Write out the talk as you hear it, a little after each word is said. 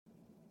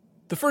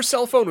The first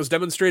cell phone was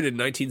demonstrated in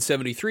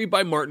 1973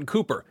 by Martin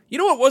Cooper. You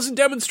know what wasn't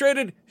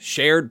demonstrated?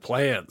 Shared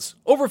plans.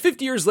 Over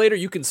 50 years later,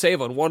 you can save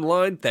on one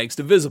line thanks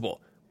to Visible.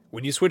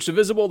 When you switch to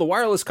Visible, the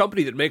wireless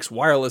company that makes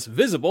wireless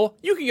visible,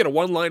 you can get a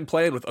one-line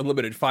plan with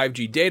unlimited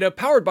 5G data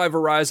powered by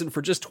Verizon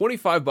for just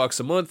 $25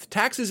 a month,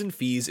 taxes and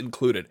fees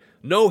included.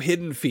 No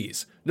hidden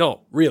fees.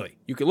 No, really.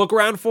 You can look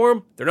around for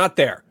them. They're not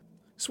there.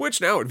 Switch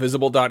now at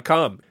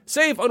Visible.com.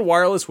 Save on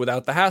wireless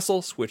without the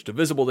hassle. Switch to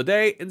Visible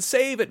today and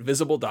save at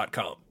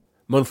Visible.com.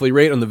 Monthly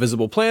rate on the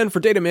Visible plan for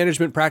data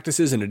management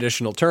practices and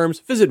additional terms.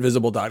 Visit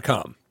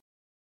Visible.com.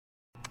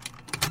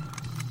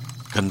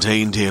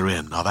 Contained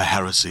herein are the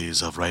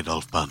heresies of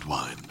Radolf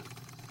Burntwine,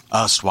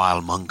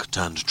 erstwhile monk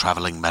turned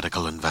traveling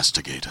medical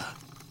investigator.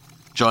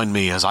 Join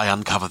me as I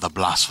uncover the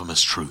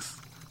blasphemous truth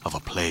of a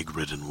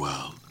plague-ridden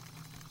world,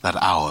 that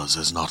ours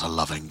is not a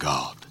loving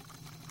God,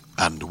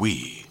 and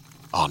we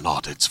are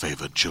not its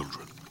favored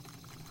children.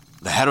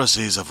 The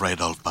heresies of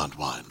Radolf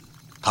Burntwine,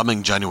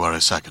 coming January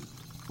 2nd,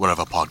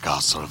 wherever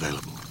podcasts are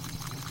available.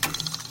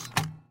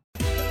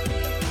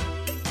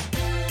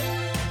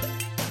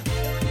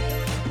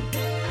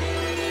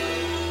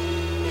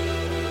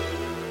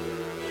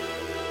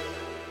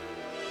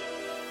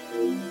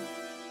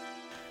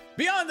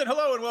 Beyond and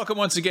hello and welcome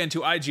once again to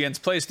IGN's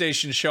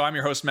PlayStation Show. I'm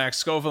your host, Max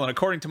Scoville, and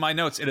according to my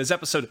notes, it is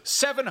episode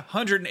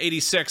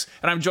 786,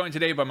 and I'm joined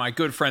today by my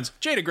good friends,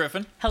 Jada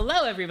Griffin.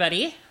 Hello,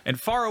 everybody. And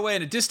far away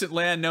in a distant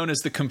land known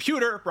as the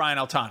computer, Brian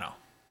Altano.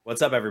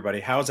 What's up,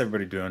 everybody? How's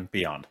everybody doing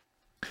beyond?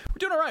 We're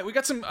doing all right. We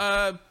got some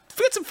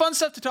fun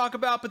stuff to talk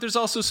about, but there's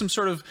also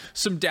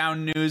some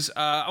down news.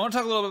 I want to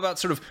talk a little bit about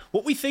sort of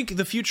what we think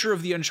the future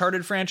of the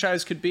Uncharted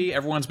franchise could be.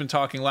 Everyone's been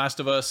talking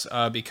Last of Us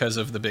because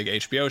of the big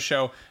HBO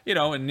show,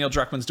 and Neil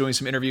Druckmann's doing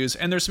some interviews,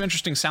 and there's some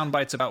interesting sound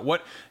bites about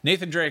what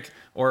Nathan Drake,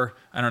 or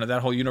I don't know,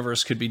 that whole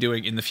universe could be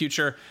doing in the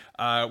future.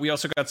 We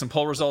also got some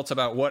poll results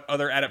about what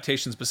other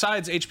adaptations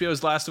besides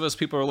HBO's Last of Us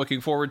people are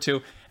looking forward to,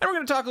 and we're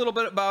going to talk a little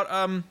bit about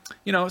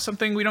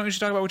something we don't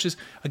usually talk about, which is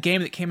a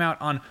game that came out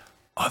on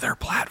other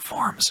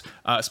platforms.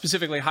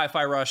 Specifically,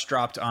 Hi-Fi Rush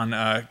dropped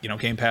on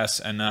Game Pass,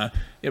 and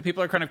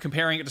people are kind of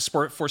comparing it to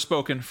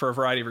Forspoken for a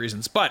variety of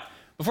reasons. But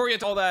before we get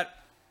to all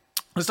that,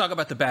 let's talk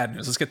about the bad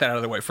news. Let's get that out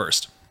of the way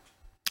first.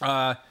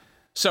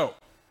 So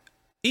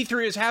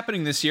E3 is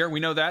happening this year.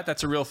 We know that.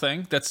 That's a real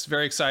thing. That's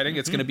very exciting.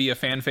 It's going to be a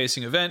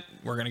fan-facing event.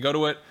 We're going to go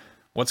to it.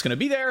 What's going to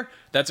be there?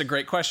 That's a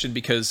great question,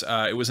 because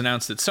it was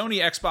announced that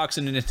Sony, Xbox,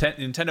 and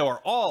Nintendo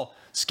are all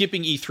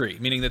skipping E3,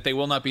 meaning that they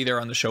will not be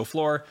there on the show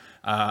floor.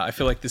 I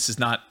feel like this is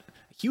not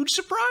a huge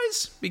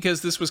surprise,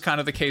 because this was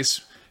kind of the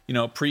case,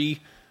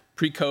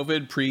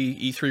 pre-COVID,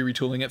 pre-E3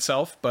 retooling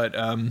itself. But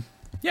I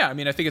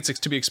think it's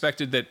to be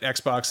expected that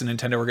Xbox and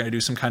Nintendo are going to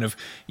do some kind of,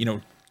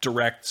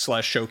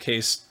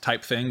 direct/showcase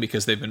type thing,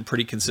 because they've been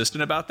pretty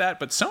consistent about that.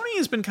 But Sony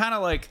has been kind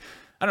of like,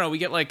 I don't know, we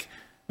get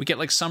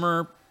like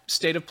summer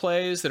state of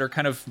plays that are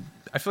kind of,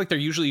 I feel like they're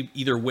usually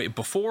either way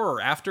before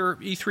or after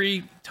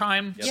E3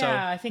 time. Yeah, so,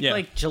 I think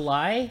like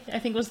July, I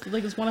think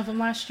was one of them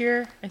last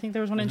year. I think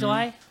there was one in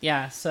July.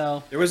 Yeah,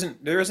 so there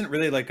isn't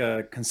really like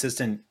a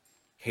consistent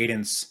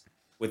cadence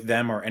with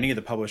them or any of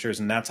the publishers,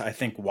 and that's I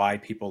think why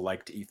people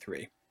liked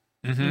E3.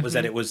 Was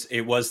that it was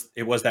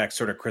that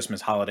sort of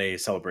Christmas holiday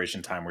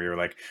celebration time where you're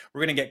like, we're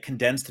going to get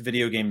condensed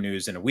video game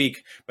news in a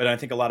week. But I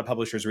think a lot of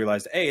publishers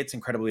realized, A, it's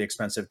incredibly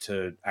expensive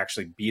to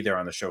actually be there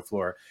on the show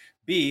floor.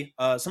 B,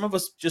 some of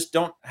us just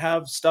don't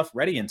have stuff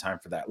ready in time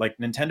for that. Like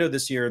Nintendo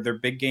this year, their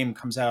big game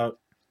comes out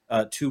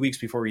 2 weeks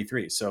before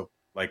E3. So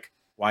like,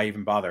 why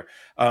even bother?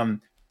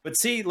 But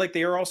C, like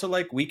they are also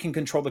like, we can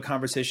control the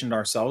conversation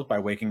ourselves by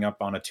waking up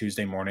on a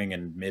Tuesday morning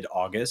in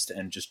mid-August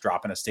and just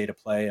dropping a state of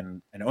play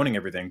and owning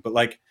everything. But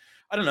like,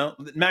 I don't know,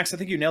 Max, I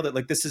think you nailed it.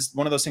 Like, this is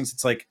one of those things.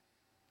 It's like,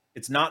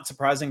 it's not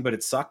surprising, but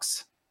it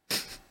sucks.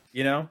 It's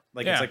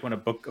like when a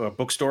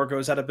bookstore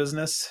goes out of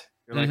business.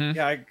 You're like,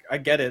 yeah, I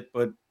get it,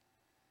 but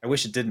I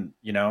wish it didn't,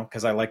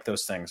 because I like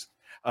those things.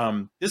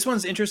 This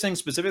one's interesting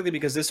specifically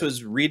because this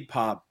was Reed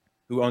Pop,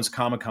 who owns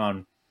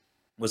Comic-Con,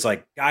 was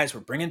like, guys,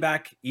 we're bringing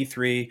back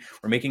E3.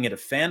 We're making it a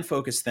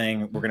fan-focused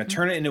thing. We're going to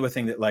turn it into a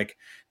thing that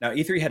now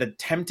E3 had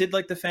attempted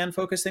like the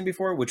fan-focused thing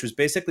before, which was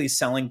basically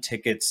selling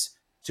tickets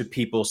to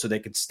people so they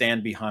could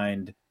stand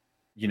behind,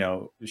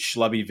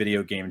 schlubby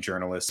video game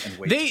journalists and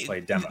wait to play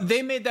demos.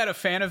 They made that a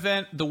fan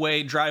event the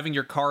way driving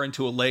your car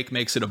into a lake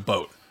makes it a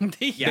boat.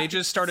 They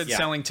just started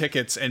selling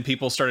tickets and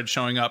people started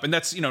showing up. And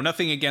that's,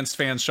 nothing against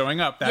fans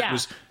showing up. That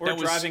was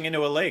driving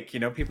into a lake,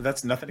 people,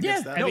 that's nothing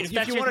against that. I mean,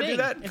 if you want to do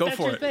that, go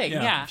for it.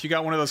 Yeah. If you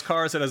got one of those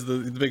cars that has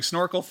the big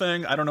snorkel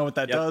thing, I don't know what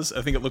that does.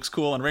 I think it looks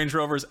cool on Range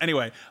Rovers.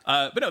 Anyway,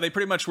 but no, they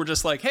pretty much were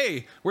just like,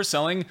 hey, we're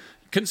selling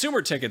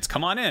consumer tickets,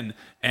 come on in.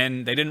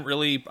 And they didn't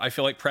really, I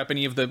feel like, prep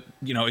any of the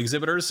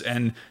exhibitors,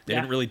 and they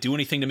didn't really do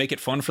anything to make it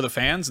fun for the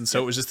fans. And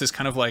so it was just this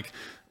kind of like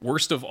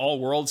worst of all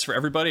worlds for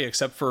everybody,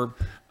 except for,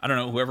 I don't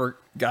know, whoever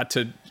got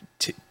to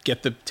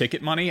get the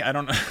ticket money. I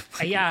don't know.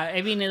 Yeah,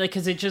 I mean,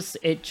 because it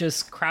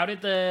just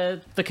crowded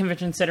the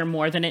convention center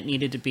more than it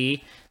needed to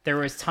be. There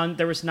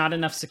was not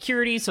enough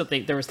security, so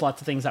there was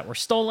lots of things that were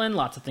stolen,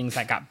 lots of things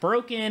that got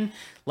broken.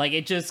 Like,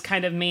 it just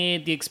kind of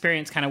made the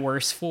experience kind of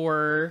worse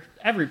for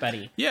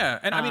everybody. Yeah,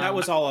 and I mean, that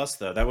was all us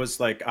though. That was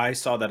like, I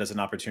saw that as an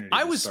opportunity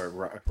to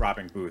start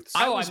robbing booths.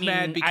 I was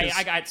mad because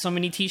I got so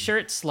many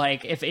T-shirts.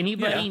 Like, if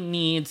anybody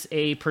needs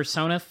a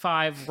Persona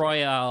 5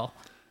 Royale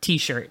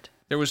T-shirt,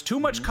 there was too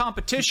much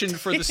competition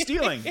for the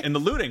stealing and the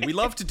looting. We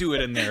love to do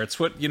it in there. It's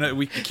what,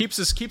 keeps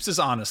us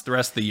honest the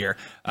rest of the year.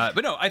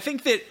 But no, I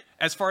think that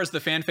as far as the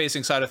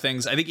fan-facing side of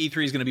things, I think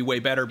E3 is going to be way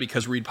better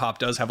because ReedPop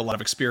does have a lot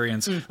of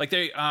experience. Like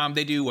they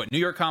do New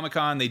York Comic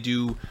Con, they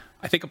do,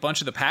 I think, a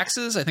bunch of the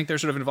PAXs. I think they're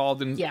sort of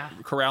involved in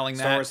corralling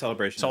that. Star Wars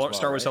Celebration.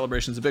 Star Wars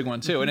Celebration is a big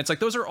one too, and it's like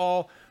those are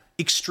all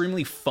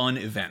extremely fun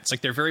events.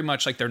 Like they're very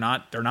much like they're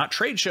not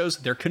trade shows,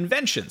 they're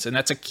conventions, and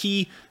that's a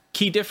key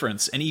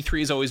difference. And E3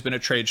 has always been a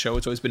trade show.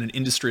 It's always been an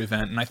industry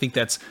event, and I think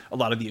that's a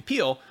lot of the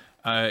appeal.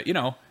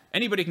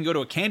 Anybody can go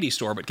to a candy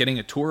store, but getting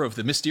a tour of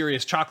the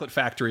mysterious chocolate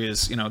factory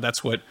is,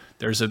 that's what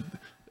there's a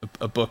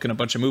book and a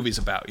bunch of movies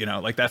about.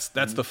 Like that's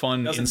the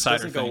fun insider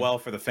doesn't thing. go well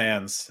for the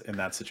fans in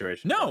that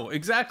situation. No,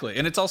 exactly.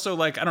 And it's also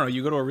like, I don't know,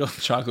 you go to a real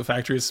chocolate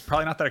factory, it's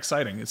probably not that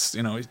exciting. It's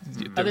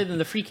other than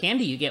the free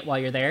candy you get while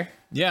you're there.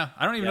 Yeah,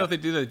 I don't even know if they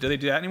do that. Do they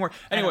do that anymore?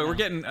 Anyway, we're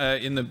getting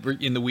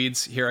in the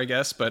weeds here, I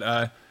guess.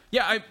 But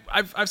yeah,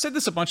 I've said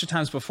this a bunch of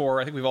times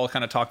before. I think we've all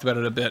kind of talked about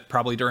it a bit,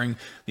 probably during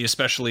the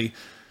especially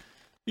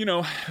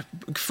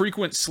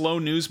frequent slow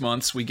news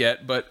months we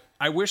get. But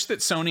I wish that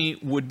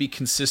Sony would be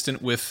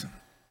consistent with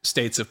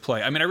states of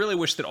play. I mean, I really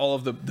wish that all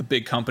of the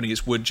big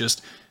companies would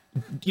just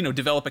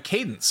develop a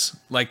cadence,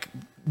 like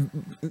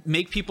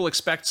make people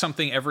expect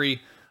something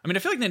every. I mean, I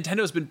feel like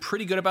Nintendo's been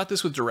pretty good about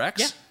this with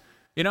directs.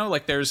 Yeah.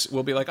 Like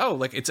we'll be like, oh,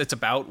 like it's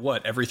about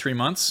what, every 3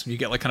 months you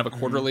get like kind of a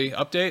quarterly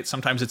update.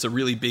 Sometimes it's a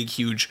really big,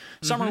 huge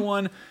summer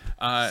one.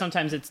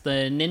 Sometimes it's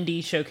the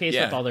Nindy showcase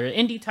with all their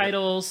indie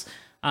titles.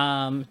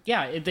 I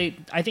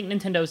think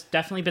Nintendo's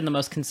definitely been the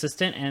most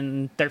consistent,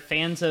 and their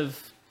fans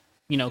have,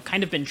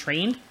 kind of been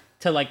trained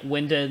to like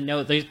when to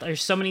know.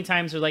 There's so many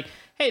times they're like,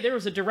 hey, there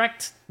was a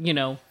direct,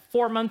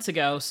 4 months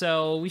ago,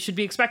 so we should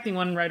be expecting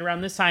one right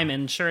around this time.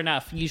 And sure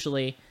enough,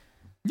 usually,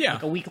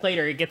 like a week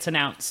later, it gets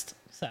announced.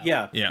 So.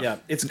 Yeah.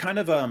 It's kind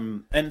of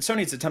and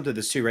Sony's attempted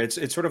this too, right?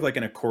 It's sort of like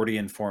an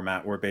accordion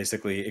format where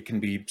basically it can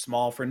be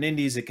small for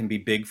indies, it can be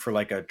big for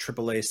like a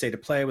AAA state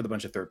of play with a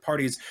bunch of third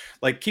parties.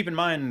 Like, keep in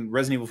mind,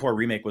 Resident Evil 4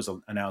 Remake was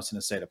announced in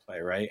a state of play,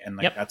 right? And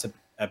like that's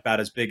about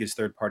as big as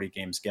third party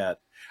games get.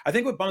 I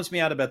think what bums me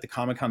out about the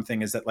Comic-Con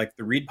thing is that like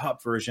the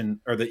ReedPop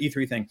version, or the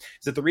E3 thing,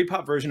 is that the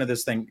ReedPop version of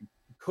this thing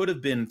could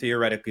have been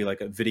theoretically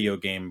like a video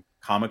game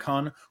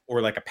Comic-Con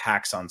or like a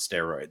PAX on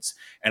steroids.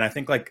 And I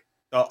think like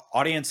the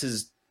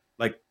audiences,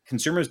 like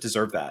consumers,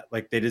 deserve that.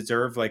 Like they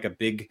deserve like a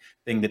big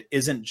thing that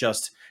isn't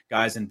just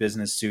guys in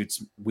business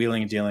suits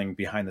wheeling and dealing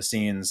behind the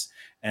scenes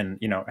and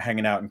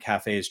hanging out in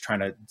cafes trying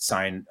to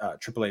sign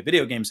AAA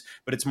video games,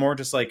 but it's more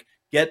just like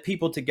get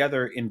people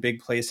together in big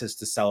places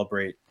to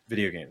celebrate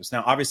video games.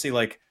 Now, obviously,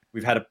 like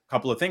we've had a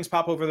couple of things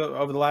pop over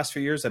the last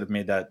few years that have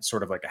made that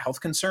sort of like a health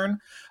concern,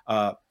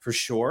 for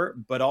sure.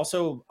 But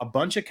also a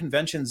bunch of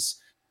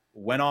conventions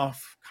went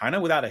off kind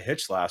of without a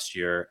hitch last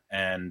year,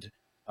 and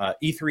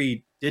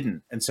E3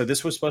 didn't. And so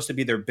this was supposed to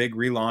be their big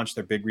relaunch,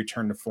 their big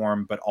return to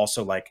form, but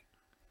also like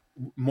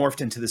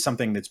morphed into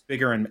something that's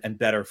bigger and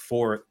better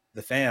for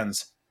the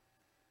fans.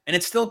 And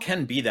it still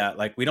can be that.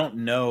 Like, we don't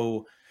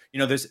know,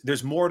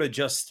 there's more to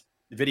just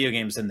video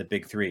games than the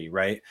big three,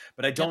 right?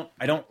 But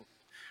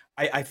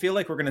I feel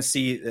like we're going to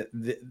see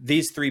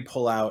these three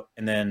pull out,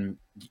 and then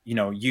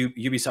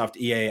Ubisoft,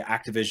 EA,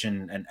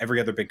 Activision, and every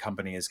other big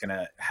company is going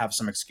to have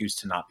some excuse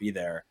to not be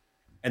there.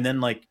 And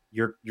then like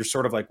you're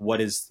sort of like,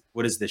 what is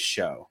this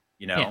show?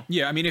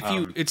 Yeah, I mean,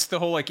 it's the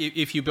whole like,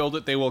 if you build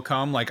it, they will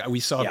come. Like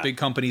we saw big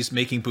companies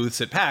making booths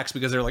at PAX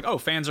because they're like, oh,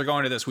 fans are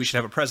going to this, we should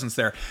have a presence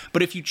there.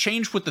 But if you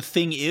change what the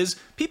thing is,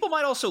 people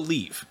might also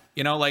leave.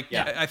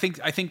 I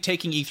think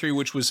taking E3,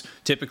 which was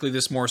typically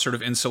this more sort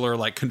of insular,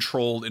 like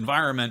controlled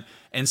environment,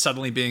 and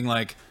suddenly being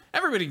like,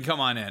 everybody can come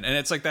on in, and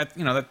it's like that.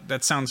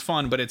 That sounds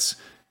fun, but it's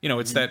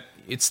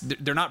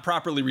they're not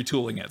properly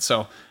retooling it.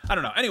 So I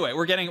don't know. Anyway,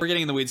 we're getting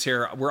in the weeds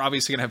here. We're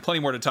obviously gonna have plenty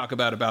more to talk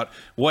about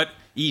what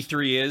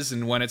E3 is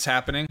and when it's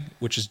happening,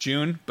 which is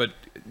June. But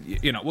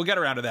we'll get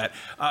around to that.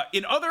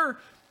 In other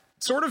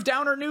sort of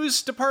downer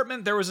news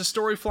department, there was a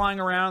story flying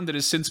around that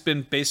has since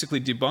been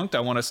basically debunked. I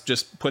want to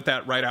just put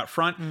that right out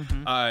front.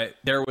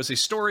 There was a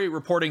story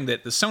reporting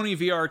that the Sony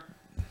VR.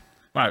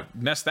 Wow, I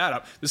messed that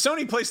up. The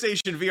Sony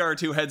PlayStation VR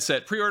 2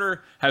 headset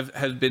pre-order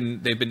they've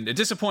been a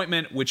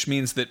disappointment, which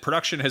means that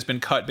production has been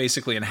cut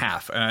basically in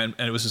half. And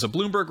it was just a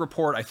Bloomberg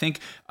report, I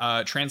think,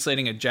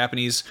 translating a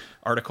Japanese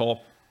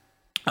article,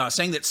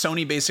 saying that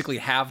Sony basically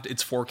halved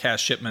its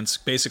forecast shipments,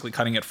 basically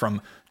cutting it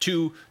from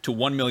 2 to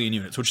 1 million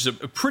units, which is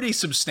a pretty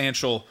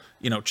substantial,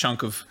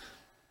 chunk of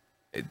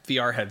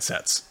VR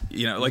headsets.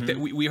 That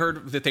we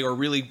heard that they were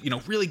really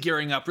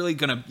gearing up, really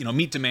going to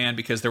meet demand,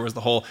 because there was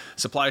the whole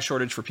supply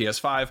shortage for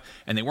PS5,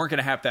 and they weren't going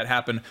to have that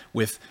happen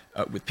with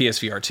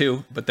PSVR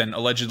 2. But then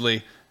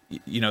allegedly,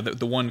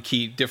 the one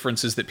key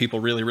difference is that people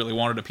really, really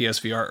wanted a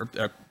PSVR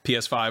or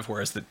PS5,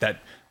 whereas that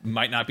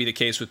might not be the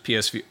case with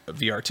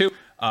PSVR 2.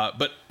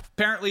 But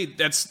apparently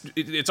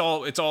it's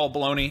all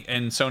baloney,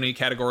 and Sony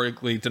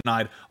categorically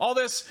denied all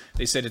this.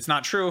 They said it's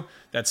not true.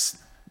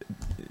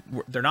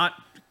 They're not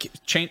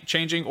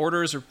changing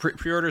orders or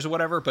pre-orders or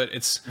whatever, but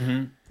it's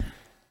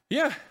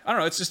yeah, I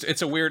don't know.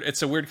 It's a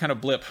weird kind of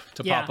blip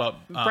to pop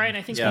up. Brian,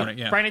 I think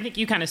Brian, I think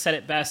you kind of said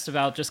it best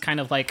about just kind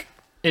of like,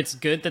 it's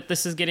good that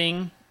this is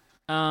getting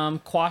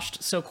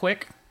quashed so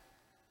quick.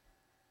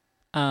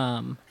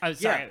 I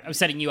was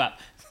setting you up.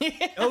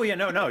 Oh yeah,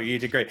 no, you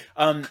did great.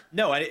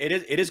 No,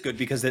 it is good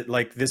because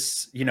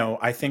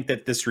I think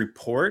that this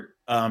report,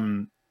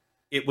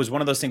 it was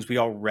one of those things we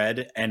all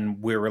read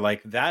and we were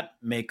like, that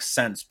makes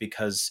sense,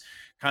 because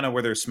kind of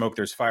where there's smoke,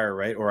 there's fire,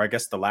 right? Or I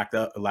guess the lack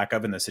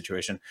of in this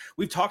situation.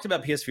 We've talked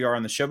about PSVR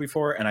on the show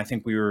before, and I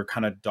think we were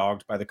kind of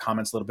dogged by the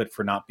comments a little bit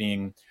for not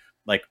being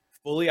like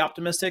fully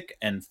optimistic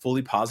and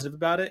fully positive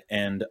about it.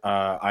 And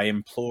I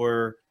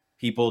implore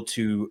people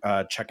to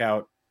check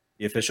out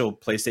the official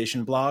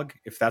PlayStation blog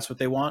if that's what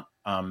they want.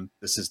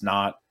 This is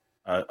not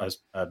a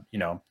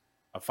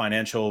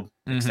financial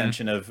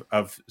extension of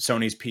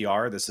Sony's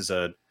PR. This is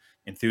a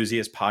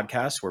enthusiast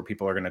podcast where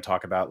people are going to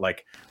talk about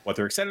like what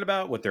they're excited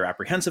about, what they're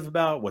apprehensive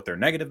about, what they're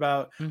negative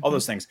about, all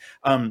those things.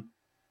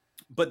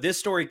 But this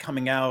story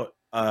coming out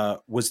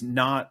is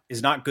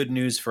not good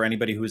news for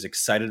anybody who is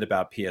excited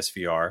about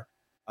PSVR.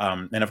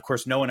 And of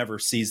course, no one ever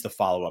sees the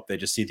follow-up. They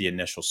just see the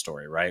initial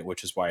story, right?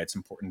 Which is why it's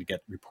important to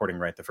get reporting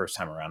right the first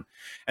time around.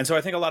 And so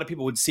I think a lot of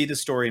people would see this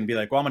story and be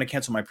like, well, I'm going to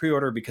cancel my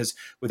pre-order, because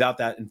without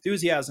that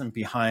enthusiasm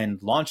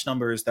behind launch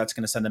numbers, that's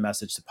going to send a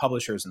message to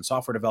publishers and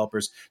software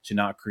developers to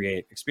not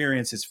create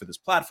experiences for this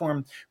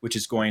platform, which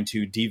is going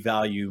to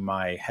devalue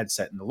my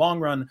headset in the long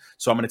run.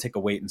 So I'm going to take a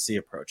wait and see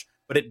approach.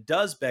 But it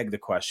does beg the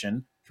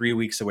question, 3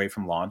 weeks away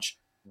from launch,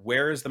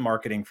 where is the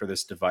marketing for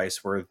this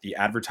device? Where are the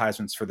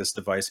advertisements for this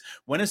device?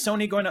 When is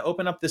Sony going to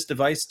open up this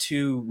device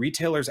to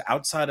retailers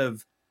outside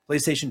of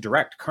PlayStation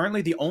Direct?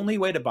 Currently, the only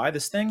way to buy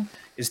this thing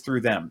is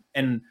through them.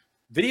 And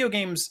video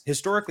games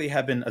historically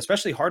have been,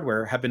 especially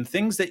hardware, have been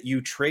things that you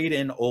trade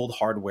in old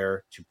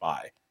hardware to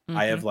buy.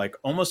 I have like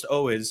almost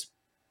always,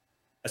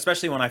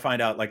 especially when I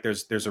find out like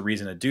there's a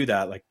reason to do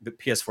that, like the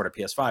PS4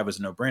 to PS5 was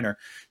a no-brainer,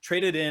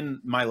 traded in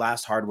my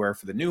last hardware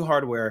for the new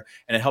hardware,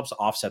 and it helps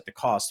offset the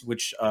cost,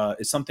 which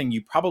is something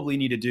you probably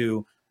need to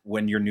do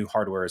when your new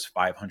hardware is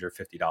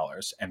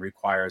 $550 and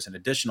requires an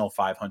additional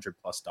 $500+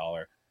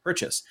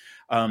 purchase.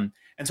 And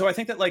so I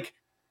think that like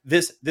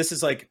this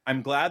is like,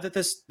 I'm glad that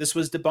this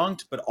was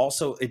debunked, but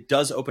also it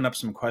does open up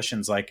some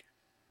questions like,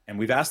 and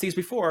we've asked these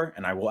before,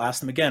 and I will ask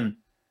them again.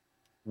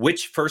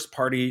 Which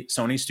first-party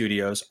Sony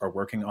studios are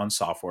working on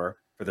software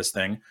for this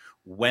thing?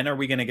 When are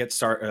we going to get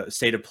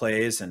state of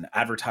plays and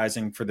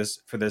advertising for this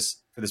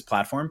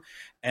platform?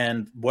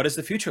 And what does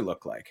the future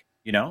look like?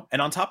 You know,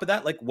 and on top of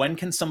that, like when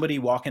can somebody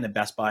walk into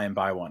Best Buy and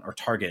buy one, or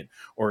Target,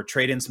 or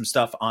trade in some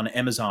stuff on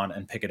Amazon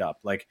and pick it up?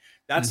 Like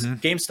that's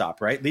GameStop,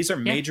 right? These are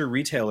major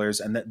retailers,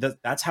 and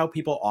that's how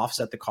people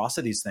offset the cost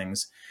of these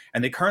things.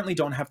 And they currently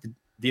don't have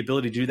the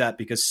ability to do that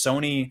because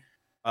Sony,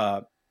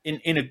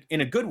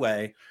 in a good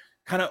way,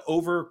 kind of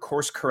over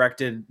course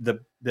corrected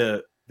the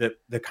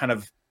kind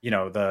of, you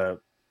know,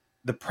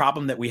 the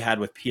problem that we had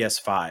with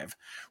PS5,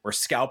 where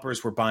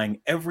scalpers were buying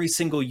every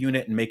single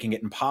unit and making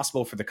it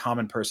impossible for the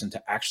common person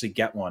to actually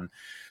get one.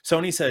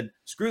 Sony said,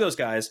 screw those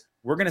guys.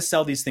 We're going to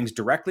sell these things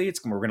directly.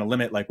 We're going to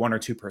limit like 1 or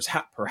 2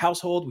 per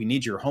household. We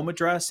need your home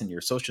address and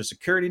your social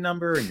security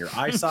number and your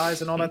eye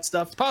size and all that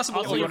stuff. It's possible.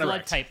 Also your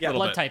blood type. Yeah,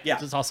 blood type,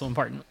 which is also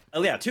important.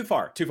 Oh yeah, too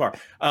far.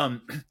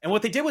 And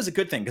what they did was a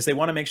good thing, because they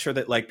want to make sure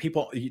that like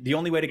people, the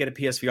only way to get a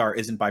PSVR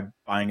isn't by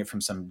buying it from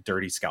some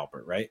dirty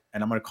scalper, right?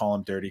 And I'm going to call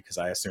him dirty because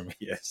I assume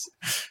he is.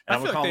 And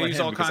I feel like they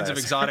use all kinds of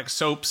exotic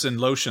soaps and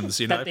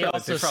lotions, you know. That they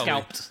also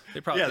scalped.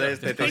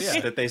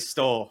 They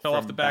stole fell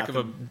off the back of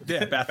a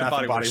Bath and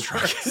Body Works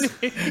truck.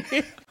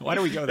 Why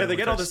do we go there? They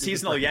get all the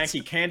seasonal Yankee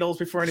candles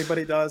before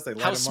anybody does. They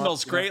light house them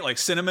smells up, great, like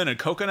cinnamon and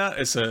coconut.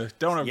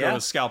 Don't ever go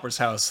to Scalper's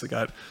house. They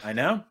got I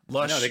know.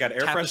 They got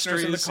air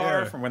fresheners in the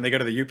car from when they go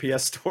to the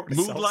UPS store.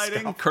 Mood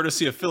lighting,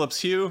 courtesy of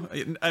Philips Hue.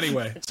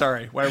 Anyway,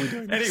 sorry. Why are we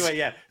doing this? Anyway,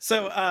 yeah.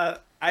 So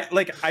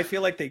I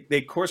feel like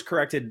they course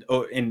corrected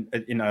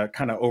in a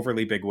kind of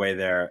overly big way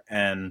there,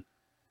 and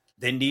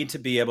they need to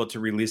be able to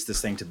release this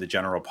thing to the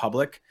general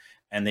public.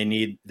 And they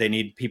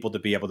need people to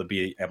be able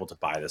to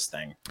buy this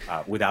thing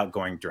without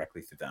going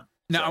directly through them.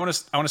 Now, I want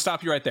to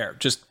stop you right there.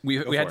 Just we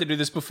had to do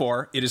this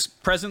before. It is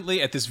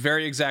presently at this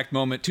very exact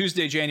moment,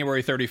 Tuesday,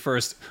 January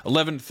 31st,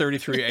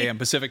 11:33 a.m.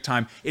 Pacific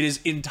time. It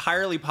is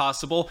entirely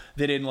possible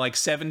that in like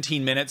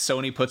 17 minutes,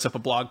 Sony puts up a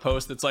blog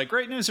post that's like,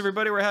 "Great news,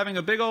 everybody! We're having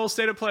a big old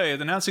state of play,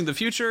 announcing the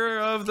future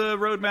of the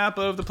roadmap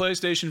of the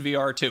PlayStation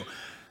VR 2."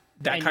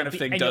 That kind of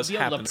thing does happen.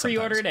 You'll be able to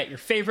pre-order it at your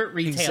favorite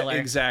retailer.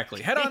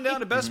 Exactly. Head on down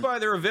to Best Buy.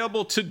 They're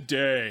available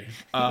today.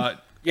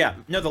 Yeah.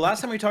 No, the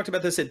last time we talked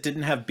about this, it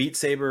didn't have Beat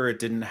Saber. It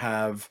didn't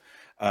have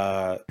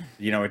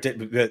It did.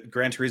 The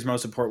Gran Turismo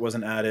support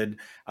wasn't added.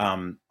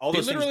 All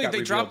those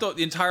they dropped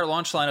the entire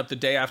launch lineup the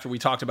day after we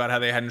talked about how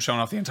they hadn't shown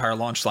off the entire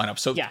launch lineup.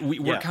 So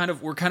we're kind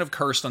of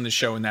cursed on this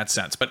show in that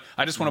sense. But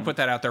I just want to put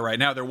that out there right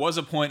now. There was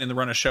a point in the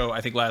run of show,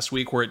 I think last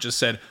week, where it just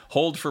said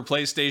hold for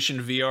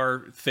PlayStation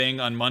VR thing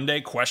on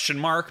Monday ?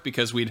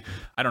 Because we'd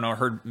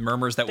heard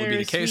murmurs that would be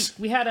the case.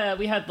 We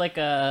had like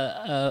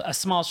a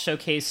small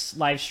showcase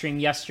live stream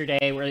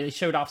yesterday where they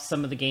showed off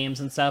some of the games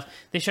and stuff.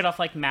 They showed off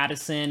like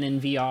Madison in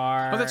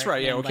VR. Oh, that's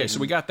right. Yeah. Okay. So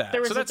we got that.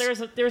 There was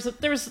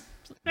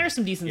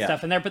some decent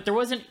stuff in there, but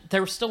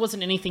there still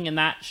wasn't anything in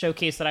that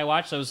showcase that I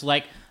watched. I was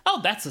like,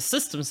 oh, that's a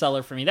system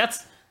seller for me.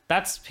 That's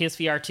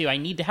PSVR 2. I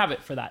need to have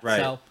it for that. Right.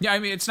 So yeah, I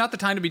mean, it's not the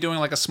time to be doing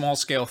like a small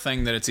scale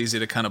thing that it's easy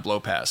to kind of blow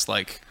past.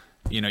 Like,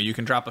 you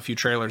can drop a few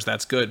trailers.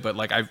 That's good. But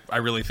like, I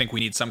really think we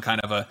need some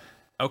kind of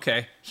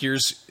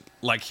here's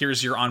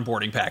your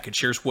onboarding package.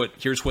 Here's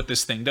what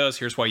this thing does.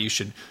 Here's why you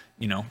should,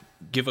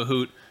 give a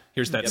hoot.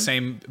 Here's that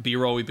same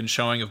B-roll we've been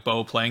showing of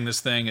Bo playing this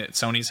thing at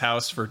Sony's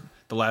house for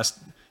the last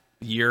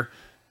year.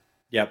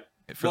 Yep.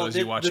 For those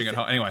of you watching at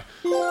home. Anyway.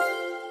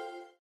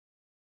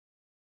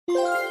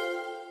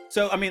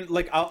 So, I mean,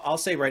 like, I'll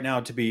say right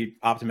now, to be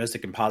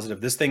optimistic and positive,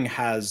 this thing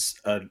has,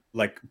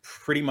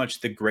 pretty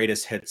much the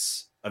greatest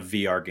hits of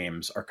VR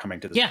games are coming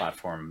to this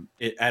platform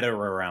at or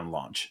around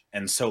launch.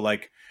 And so,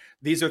 like,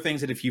 these are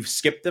things that if you've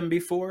skipped them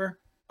before,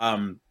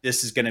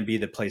 this is going to be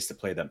the place to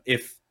play them.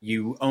 If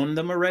you own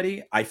them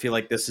already, I feel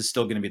like this is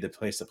still going to be the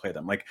place to play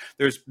them. Like,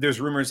 there's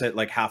rumors that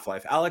like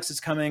Half-Life Alyx is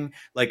coming.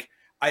 Like,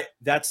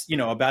 that's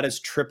about as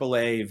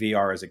AAA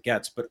VR as it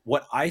gets. But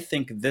what I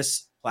think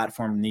this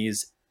platform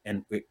needs,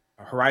 and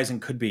Horizon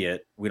could be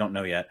it, we don't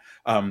know yet,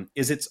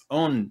 is its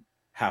own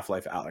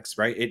Half-Life Alyx,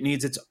 right? It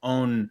needs its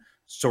own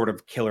sort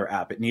of killer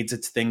app. It needs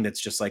its thing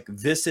that's just like,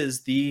 this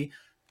is the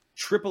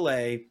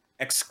AAA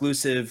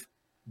exclusive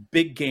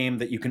big game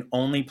that you can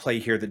only play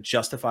here that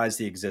justifies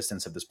the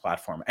existence of this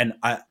platform. And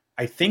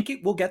I think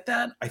it will get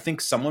that. I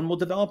think someone will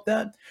develop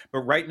that. But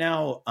right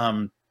now,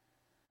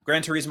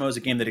 Gran Turismo is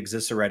a game that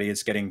exists already.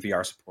 It's getting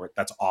VR support.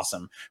 That's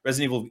awesome.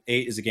 Resident Evil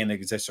 8 is a game that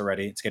exists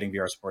already. It's getting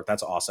VR support.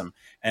 That's awesome.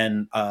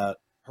 And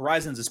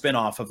Horizon's a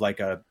spin-off of like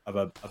a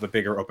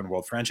bigger open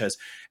world franchise.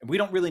 And we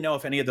don't really know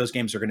if any of those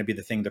games are going to be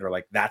the thing that are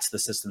like, that's the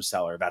system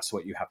seller. That's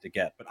what you have to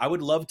get. But I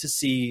would love to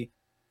see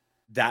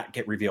that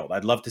get revealed.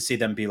 I'd love to see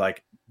them be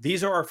like,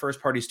 these are our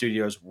first party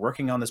studios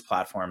working on this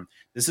platform.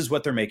 This is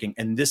what they're making.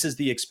 And this is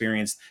the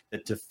experience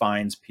that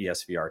defines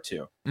PSVR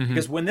 2. Mm-hmm.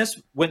 Because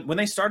when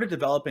they started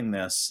developing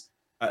this,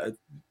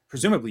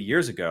 presumably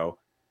years ago,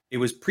 it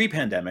was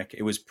pre-pandemic.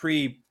 It was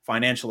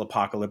pre-financial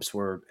apocalypse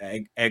where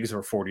eggs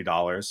are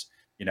 $40.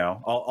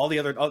 All the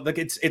other, like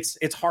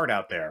it's hard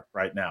out there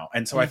right now.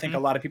 And so I think a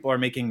lot of people are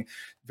making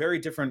very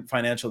different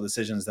financial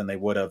decisions than they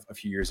would have a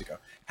few years ago.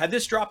 Had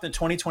this dropped in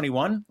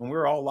 2021 when we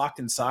were all locked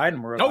inside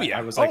and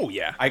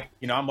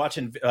I'm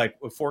watching like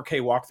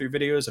 4K walkthrough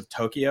videos of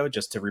Tokyo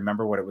just to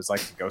remember what it was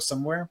like to go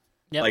somewhere.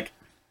 Yep. Like,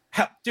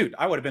 dude,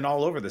 I would have been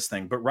all over this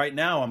thing. But right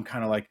now I'm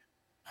kind of like,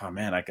 oh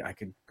man, I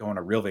could go on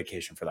a real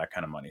vacation for that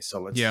kind of money.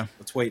 So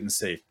let's wait and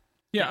see.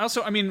 Yeah.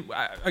 Also, I mean,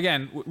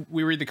 again,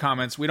 we read the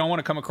comments. We don't want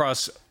to come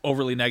across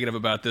overly negative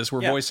about this. We're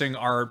voicing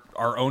our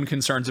own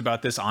concerns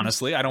about this.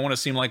 Honestly, I don't want to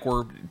seem like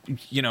we're,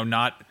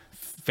 not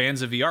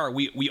fans of VR.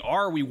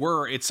 We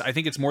were. I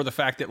think it's more the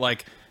fact that,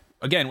 like,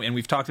 again, and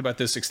we've talked about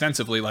this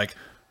extensively. Like,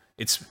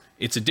 it's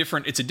a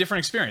different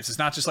experience. It's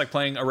not just like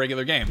playing a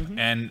regular game. Mm-hmm.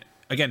 And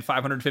again,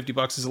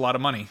 $550 is a lot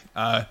of money.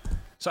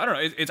 So I don't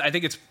know. I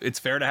think it's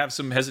fair to have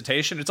some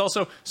hesitation. It's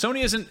also,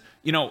 Sony isn't,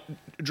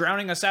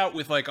 drowning us out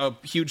with like a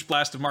huge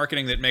blast of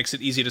marketing that makes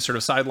it easy to sort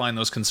of sideline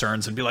those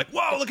concerns and be like,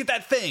 whoa, look at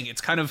that thing.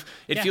 It's kind of,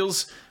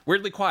 feels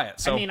weirdly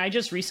quiet. So I mean, I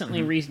just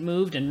recently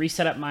moved and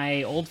reset up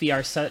my old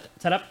VR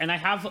setup, and I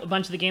have a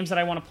bunch of the games that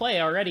I want to play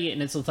already.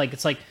 And it's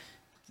like,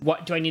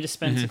 what do I need to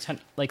spend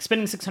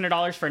spending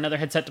 $600 for another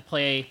headset to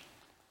play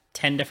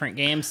 10 different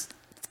games?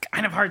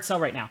 Kind of hard sell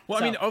right now.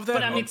 Well, I mean, of that,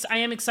 but I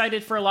am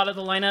excited for a lot of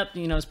the lineup.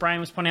 As Brian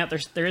was pointing out,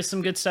 there is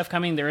some good stuff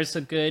coming. There is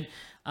a good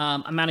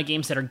amount of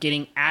games that are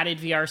getting added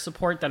VR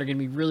support that are going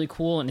to be really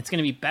cool, and it's going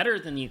to be better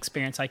than the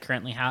experience I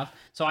currently have.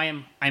 So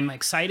I'm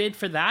excited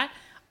for that.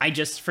 I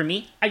just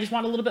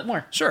want a little bit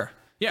more. Sure.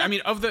 Yeah, I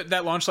mean, of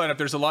that launch lineup,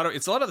 there's a lot of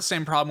the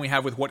same problem we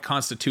have with what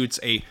constitutes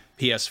a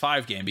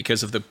PS5 game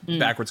because of the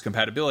backwards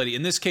compatibility.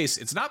 In this case,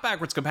 it's not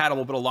backwards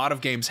compatible, but a lot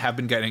of games they've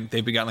been getting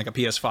like a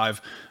PS5,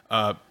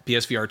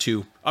 PSVR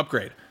 2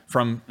 upgrade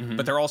from,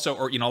 but they're also,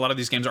 or, a lot of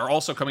these games are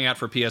also coming out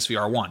for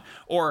PSVR 1,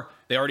 or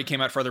they already came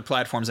out for other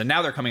platforms and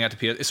now they're coming out to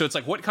PS. So it's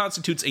like, what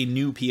constitutes a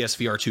new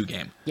PSVR 2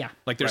 game? Yeah.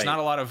 Like there's not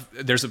a lot of,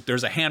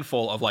 there's a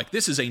handful of like,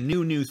 this is a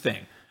new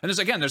thing. And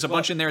there's a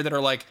bunch in there that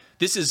are like,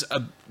 this is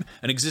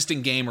an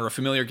existing game or a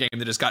familiar game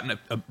that has gotten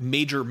a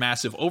major,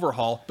 massive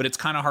overhaul, but it's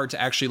kind of hard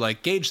to actually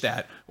like gauge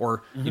that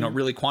or,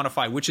 really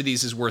quantify which of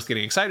these is worth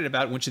getting excited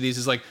about, and which of these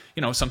is like,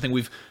 something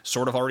we've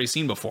sort of already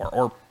seen before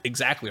or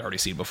exactly already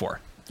seen before.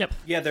 Yep.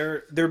 Yeah,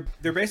 they're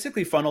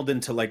basically funneled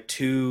into like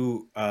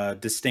two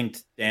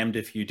distinct damned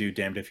if you do,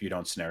 damned if you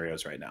don't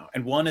scenarios right now.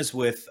 And one is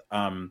with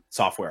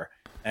software.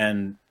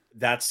 And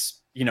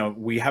that's,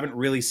 we haven't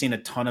really seen a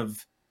ton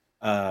of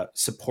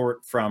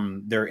support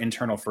from their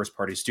internal first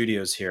party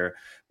studios here,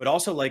 but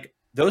also like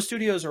those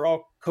studios are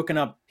all cooking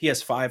up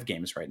PS5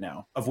 games right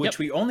now, of which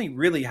we only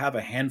really have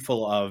a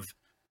handful of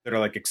that are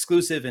like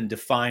exclusive and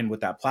define what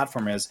that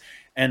platform is.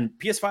 And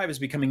PS5 is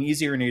becoming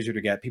easier and easier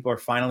to get. People are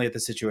finally at the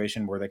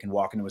situation where they can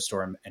walk into a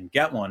store and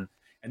get one.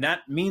 And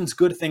that means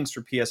good things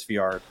for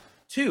PSVR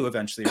too,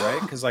 eventually, right?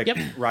 Because like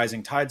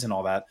rising tides and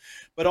all that.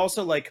 But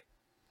also like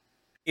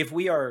if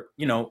we are,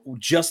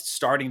 just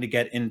starting to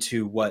get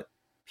into what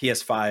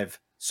PS5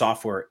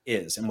 software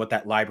is and what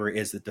that library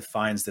is that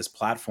defines this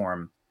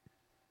platform,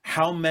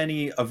 how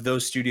many of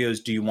those studios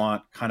do you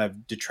want kind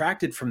of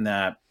detracted from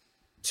that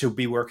to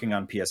be working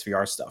on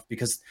PSVR stuff?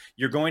 Because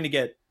you're going to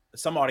get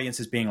some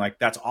audiences being like,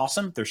 that's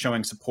awesome, they're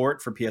showing support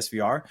for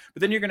PSVR,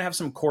 but then you're going to have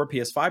some core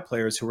PS5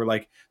 players who are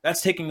like,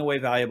 that's taking away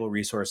valuable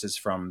resources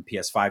from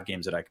PS5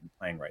 games that I can be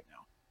playing right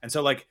now. And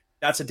so like,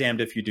 that's a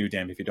damned if you do,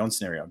 damned if you don't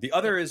scenario. The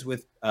other is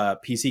with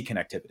PC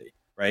connectivity,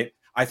 right?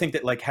 I think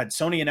that like had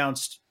Sony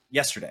announced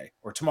yesterday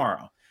or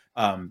tomorrow,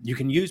 you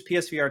can use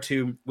PSVR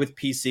 2 with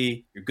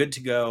PC, you're good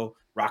to go,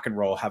 rock and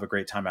roll, have a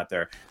great time out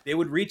there. They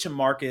would reach a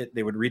market,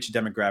 they would reach a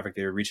demographic,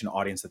 they would reach an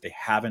audience that they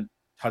haven't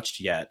touched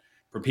yet,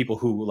 for people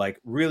who like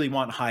really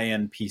want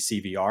high-end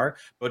PC VR,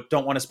 but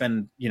don't want to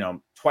spend,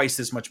 twice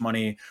as much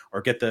money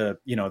or get the,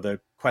 the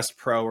Quest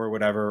Pro or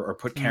whatever, or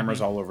put cameras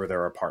all over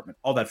their apartment,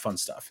 all that fun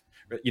stuff.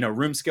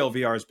 Room scale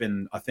VR has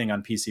been a thing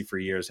on PC for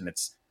years, and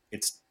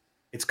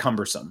it's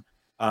cumbersome.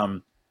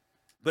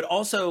 But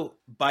also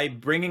by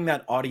bringing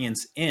that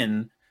audience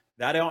in,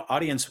 that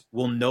audience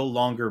will no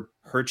longer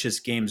purchase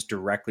games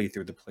directly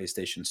through the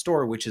PlayStation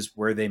Store, which is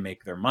where they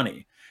make their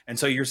money. And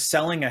so you're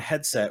selling a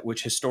headset,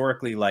 which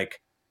historically,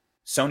 like,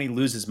 Sony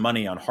loses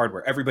money on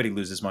hardware. Everybody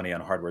loses money on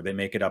hardware. They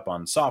make it up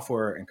on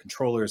software and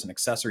controllers and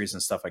accessories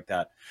and stuff like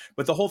that.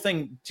 But the whole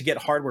thing to get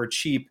hardware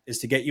cheap is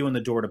to get you in the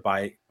door to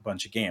buy a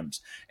bunch of games.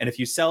 And if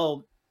you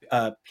sell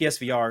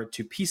PSVR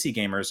to PC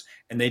gamers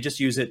and they just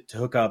use it to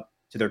hook up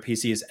to their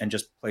PCs and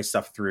just play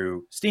stuff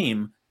through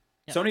Steam,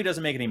 Sony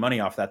doesn't make any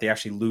money off that. They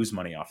actually lose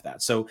money off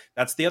that. So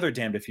that's the other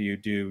damned if you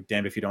do,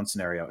 damned if you don't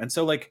scenario. And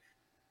so like,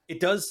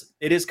 it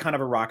is kind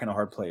of a rock and a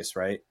hard place,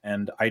 right?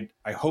 And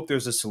I hope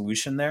there's a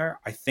solution there.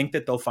 I think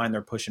that they'll find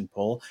their push and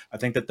pull. I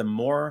think that the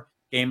more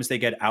games they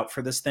get out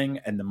for this thing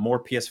and the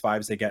more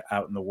PS5s they get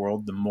out in the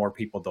world, the more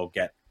people they'll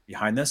get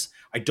behind this.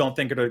 I don't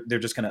think they're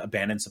just going to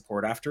abandon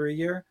support after a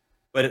year,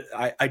 but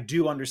I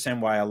do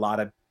understand why a lot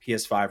of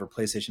PS5 or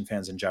PlayStation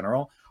fans in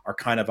general are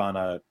kind of on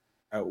a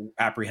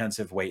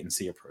apprehensive wait and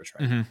see approach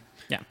right now.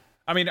 Yeah.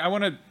 I mean,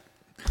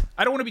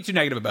 I don't want to be too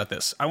negative about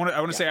this. I want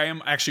to say I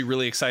am actually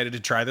really excited to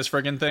try this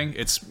friggin' thing.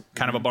 It's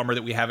kind of a bummer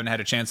that we haven't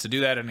had a chance to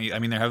do that. And I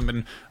mean, there haven't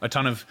been a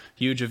ton of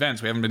huge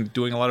events. We haven't been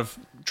doing a lot of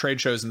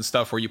trade shows and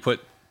stuff where you put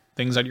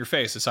things on your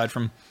face aside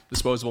from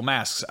disposable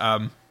masks.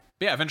 But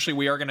yeah, eventually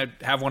we are going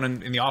to have one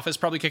in the office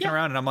probably kicking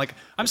around. And I'm like,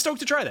 I'm stoked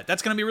to try that.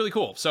 That's going to be really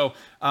cool. So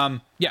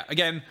yeah,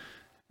 again,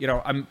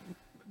 I'm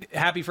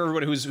happy for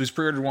everybody who's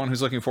pre-ordered one,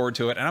 who's looking forward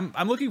to it, and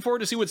I'm looking forward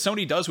to see what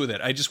Sony does with it.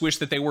 I just wish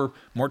that they were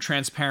more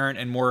transparent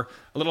and more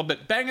a little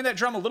bit banging that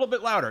drum a little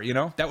bit louder.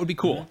 That would be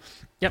cool.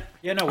 Yep.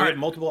 Yeah. No, we had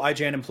multiple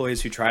IGN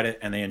employees who tried it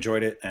and they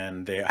enjoyed it,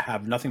 and they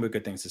have nothing but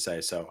good things to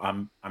say. So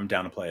I'm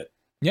down to play it.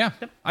 Yeah.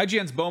 Yep.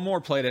 IGN's Bo Moore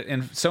played it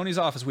in Sony's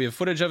office. We have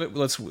footage of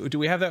it. Do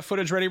we have that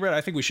footage ready, Brett?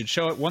 I think we should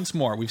show it once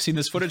more. We've seen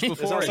this footage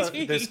before.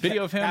 There's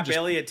video of him. Pat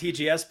Bailey at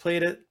TGS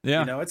played it.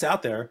 Yeah. It's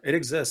out there. It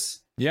exists.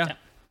 Yeah.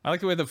 I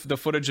like the way the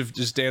footage of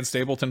just Dan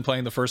Stapleton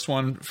playing the first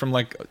one from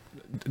like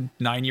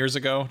 9 years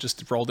ago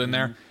just rolled in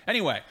there.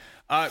 Anyway,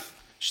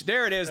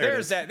 there it is.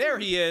 There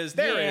he is.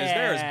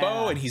 There's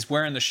Bo, and he's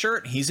wearing the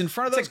shirt. He's in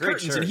front of those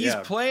curtains, and he's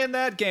playing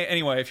that game.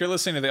 Anyway, if you're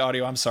listening to the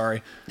audio, I'm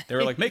sorry. They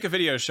were like, make a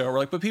video show. We're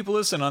like, but people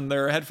listen on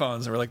their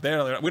headphones. And we're like,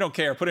 we don't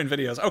care. Put in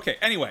videos. Okay,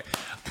 anyway.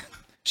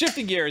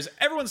 Shifting gears,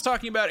 everyone's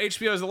talking about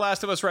HBO's The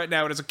Last of Us right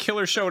now. It is a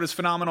killer show. It is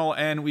phenomenal.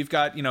 And we've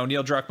got,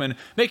 Neil Druckmann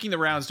making the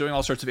rounds, doing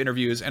all sorts of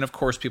interviews. And of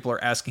course, people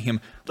are asking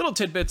him little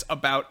tidbits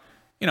about,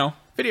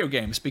 video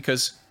games,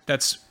 because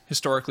that's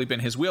historically been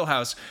his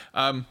wheelhouse.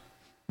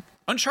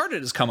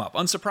 Uncharted has come up,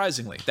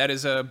 unsurprisingly.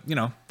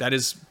 That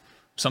is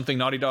something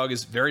Naughty Dog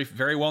is very,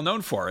 very well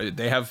known for.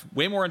 They have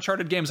way more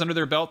Uncharted games under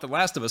their belt than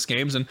Last of Us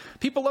games, and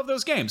people love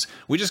those games.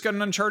 We just got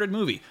an Uncharted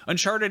movie.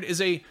 Uncharted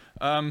is a,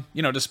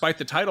 despite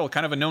the title,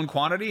 kind of a known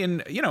quantity,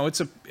 and,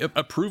 it's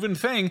a proven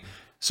thing.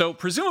 So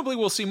presumably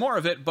we'll see more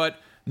of it, but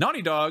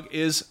Naughty Dog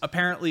is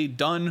apparently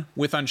done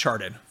with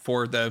Uncharted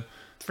for the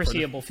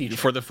foreseeable future.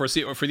 For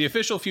the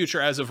official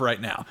future as of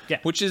right now,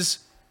 which is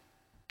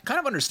kind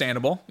of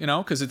understandable,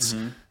 because it's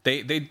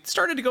they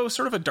started to go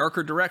sort of a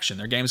darker direction.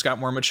 Their games got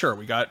more mature.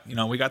 We got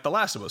The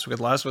Last of Us. We got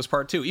The Last of Us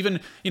Part 2. Even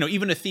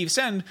A Thief's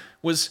End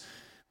was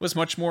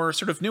much more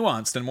sort of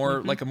nuanced and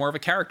more like more of a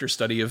character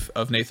study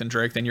of Nathan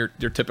Drake than your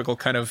typical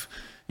kind of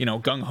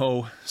gung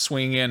ho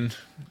swinging in,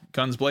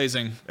 guns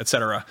blazing,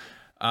 etc.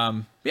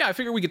 I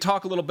figure we could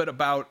talk a little bit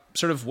about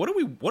sort of what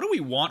do we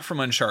want from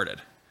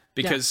Uncharted,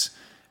 because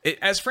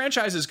as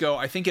franchises go,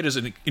 I think it is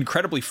an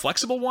incredibly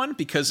flexible one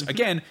because,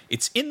 again,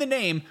 it's in the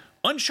name.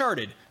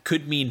 Uncharted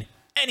could mean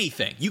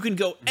anything. You can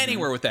go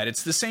anywhere with that.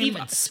 It's the same.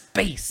 Even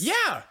space.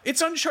 Yeah,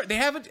 it's Uncharted. They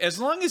haven't, as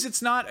long as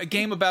it's not a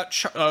game about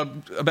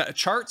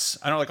charts.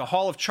 I don't know, like a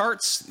hall of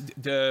charts.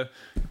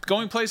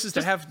 Going places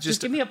that have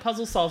just give me a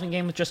puzzle solving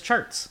game with just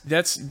charts.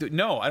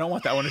 No, I don't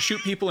want that. I want to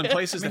shoot people in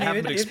places that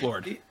haven't been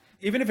explored.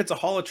 Even if it's a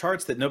hall of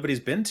charts that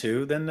nobody's been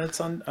to, then it's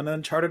on an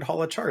Uncharted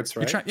hall of charts,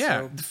 right?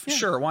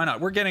 Sure, why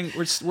not? I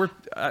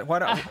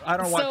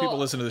don't know why people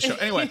listen to the show.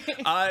 Anyway,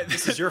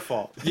 this is your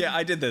fault. Yeah,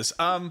 I did this.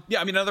 I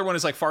mean, another one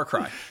is like Far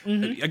Cry.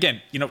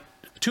 Again,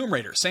 Tomb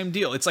Raider, same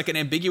deal. It's like an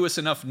ambiguous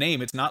enough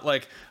name. It's not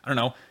like, I don't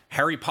know,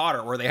 Harry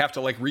Potter, where they have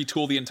to like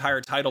retool the entire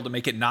title to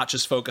make it not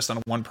just focused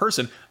on one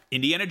person.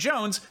 Indiana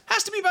Jones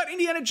has to be about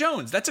Indiana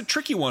Jones. That's a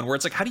tricky one where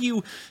it's like, how do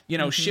you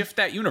shift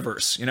that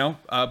universe,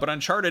 But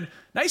Uncharted,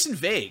 nice and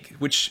vague,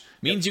 which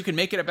means you can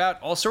make it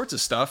about all sorts of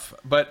stuff.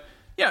 But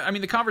yeah, I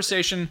mean, the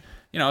conversation,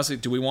 I was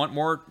like, do we want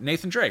more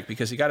Nathan Drake?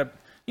 Because he got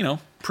a,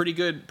 pretty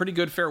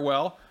good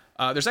farewell.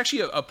 There's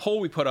actually a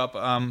poll we put up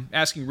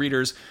asking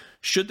readers,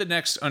 should the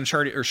next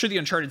Uncharted or should the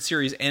Uncharted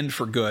series end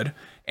for good?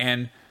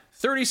 And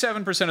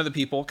 37% of the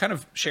people kind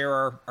of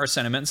share our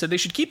sentiment and said they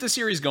should keep the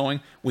series going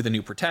with a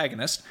new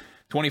protagonist.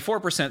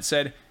 24%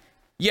 said,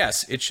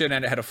 yes, it should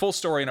end. It had a full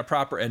story and a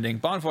proper ending.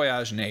 Bon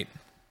voyage, Nate.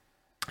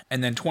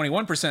 And then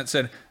 21%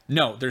 said,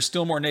 no, there's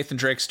still more Nathan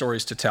Drake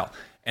stories to tell.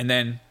 And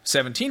then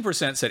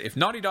 17% said, if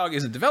Naughty Dog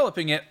isn't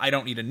developing it, I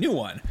don't need a new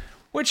one.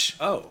 Which,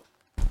 so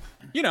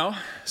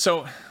there's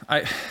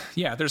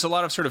a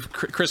lot of sort of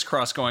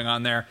crisscross going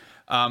on there.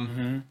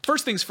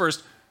 First things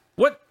first,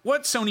 what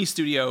Sony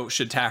studio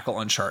should tackle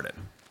Uncharted?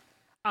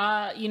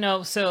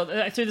 So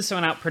I threw this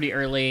one out pretty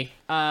early,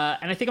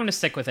 and I think I'm going to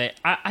stick with it.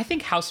 I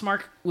think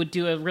Housemarque would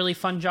do a really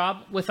fun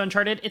job with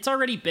Uncharted. It's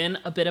already been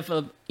a bit of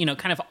a,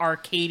 kind of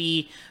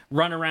arcadey,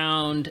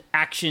 run-around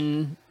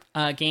action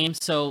game.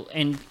 So,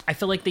 and I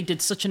feel like they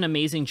did such an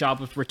amazing job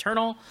with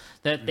Returnal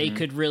that they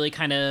could really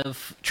kind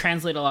of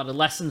translate a lot of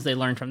lessons they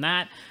learned from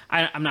that.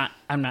 I'm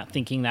not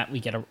thinking that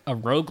we get a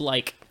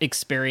roguelike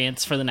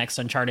experience for the next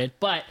Uncharted,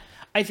 but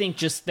I think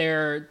just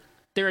their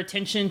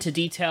attention to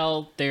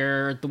detail,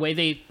 the way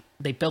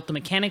they built the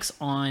mechanics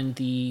on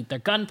their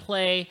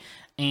gunplay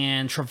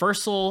and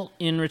traversal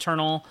in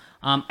Returnal.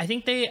 I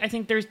think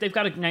they've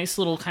got a nice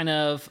little kind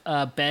of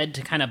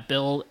bed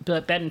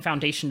and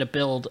foundation to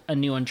build a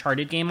new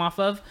Uncharted game off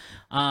of.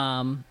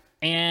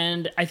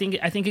 And I think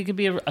it could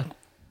be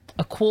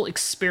a cool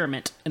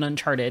experiment in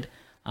Uncharted.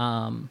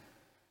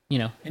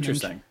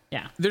 Interesting.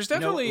 Yeah. There's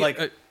definitely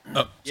go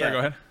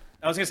ahead.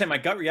 I was gonna say my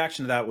gut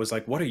reaction to that was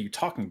like, "What are you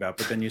talking about?"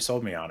 But then you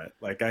sold me on it.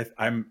 Like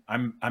I'm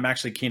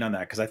actually keen on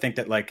that because I think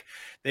that like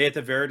they at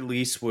the very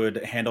least would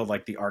handle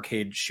like the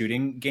arcade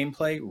shooting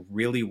gameplay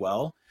really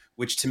well,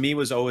 which to me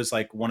was always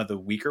like one of the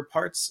weaker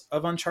parts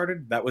of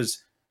Uncharted. That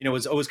was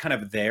was always kind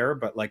of there,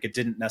 but like it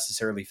didn't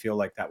necessarily feel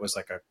like that was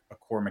like a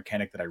core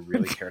mechanic that I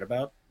really cared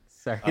about.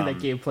 Sorry, that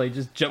gameplay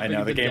just jumping. I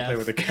know the gameplay death.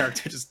 where the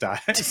character just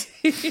dies.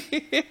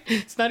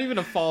 It's not even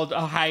a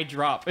high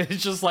drop.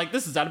 It's just like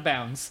this is out of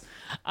bounds.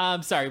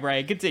 Sorry,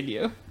 Brian.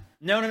 Continue.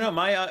 No.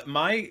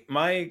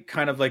 My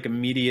kind of like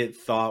immediate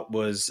thought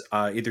was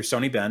either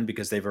Sony Bend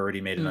because they've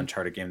already made an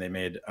Uncharted game. They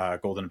made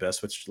Golden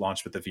Abyss, which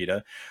launched with the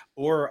Vita,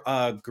 or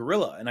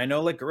Guerrilla. And I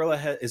know like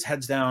Guerrilla is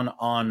heads down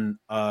on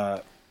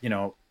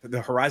the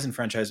Horizon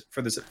franchise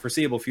for the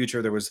foreseeable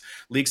future. There was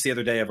leaks the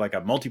other day of like a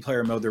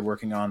multiplayer mode they're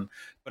working on.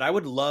 But I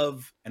would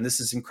love, and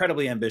this is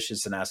incredibly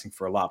ambitious and asking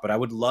for a lot, but I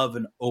would love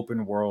an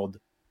open world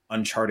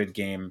Uncharted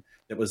game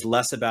that was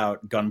less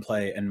about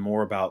gunplay and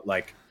more about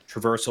like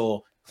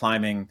traversal,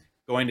 climbing,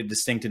 going to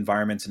distinct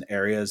environments and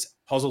areas,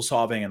 puzzle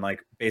solving, and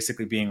like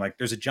basically being like,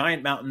 there's a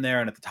giant mountain there,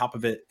 and at the top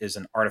of it is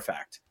an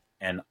artifact,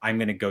 and I'm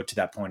going to go to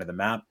that point of the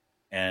map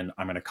and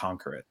I'm going to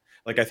conquer it.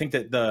 Like I think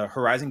that the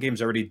Horizon games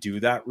already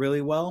do that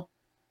really well.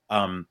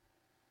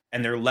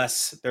 And they're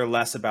less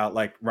about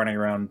like running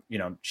around,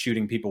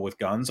 shooting people with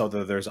guns,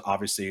 although there's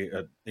obviously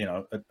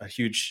a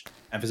huge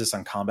emphasis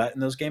on combat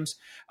in those games.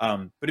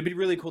 But it'd be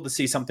really cool to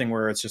see something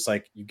where it's just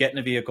like you get in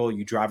a vehicle,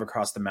 you drive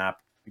across the map,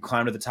 you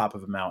climb to the top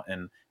of a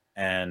mountain,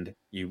 and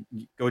you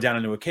go down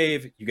into a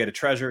cave, you get a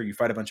treasure, you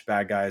fight a bunch of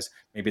bad guys.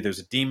 Maybe there's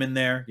a demon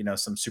there,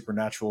 some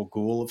supernatural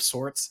ghoul of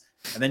sorts,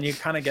 and then you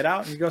kind of get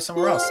out and you go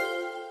somewhere else.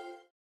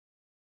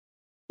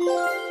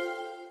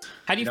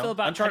 How do you feel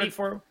about Uncharted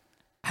 4?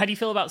 How do you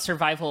feel about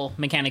survival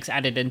mechanics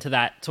added into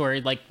that, to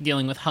where like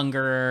dealing with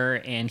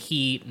hunger and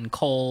heat and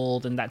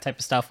cold and that type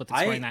of stuff with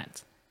exploring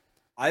that?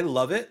 I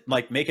love it.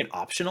 Like make it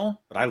optional,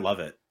 but I love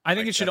it. I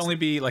think it should only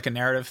be like a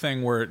narrative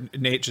thing where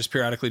Nate just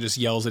periodically just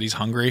yells that he's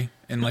hungry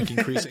and like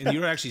increase, and you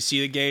don't actually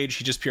see the gauge.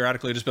 He just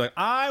periodically just be like,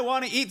 "I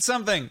want to eat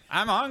something.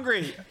 I'm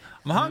hungry.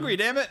 I'm hungry.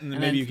 Damn it!" And then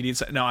maybe you could eat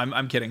something. No,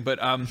 I'm kidding. But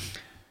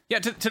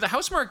to the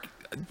Housemarque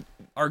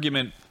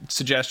argument,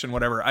 suggestion,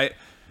 whatever.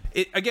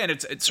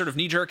 It's sort of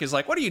knee jerk is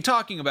like, what are you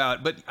talking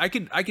about? But I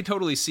could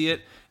totally see it.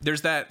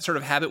 There's that sort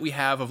of habit we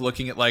have of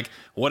looking at like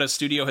what a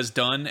studio has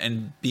done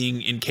and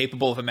being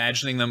incapable of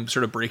imagining them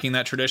sort of breaking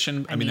that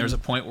tradition. I mean, there's a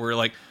point where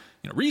like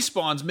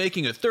Respawn's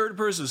making a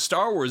third-person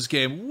Star Wars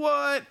game.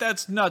 What?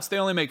 That's nuts. They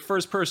only make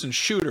first-person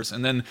shooters.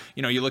 And then,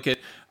 you look at,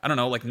 I don't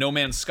know, like No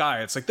Man's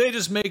Sky. It's like they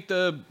just make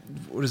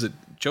what is it,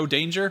 Joe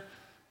Danger?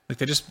 Like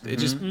they just,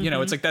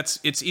 it's like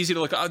it's easy to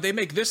look, oh, they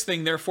make this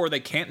thing, therefore they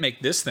can't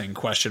make this thing, ?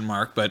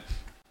 But,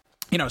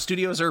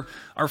 studios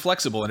are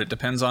flexible, and it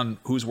depends on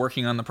who's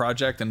working on the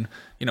project and,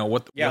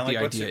 what the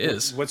idea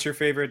is. What's your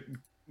favorite,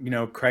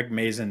 Craig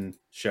Mazin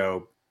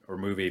show or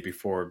movie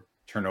before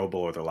Chernobyl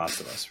or The Last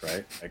of Us,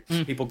 right? Like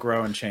people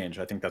grow and change.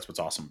 I think that's what's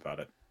awesome about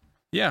it.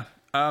 Yeah.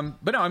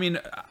 But no, I mean,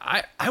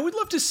 I would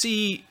love to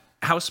see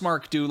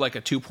Housemarque do like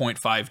a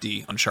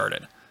 2.5D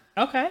Uncharted.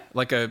 Okay.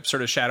 Like a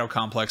sort of Shadow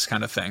Complex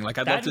kind of thing. Like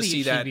I'd love to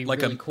see that.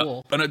 Like really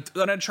cool. An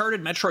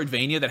Uncharted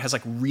Metroidvania that has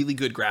like really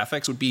good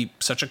graphics would be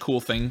such a cool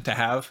thing to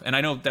have. And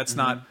I know that's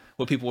not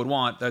what people would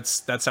want. That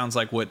sounds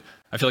like what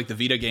I feel like the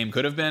Vita game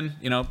could have been.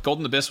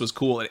 Golden Abyss was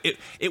cool.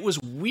 It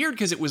was weird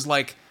because it was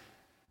like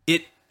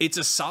it's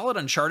a solid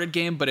Uncharted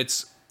game, but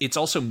it's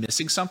also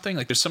missing something.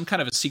 Like there's some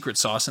kind of a secret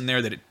sauce in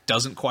there that it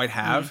doesn't quite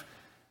have.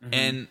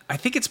 And I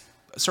think it's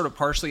sort of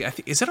partially,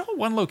 is it all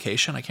one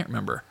location? I can't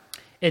remember.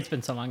 It's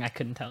been so long, I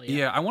couldn't tell you.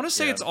 Yeah, I want to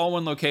say it's all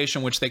one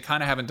location, which they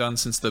kind of haven't done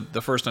since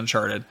the first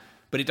Uncharted,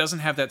 but it doesn't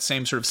have that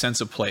same sort of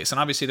sense of place. And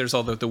obviously there's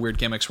all the weird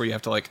gimmicks where you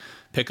have to like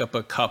pick up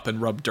a cup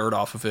and rub dirt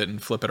off of it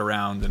and flip it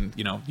around and,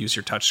 use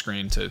your touch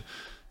screen to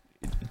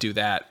do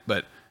that.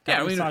 But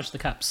yeah, massage the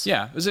cups.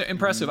 Yeah, it was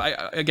impressive.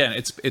 Again,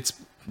 it's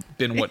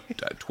been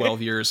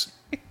 12 years,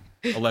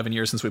 11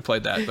 years since we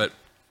played that, but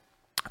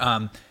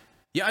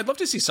yeah, I'd love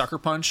to see Sucker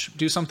Punch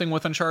do something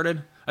with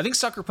Uncharted. I think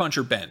Sucker Punch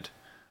or Bend.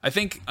 I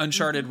think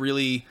Uncharted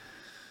really,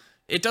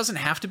 it doesn't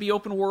have to be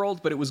open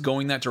world, but it was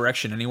going that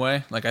direction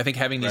anyway. Like I think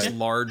having these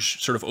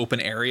large sort of open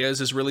areas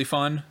is really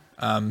fun.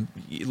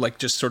 Like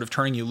just sort of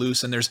turning you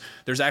loose, and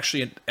there's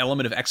actually an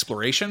element of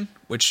exploration,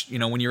 which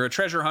when you're a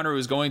treasure hunter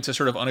who's going to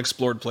sort of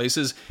unexplored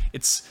places,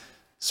 it's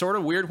sort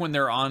of weird when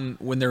they're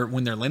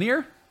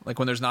linear. Like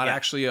when there's not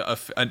actually a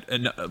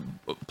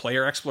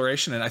player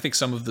exploration. And I think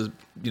some of the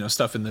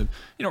stuff in the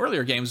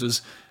earlier games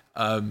was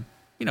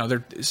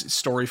they're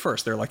story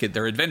first. They're like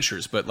they're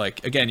adventures, but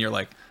like again, you're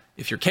like,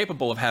 if you're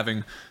capable of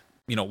having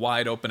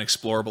wide open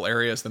explorable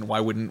areas, then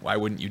why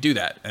wouldn't you do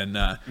that? And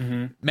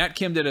Matt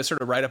Kim did a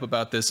sort of write up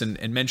about this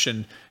and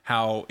mentioned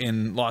how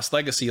in Lost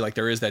Legacy, like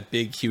there is that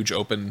big huge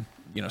open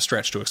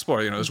stretch to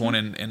explore. There's one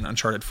in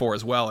Uncharted 4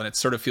 as well, and it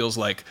sort of feels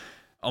like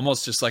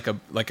almost just like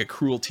a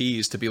cruel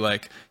tease to be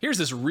like, here's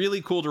this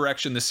really cool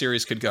direction this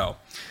series could go.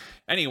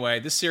 Anyway,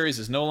 this series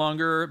is no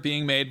longer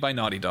being made by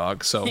Naughty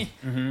Dog, so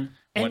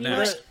what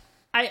next?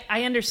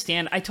 I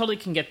understand. I totally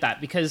can get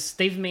that because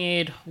they've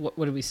made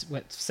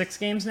what 6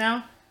 games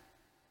now?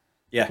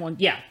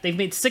 Yeah. They've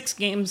made 6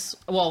 games.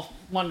 Well,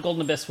 one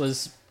Golden Abyss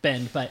was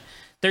Bend, but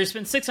there's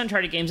been 6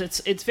 Uncharted games.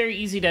 It's very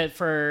easy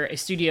for a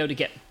studio to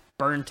get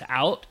burnt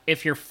out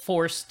if you're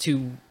forced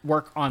to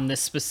work on this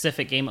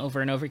specific game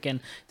over and over again.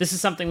 This is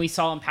something we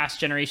saw in past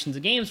generations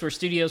of games where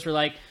studios were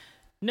like,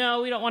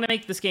 no, we don't want to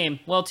make this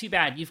game. Well, too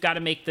bad. You've got to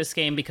make this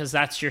game because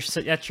that's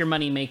your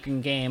money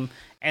making game.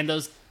 And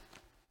those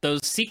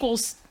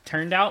sequels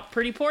turned out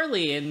pretty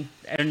poorly, and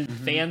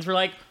fans were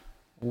like,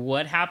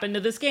 what happened to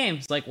this game?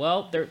 It's like,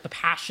 well, the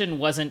passion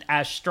wasn't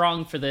as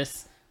strong for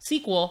this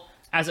sequel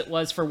as it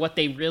was for what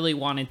they really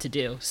wanted to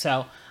do.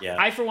 So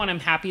I, for one, am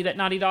happy that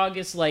Naughty Dog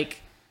is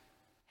like,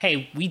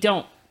 hey,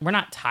 we're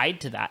not tied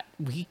to that.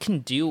 We can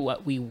do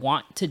what we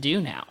want to do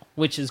now,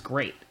 which is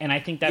great. And I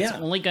think that's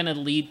only going to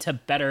lead to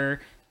better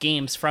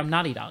games from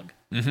Naughty Dog.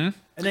 And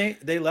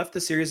they left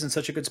the series in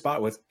such a good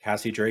spot with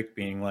Cassie Drake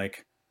being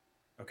like,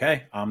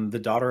 okay, I'm the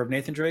daughter of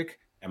Nathan Drake.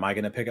 Am I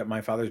going to pick up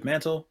my father's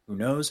mantle? Who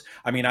knows?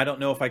 I mean, I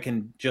don't know if I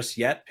can just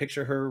yet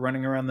picture her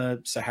running around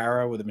the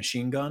Sahara with a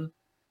machine gun.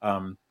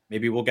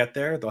 Maybe we'll get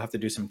there. They'll have to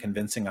do some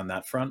convincing on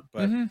that front.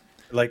 But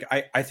like,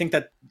 I think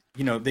that,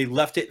 they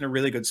left it in a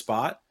really good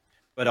spot,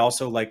 but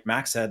also like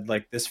Max said,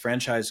 like this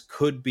franchise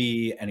could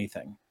be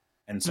anything.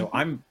 And so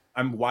I'm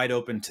wide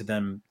open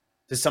to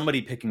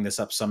somebody picking this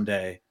up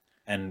someday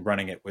and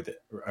running it with it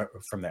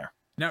from there.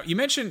 Now you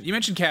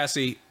mentioned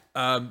Cassie.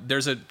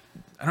 There's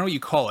I don't know what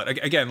you call it.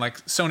 Again, like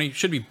Sony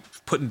should be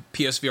putting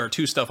PSVR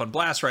 2 stuff on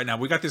blast right now.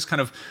 We got this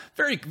kind of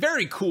very,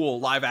 very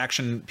cool live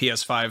action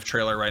PS5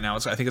 trailer right now.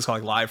 I think it's called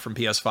like Live from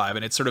PS5,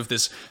 and it's sort of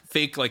this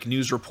fake like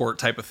news report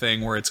type of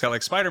thing where it's got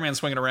like Spider-Man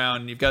swinging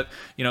around, and you've got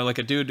like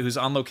a dude who's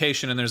on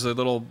location, and there's one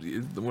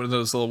of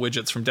those little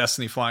widgets from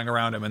Destiny flying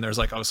around him, and there's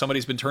like, oh,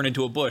 somebody's been turned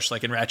into a bush,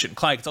 like in Ratchet and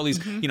Clank. It's all these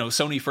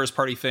Sony first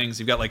party things.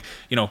 You've got like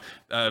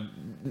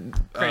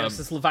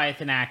Kratos'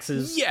 Leviathan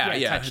axes.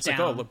 It's like,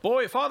 oh, the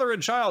boy, father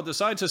and child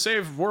decide to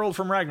save world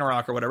from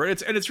Ragnarok or whatever.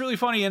 It's really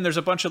funny, and there's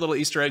a bunch of little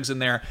Easter eggs in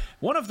there.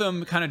 One of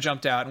them kind of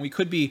jumped out, and we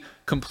could be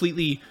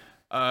completely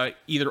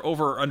either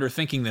over or under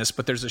thinking this,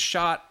 but there's a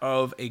shot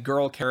of a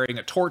girl carrying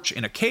a torch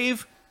in a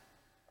cave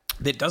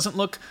that doesn't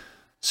look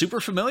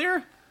super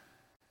familiar,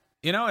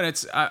 and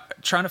it's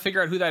trying to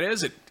figure out who that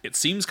is. It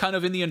seems kind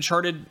of in the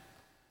Uncharted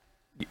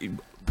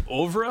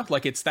oeuvre,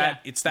 like it's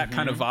that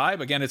kind of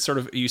vibe. Again, it's sort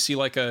of, you see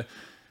like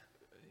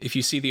if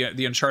you see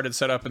the Uncharted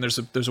setup and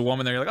there's a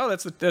woman there, you're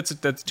like, oh,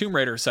 that's Tomb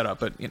Raider setup,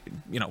 but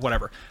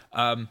whatever.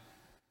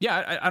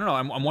 Yeah, I don't know.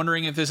 I'm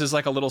wondering if this is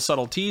like a little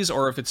subtle tease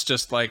or if it's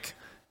just like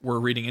we're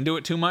reading into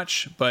it too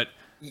much. But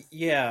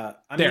yeah,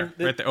 right there.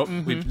 Oh,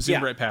 we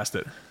zoomed right past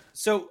it.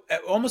 So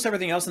almost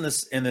everything else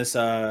in this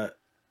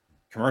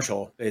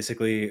commercial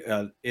basically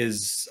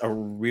is a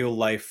real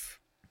life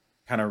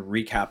kind of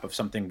recap of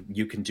something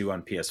you can do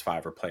on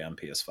PS5 or play on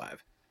PS5,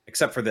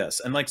 except for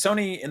this. And like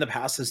Sony in the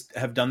past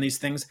have done these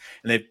things,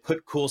 and they've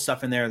put cool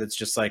stuff in there that's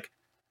just like,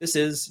 this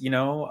is,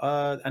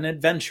 an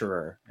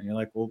adventurer. And you're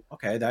like, well,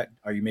 okay,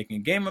 are you making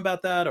a game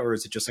about that? Or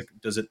is it just like,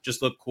 does it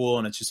just look cool?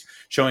 And it's just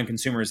showing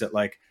consumers that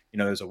like,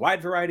 there's a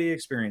wide variety of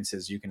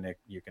experiences you can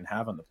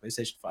have on the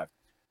PlayStation 5.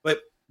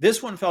 But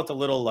this one felt a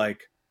little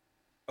like,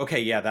 okay,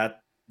 yeah,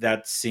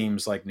 that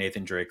seems like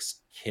Nathan Drake's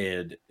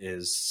kid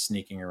is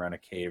sneaking around a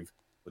cave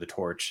with a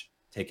torch,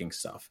 taking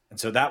stuff. And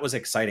so that was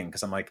exciting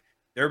because I'm like,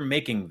 they're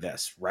making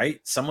this, right?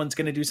 Someone's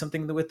going to do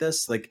something with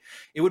this. Like,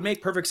 it would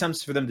make perfect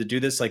sense for them to do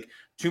this. Like,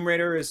 Tomb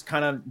Raider is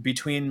kind of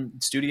between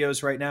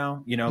studios right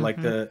now.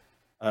 Like the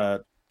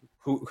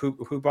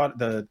who bought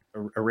the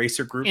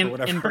Eraser Group or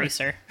whatever.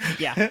 Embracer,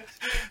 yeah.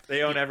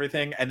 They own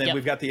everything, and then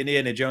we've got the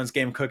Indiana Jones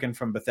game cooking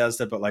from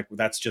Bethesda, but like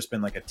that's just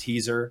been like a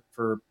teaser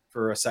for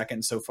a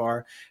second so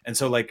far. And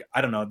so like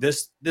I don't know,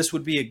 this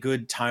would be a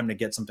good time to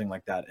get something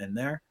like that in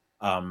there.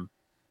 And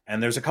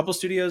there's a couple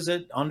studios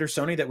under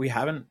Sony that we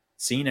haven't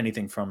seen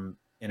anything from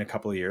in a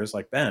couple of years,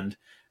 like Bend.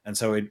 And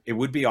so it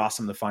would be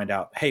awesome to find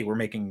out, hey, we're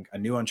making a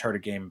new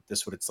Uncharted game. This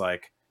is what it's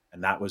like.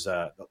 And that was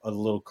a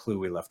little clue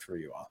we left for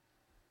you all.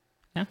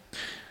 Yeah.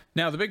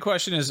 Now the big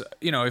question is,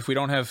 if we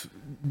don't have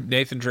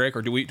Nathan Drake,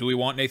 or do we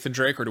want Nathan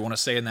Drake, or do we want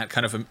to stay in that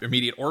kind of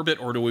immediate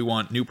orbit, or do we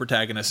want new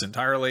protagonists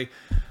entirely?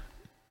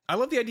 I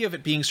love the idea of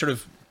it being sort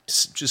of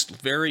just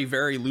very,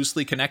 very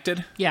loosely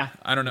connected. Yeah.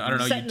 I don't know.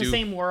 Set in the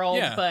same world,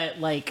 but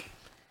like,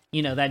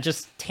 that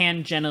just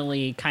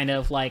tangentially kind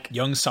of like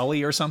young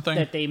Sully or something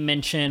that they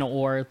mention,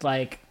 or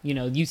like,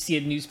 you see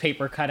a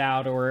newspaper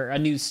cutout or a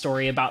news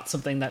story about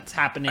something that's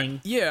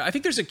happening. I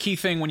think there's a key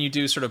thing when you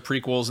do sort of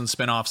prequels and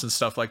spin-offs and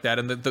stuff like that.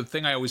 And the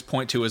thing I always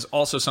point to is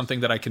also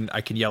something that I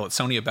can yell at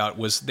Sony about,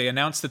 was they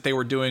announced that they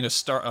were doing a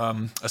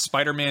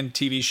Spider-Man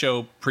TV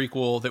show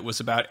prequel that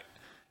was about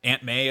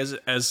Aunt May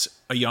as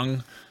a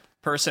young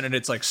person, and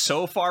it's like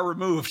so far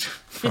removed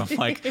from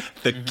like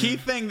the key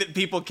thing that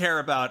people care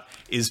about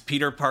is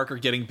Peter Parker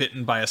getting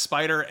bitten by a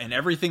spider and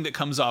everything that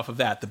comes off of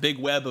that, the big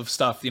web of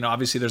stuff.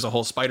 Obviously there's a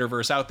whole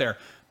Spider-Verse out there,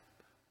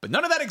 but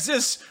none of that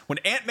exists when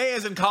Aunt May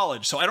is in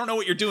college. So I don't know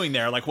what you're doing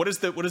there. Like, what is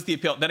the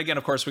appeal? Then again,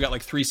 of course, we got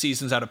like 3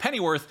 seasons out of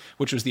Pennyworth,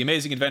 which was the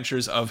amazing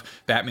adventures of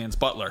Batman's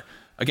butler.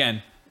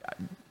 Again,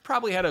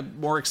 probably had a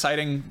more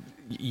exciting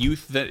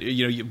youth that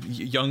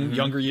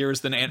younger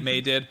years than Aunt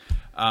May did.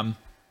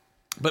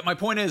 But my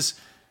point is,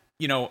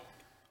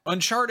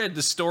 Uncharted,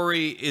 the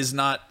story is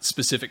not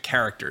specific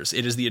characters.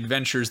 It is the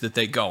adventures that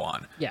they go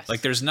on. Yes.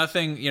 Like, there's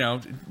nothing,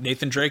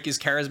 Nathan Drake is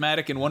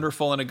charismatic and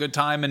wonderful and a good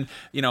time. And,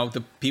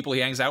 the people he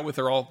hangs out with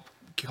are all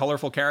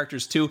colorful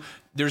characters too.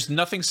 There's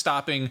nothing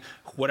stopping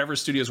whatever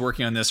studio is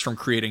working on this from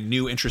creating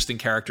new, interesting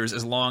characters,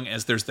 as long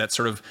as there's that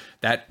sort of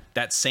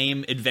that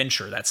same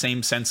adventure, that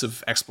same sense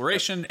of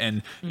exploration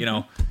and,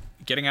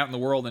 getting out in the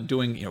world and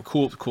doing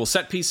cool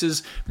set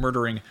pieces,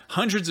 murdering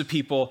hundreds of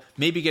people,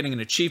 maybe getting an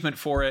achievement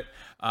for it,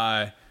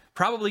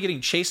 probably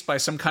getting chased by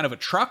some kind of a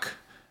truck,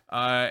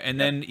 and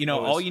then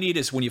all you need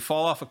is when you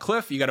fall off a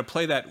cliff, you got to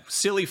play that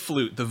silly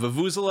flute. The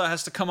vuvuzela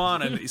has to come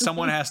on, and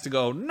someone has to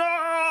go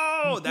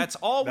no. That's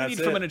all we need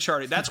from an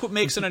Uncharted. That's what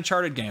makes an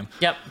Uncharted game.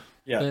 Yep.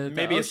 Yeah,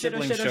 maybe a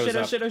sibling shows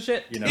up.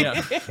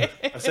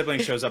 A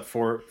sibling shows up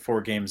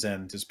four games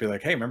in, just be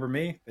like, "Hey, remember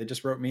me? They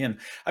just wrote me in."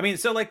 I mean,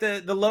 so like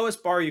the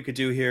lowest bar you could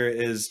do here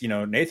is,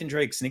 Nathan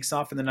Drake sneaks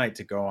off in the night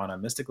to go on a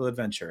mystical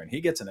adventure, and he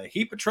gets in a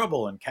heap of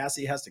trouble, and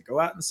Cassie has to go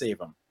out and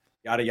save him.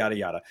 Yada yada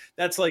yada.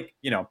 That's like,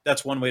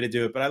 that's one way to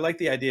do it. But I like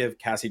the idea of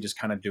Cassie just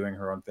kind of doing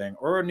her own thing,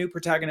 or a new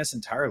protagonist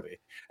entirely.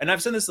 And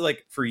I've said this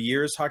like for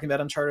years, talking about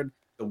Uncharted.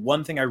 The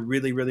one thing I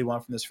really, really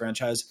want from this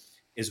franchise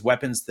is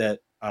weapons that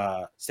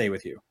stay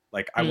with you.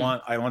 Like I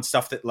want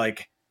stuff that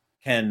like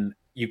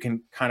you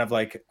can kind of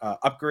like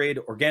upgrade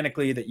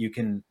organically, that you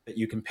can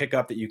pick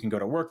up, that you can go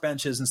to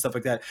workbenches and stuff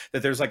like that.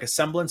 That there's like a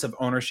semblance of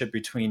ownership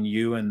between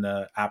you and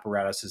the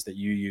apparatuses that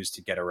you use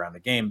to get around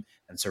the game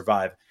and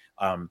survive.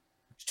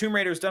 Tomb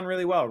Raider's done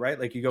really well, right?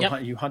 Like you go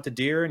you hunt a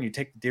deer and you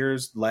take the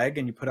deer's leg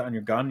and you put it on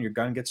your gun. And your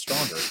gun gets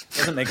stronger. It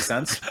doesn't make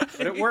sense,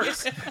 but it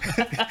works.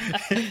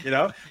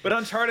 But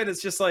Uncharted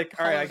is just like,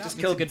 all right, I just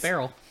killed a good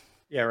barrel.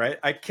 Yeah, right.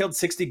 I killed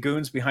 60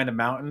 goons behind a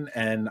mountain,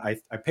 and I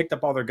picked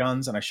up all their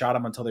guns, and I shot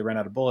them until they ran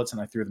out of bullets, and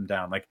I threw them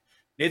down. Like,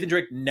 Nathan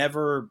Drake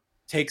never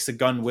takes a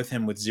gun with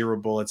him with 0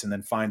 bullets and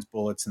then finds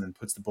bullets and then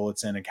puts the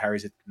bullets in and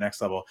carries it to the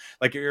next level.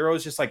 Like, you're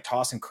always just like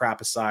tossing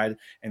crap aside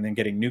and then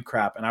getting new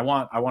crap. And I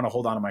want to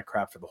hold on to my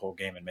crap for the whole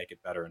game and make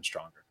it better and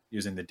stronger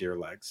using the deer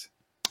legs.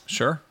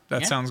 Sure,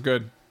 that sounds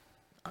good.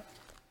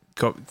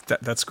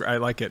 That's I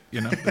like it.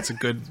 That's a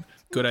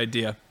good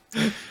idea.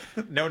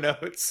 No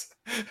notes.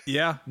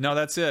 Yeah, no,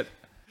 that's it.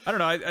 I don't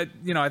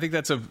know. I think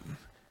that's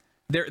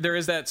there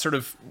is that sort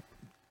of,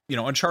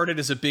 Uncharted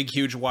is a big,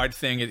 huge, wide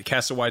thing. It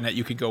casts a wide net.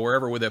 You could go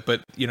wherever with it,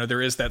 but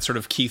there is that sort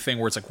of key thing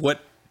where it's like, what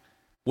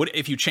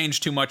if you change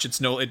too much?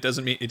 It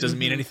doesn't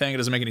mean anything. It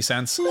doesn't make any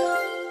sense.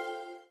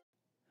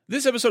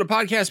 This episode of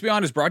Podcast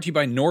Beyond is brought to you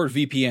by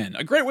NordVPN,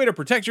 a great way to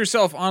protect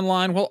yourself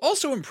online while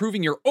also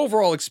improving your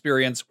overall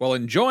experience while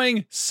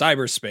enjoying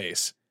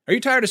cyberspace. Are you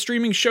tired of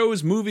streaming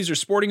shows, movies, or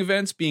sporting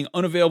events being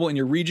unavailable in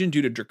your region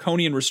due to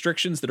draconian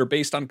restrictions that are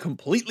based on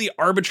completely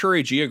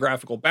arbitrary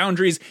geographical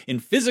boundaries in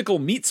physical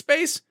meat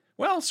space?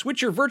 Well,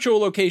 switch your virtual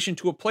location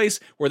to a place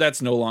where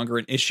that's no longer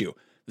an issue.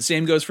 The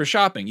same goes for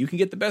shopping. You can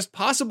get the best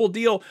possible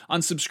deal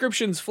on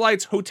subscriptions,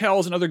 flights,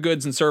 hotels, and other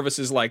goods and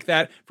services like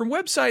that from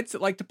websites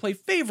that like to play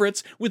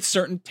favorites with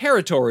certain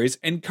territories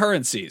and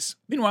currencies.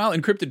 Meanwhile,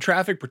 encrypted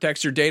traffic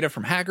protects your data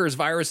from hackers,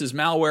 viruses,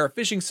 malware,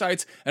 phishing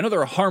sites, and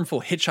other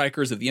harmful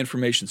hitchhikers of the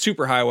information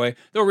superhighway,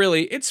 though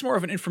really, it's more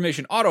of an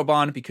information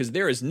autobahn because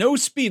there is no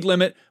speed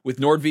limit with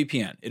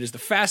NordVPN. It is the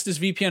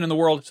fastest VPN in the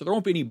world, so there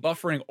won't be any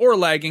buffering or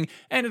lagging,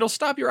 and it'll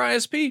stop your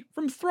ISP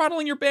from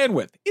throttling your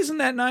bandwidth. Isn't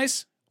that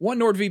nice? One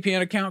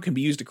NordVPN account can be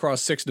used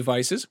across 6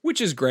 devices,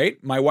 which is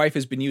great. My wife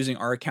has been using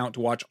our account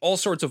to watch all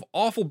sorts of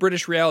awful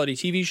British reality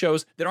TV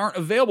shows that aren't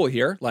available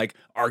here, like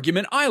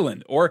Argument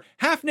Island or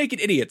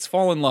Half-Naked Idiots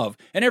Fall in Love,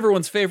 and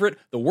everyone's favorite,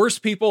 The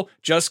Worst People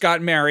Just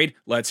Got Married.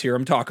 Let's hear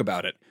them talk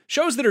about it.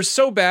 Shows that are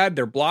so bad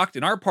they're blocked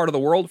in our part of the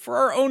world for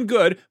our own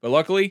good, but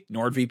luckily,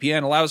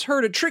 NordVPN allows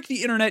her to trick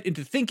the internet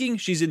into thinking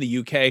she's in the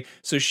UK,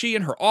 so she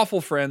and her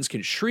awful friends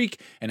can shriek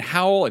and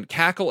howl and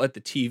cackle at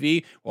the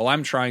TV while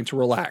I'm trying to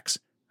relax.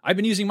 I've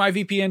been using my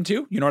VPN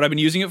too. You know what I've been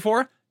using it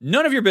for?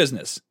 None of your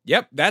business.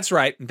 Yep, that's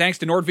right. And thanks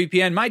to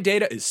NordVPN, my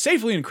data is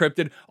safely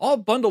encrypted, all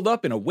bundled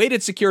up in a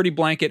weighted security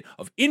blanket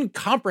of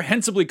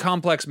incomprehensibly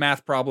complex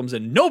math problems,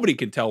 and nobody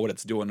can tell what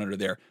it's doing under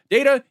there.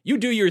 Data, you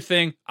do your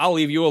thing. I'll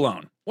leave you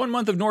alone. 1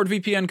 month of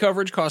NordVPN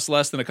coverage costs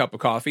less than a cup of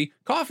coffee.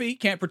 Coffee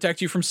can't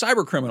protect you from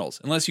cyber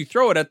criminals unless you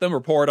throw it at them or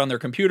pour it on their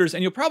computers,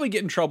 and you'll probably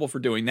get in trouble for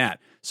doing that.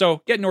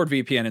 So get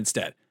NordVPN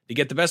instead. To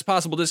get the best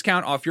possible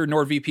discount off your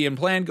NordVPN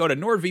plan, go to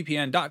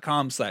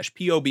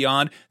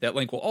nordvpn.com/POBeyond. That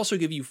link will also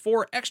give you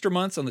 4 extra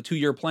months on the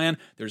 2-year plan.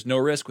 There's no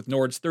risk with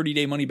Nord's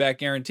 30-day money-back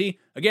guarantee.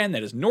 Again,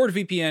 that is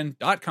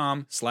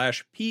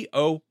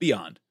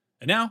nordvpn.com/POBeyond.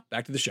 And now,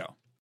 back to the show.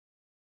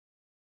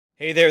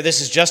 Hey there,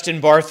 this is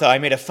Justin Bartha. I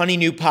made a funny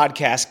new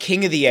podcast,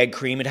 King of the Egg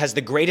Cream. It has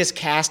the greatest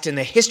cast in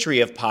the history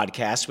of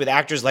podcasts with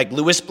actors like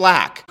Louis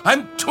Black.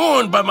 I'm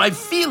torn by my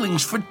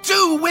feelings for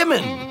 2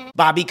 women.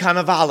 Bobby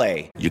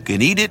Cannavale. You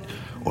can eat it,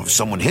 or if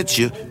someone hits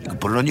you, you can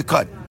put it on your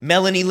cut.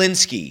 Melanie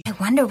Linsky. I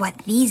wonder what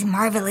these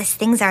marvelous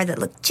things are that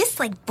look just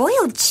like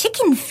boiled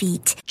chicken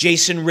feet.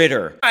 Jason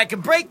Ritter. I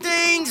can break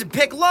things and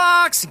pick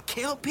locks and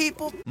kill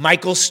people.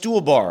 Michael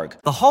Stuhlbarg.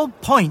 The whole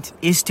point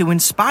is to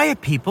inspire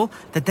people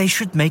that they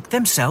should make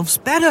themselves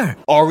better.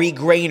 Ari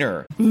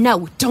Grainer.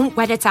 No, don't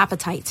whet its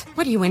appetite.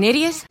 What are you, an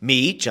idiot?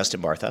 Me,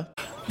 Justin Bartha.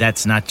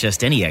 That's not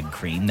just any egg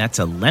cream, that's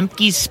a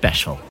Lemke's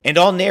special. And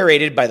all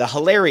narrated by the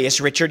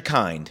hilarious Richard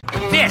Kind.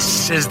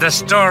 This is the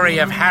story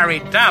of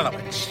Harry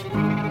Dalowitz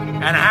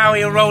and how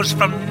he rose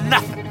from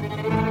nothing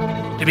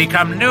to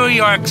become New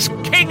York's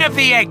King of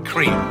the Egg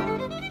Cream.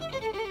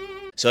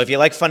 So if you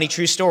like funny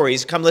true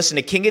stories, come listen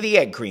to King of the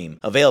Egg Cream,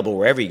 available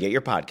wherever you get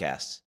your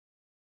podcasts.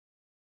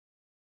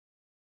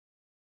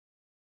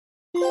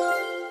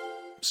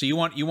 So you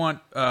want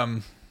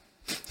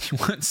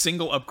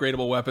single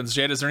upgradable weapons.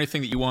 Jade, is there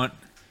anything that you'd want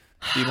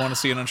to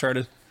see in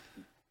Uncharted?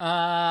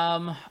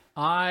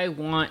 I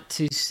want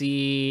to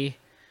see.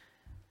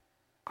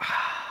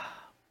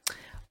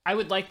 I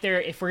would like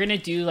there, if we're gonna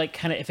do like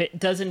kind of, if it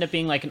does end up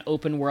being like an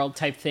open world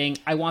type thing,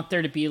 I want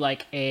there to be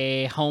like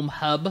a home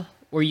hub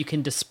where you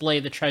can display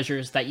the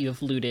treasures that you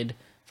have looted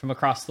from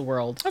across the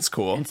world. That's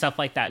cool. And stuff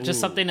like that. Just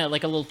something that,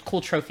 like a little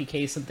cool trophy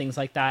case and things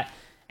like that.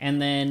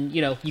 And then,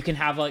 you can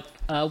have like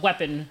a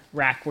weapon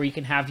rack where you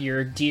can have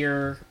your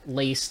deer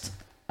laced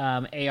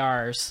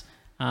ARs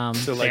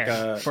so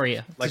like for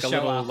you. Like a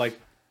little off. Like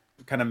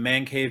kind of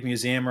man cave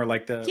museum, or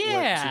like what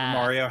Super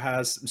Mario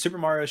has. Super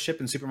Mario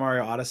ship in Super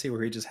Mario Odyssey,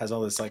 where he just has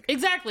all this like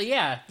exactly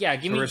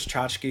give me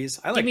tchotchkes.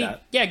 I like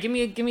that. Yeah, give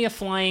me a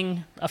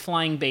flying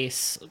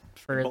base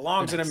for it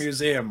belongs in a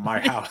museum. My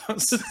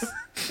house.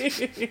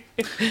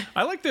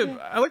 I like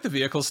the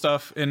vehicle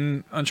stuff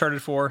in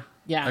Uncharted 4.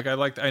 Yeah,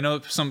 like I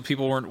know some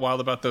people weren't wild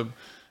about the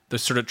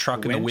sort of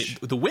truck and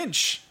the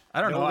winch.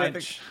 I don't know.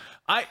 Winch.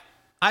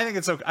 I think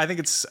it's okay. I think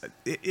it's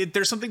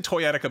there's something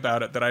toyetic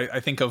about it that I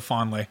think of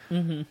fondly.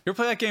 Mm-hmm. You ever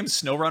play that game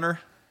Snowrunner?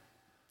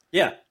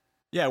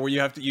 Yeah, where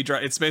you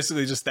drive. It's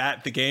basically just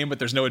the game, but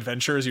there's no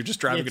adventures. You're just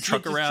driving a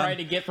truck around, trying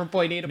to get from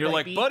point A to point B. You're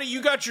like, buddy,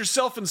 you got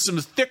yourself in some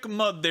thick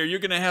mud there. You're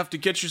gonna have to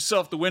get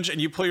yourself the winch,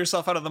 and you pull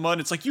yourself out of the mud.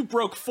 And it's like you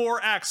broke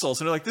 4 axles,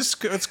 and they're like, this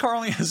car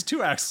only has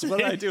 2 axles. What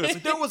did I do? It's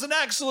like there was an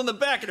axle in the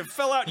back, and it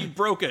fell out. And you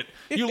broke it.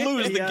 You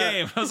lose the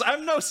game.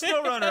 I'm no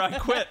Snowrunner. I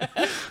quit.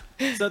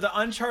 So the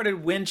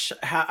Uncharted winch,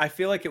 I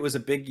feel like it was a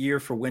big year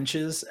for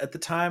winches at the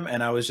time,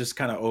 and I was just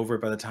kind of over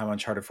it by the time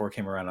Uncharted 4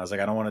 came around. I was like,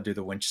 I don't want to do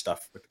the winch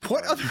stuff.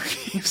 What other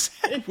games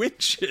had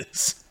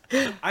winches?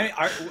 The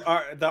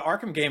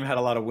Arkham game had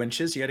a lot of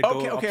winches. You had to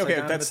go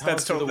okay. That's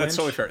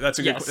totally fair. That's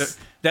a good.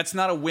 That's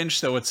not a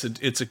winch though.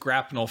 It's a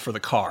grapnel for the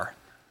car.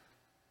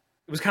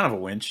 It was kind of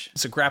a winch.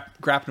 It's a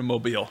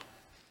grapnel-mobile.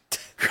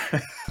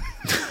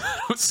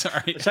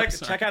 Sorry.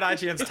 Check out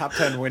IGN's top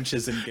 10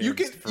 winches in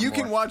games. You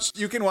can watch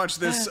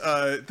this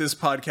this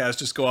podcast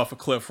just go off a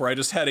cliff where I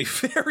just had a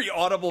very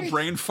audible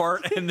brain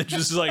fart and then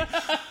just like,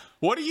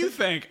 what do you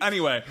think?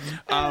 Anyway,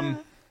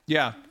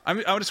 yeah,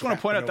 I just want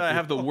to point out that I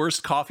have the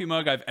worst coffee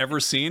mug I've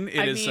ever seen.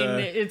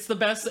 It's the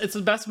best. It's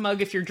the best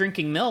mug if you're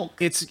drinking milk.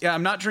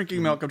 I'm not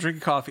drinking milk. I'm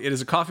drinking coffee. It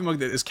is a coffee mug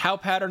that is cow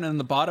pattern, and on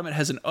the bottom it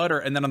has an udder,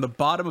 and then on the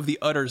bottom of the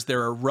udders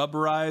there are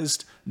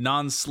rubberized,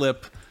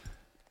 non-slip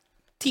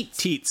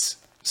teats.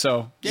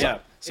 So yeah,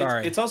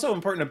 sorry. It's also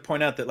important to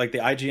point out that like the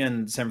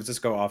IGN San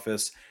Francisco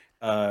office,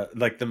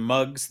 like the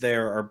mugs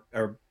there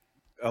are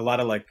a lot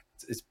of like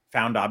it's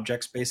found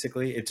objects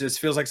basically. It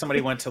just feels like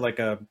somebody went to like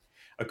a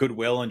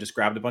Goodwill and just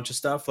grabbed a bunch of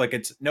stuff. Like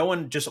it's no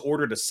one just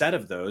ordered a set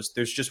of those.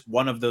 There's just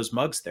one of those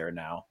mugs there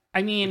now.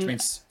 I mean, which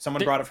means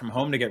someone brought it from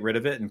home to get rid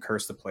of it and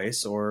curse the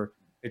place, or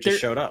it just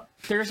showed up.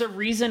 There's a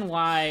reason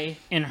why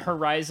in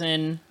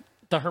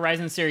the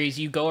Horizon series,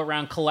 you go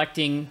around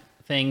collecting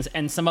things,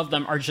 and some of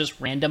them are just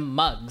random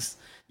mugs.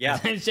 Yeah,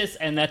 it's just,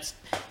 and that's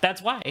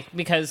why,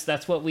 because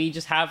that's what we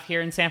just have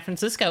here in San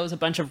Francisco is a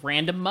bunch of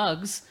random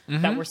mugs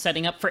that we're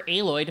setting up for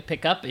Aloy to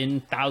pick up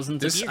in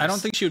thousands of years. I don't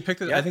think she would pick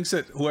this. Yeah. I think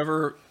that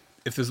whoever,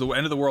 if there's the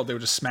end of the world, they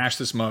would just smash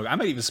this mug. I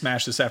might even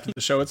smash this after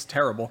the show. It's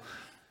terrible.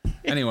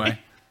 Anyway.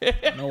 You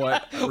know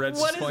what? Red's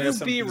what is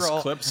this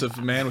B-roll? Clips of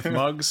a man with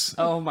mugs.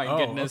 Oh my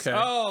goodness! Okay.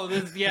 Oh,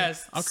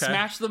 yes. Okay.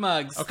 Smash the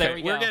mugs. Okay, there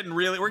we go.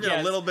 We're getting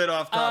a little bit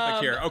off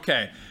topic here.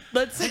 Okay,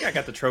 I think I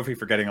got the trophy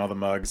for getting all the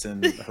mugs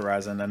in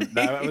Horizon, and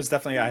that was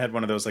definitely I had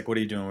one of those. Like, what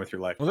are you doing with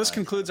your life? Well, this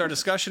concludes our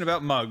discussion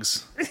about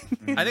mugs.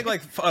 I think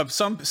like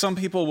some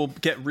people will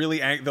get really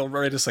they'll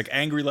write us like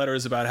angry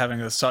letters about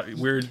having a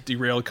weird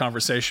derailed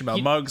conversation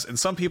about mugs, and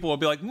some people will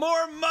be like,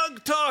 more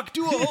mug talk,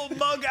 do a whole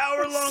mug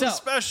hour-long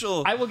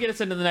special. I will get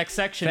us into the next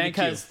section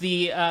because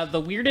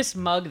the weirdest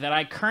mug that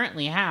I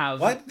currently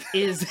have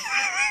is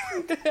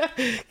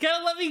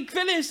gotta let me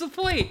finish the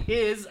point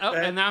is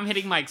and now I'm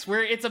hitting mics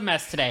where it's a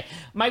mess today.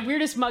 My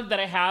weirdest mug that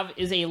I have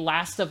is a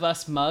Last of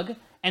Us mug,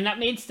 and that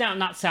may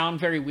not sound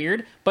very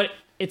weird, but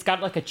it's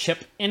got like a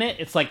chip in it.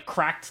 It's like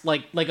cracked,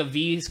 like a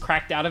V's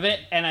cracked out of it,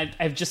 and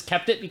I've just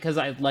kept it because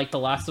I like The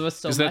Last of Us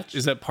so much.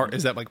 Is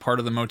that like part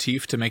of the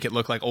motif to make it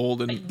look like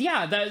old? And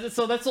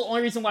so that's the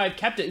only reason why I've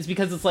kept it is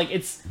because it's like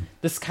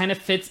this kind of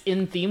fits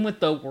in theme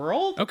with the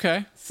world.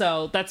 Okay,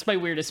 so that's my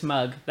weirdest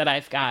mug that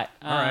I've got.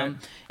 All right.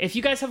 If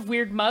you guys have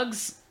weird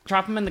mugs,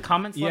 drop them in the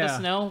comments. Let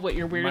us know what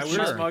your weirdest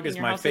mug is.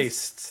 My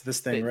face. It's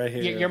this thing right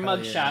here. Your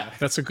mug shot.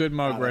 That's a good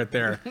mug right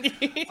there.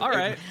 All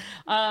right.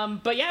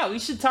 But yeah, we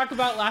should talk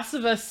about Last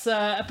of Us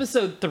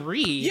episode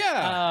 3.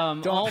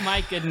 Yeah. Oh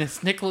my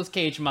goodness, Nicolas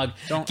Cage mug.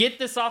 Get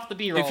this off the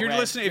B-roll. If you're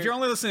listening, if you're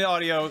only listening to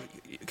audio,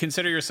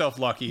 consider yourself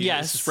lucky.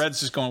 Yes.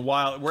 Red's just going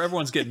wild. Where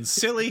everyone's getting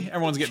silly.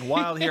 Everyone's getting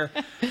wild here.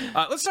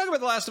 Let's talk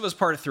about The Last of Us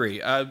Part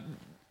 3.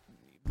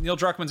 Neil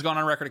Druckmann's gone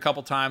on record a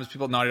couple times.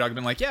 People at Naughty Dog have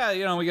been like, yeah,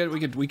 you know,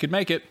 we could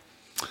make it.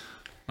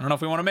 I don't know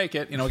if we want to make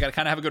it. You know, we got to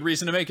kind of have a good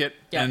reason to make it.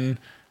 Yeah. And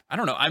I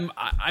don't know.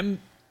 I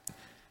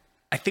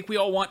think we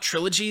all want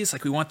trilogies.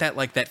 Like we want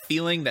that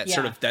feeling, that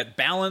sort of that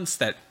balance,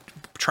 that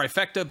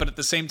trifecta. But at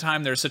the same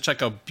time, there's such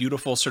like a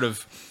beautiful sort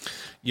of,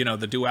 you know,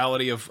 the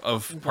duality of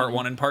part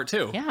 1 and part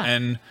 2. Yeah.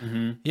 And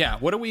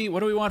what do we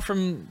want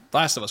from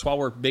Last of Us while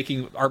we're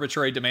making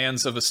arbitrary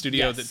demands of a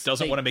studio that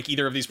doesn't want to make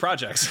either of these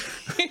projects?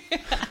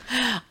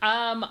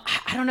 I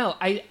don't know.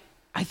 I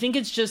think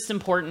it's just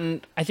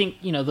important. I think,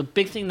 you know, the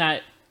big thing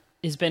that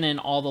has been in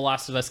all the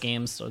Last of Us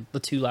games, or the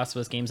 2 Last of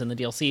Us games and the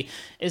DLC,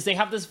 is they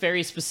have this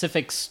very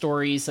specific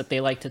stories that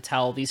they like to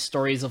tell. These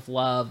stories of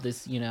love,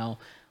 this, you know,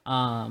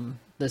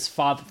 this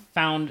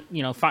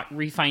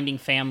refinding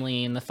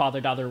family and the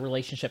father-daughter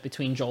relationship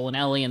between Joel and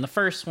Ellie in the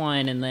first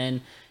one, and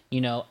then, you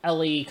know,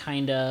 Ellie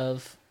kind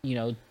of, you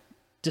know,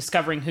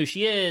 discovering who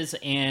she is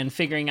and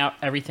figuring out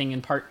everything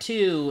in part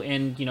 2,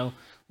 and, you know,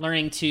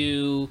 learning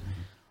to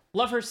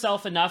love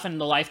herself enough in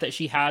the life that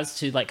she has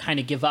to like kind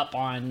of give up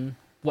on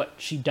what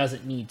she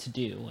doesn't need to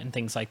do and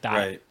things like that.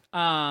 Right.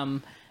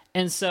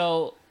 And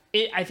so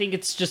I think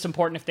it's just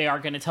important if they are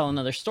going to tell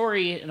another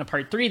story in a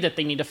part 3 that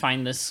they need to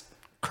find this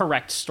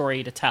correct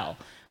story to tell.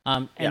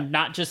 And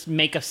not just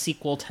make a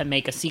sequel to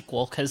make a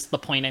sequel, because the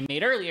point I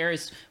made earlier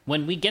is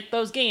when we get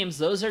those games,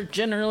 those are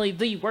generally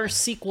the worst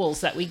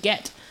sequels that we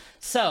get.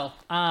 So,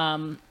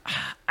 I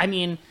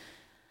mean,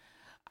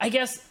 I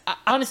guess,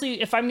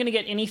 honestly, if I'm going to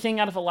get anything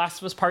out of The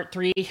Last of Us Part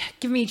 3,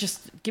 give me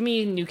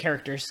new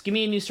characters. Give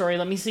me a new story.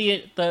 Let me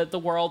see the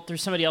world through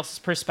somebody else's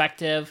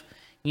perspective.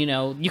 You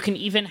know, you can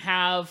even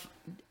have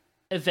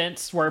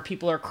events where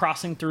people are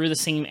crossing through the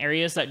same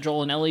areas that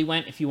Joel and Ellie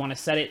went if you want to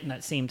set it in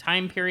that same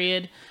time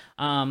period.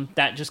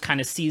 that just kind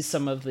of sees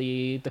some of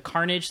the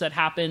carnage that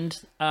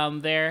happened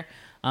there.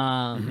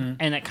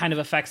 And it kind of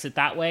affects it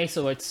that way.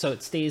 So it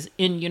stays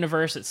in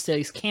universe, it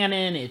stays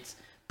canon,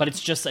 but it's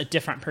just a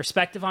different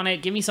perspective on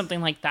it. Give me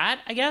something like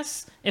that, I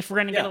guess. If we're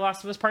gonna get a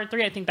Last of Us Part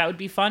 3, I think that would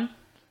be fun.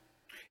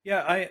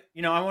 Yeah, I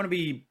want to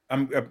be.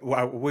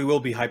 We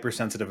will be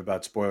hypersensitive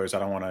about spoilers. I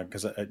don't want to,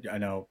 because I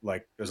know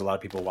like there's a lot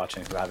of people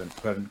watching who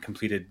haven't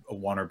completed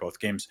one or both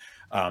games.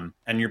 And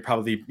you're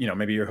probably,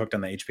 maybe you're hooked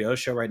on the HBO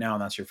show right now,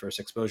 and that's your first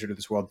exposure to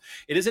this world.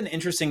 It is an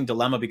interesting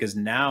dilemma because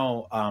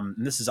now,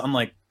 and this is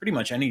unlike pretty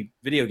much any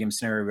video game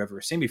scenario we've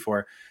ever seen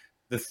before.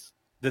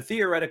 The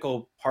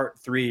theoretical Part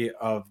 3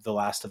 of the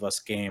Last of Us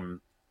game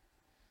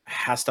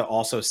has to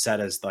also set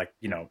as like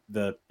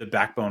the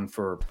backbone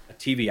for a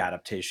TV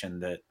adaptation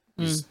that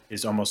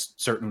is almost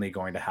certainly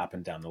going to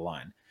happen down the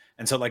line.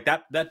 And so like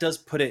that does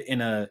put it in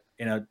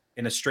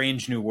a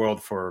strange new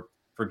world for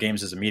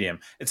games as a medium.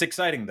 It's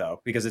exciting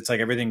though, because it's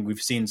like everything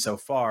we've seen so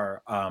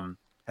far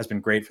has been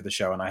great for the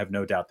show, and I have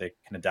no doubt they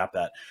can adapt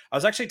that. I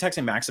was actually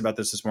texting Max about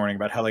this morning,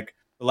 about how like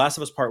The Last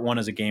of Us Part 1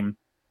 as a game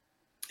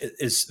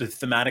is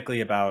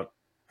thematically about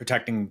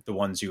protecting the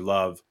ones you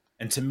love,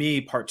 and to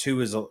me Part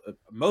 2 is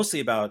mostly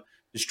about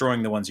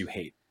destroying the ones you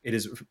hate. It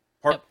is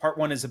part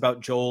 1 is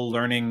about Joel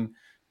learning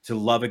to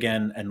love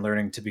again and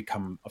learning to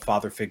become a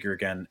father figure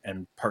again.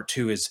 And Part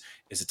 2 is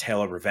a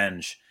tale of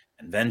revenge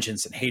and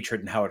vengeance and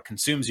hatred and how it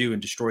consumes you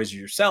and destroys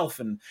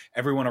yourself and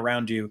everyone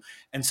around you.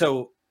 And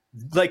so,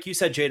 like you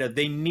said, Jada,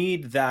 they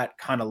need that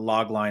kind of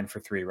log line for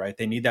 3, right?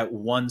 They need that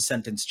one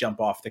sentence jump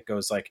off that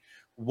goes like,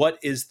 what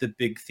is the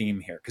big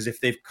theme here? Because if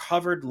they've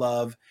covered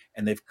love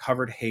and they've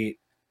covered hate,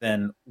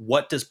 then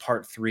what does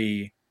Part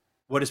 3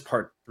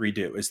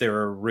 do? Is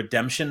there a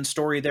redemption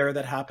story there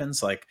that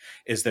happens? Like,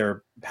 is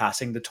there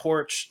passing the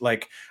torch?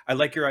 Like, I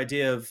like your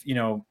idea of,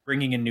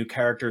 bringing in new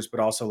characters, but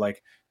also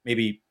like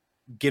maybe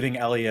giving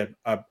Ellie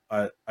a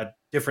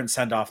different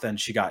send off than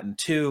she got in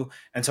 2.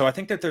 And so I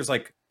think that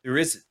there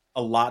is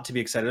a lot to be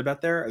excited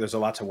about there. There's a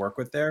lot to work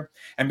with there.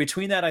 And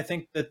between that, I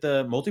think that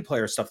the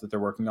multiplayer stuff that they're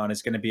working on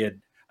is going to be a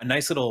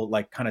nice little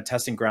like kind of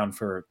testing ground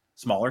for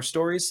smaller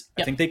stories.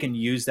 Yep. I think they can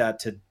use that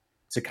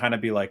to kind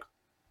of be like,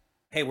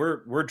 hey,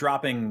 we're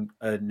dropping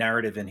a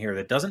narrative in here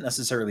that doesn't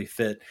necessarily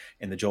fit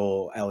in the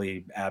Joel,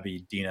 Ellie,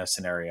 Abby, Dina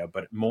scenario,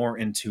 but more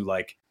into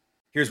like,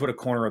 here's what a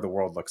corner of the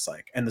world looks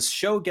like. And the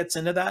show gets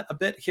into that a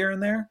bit here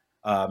and there,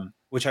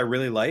 which I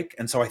really like.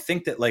 And so I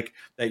think that like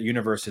that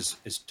universe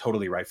is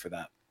totally right for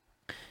that.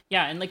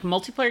 Yeah, and like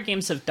multiplayer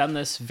games have done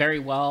this very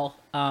well.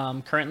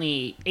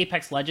 Currently,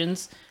 Apex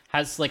Legends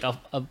has like a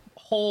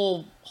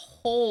whole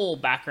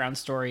background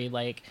story,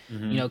 like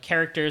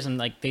characters, and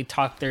like they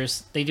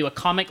do a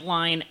comic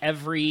line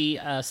every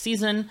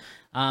season,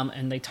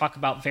 and they talk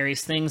about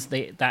various things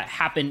that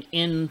happen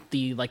in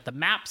the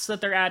maps that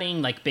they're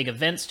adding, like big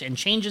events and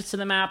changes to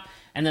the map.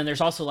 And then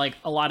there's also like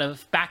a lot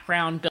of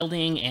background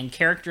building and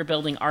character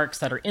building arcs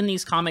that are in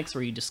these comics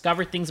where you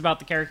discover things about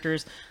the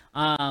characters.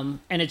 And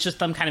it's just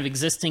them kind of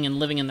existing and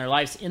living in their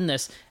lives in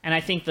this. And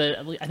I think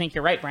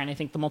you're right, Brian. I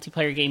think the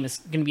multiplayer game is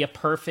going to be a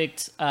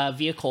perfect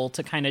vehicle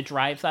to kind of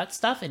drive that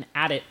stuff and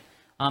add it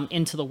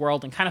into the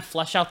world and kind of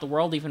flesh out the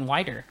world even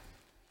wider.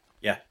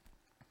 Yeah.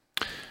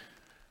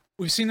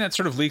 We've seen that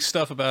sort of leaked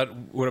stuff about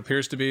what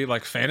appears to be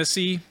like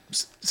fantasy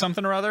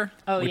something or other.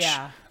 Oh,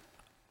 yeah.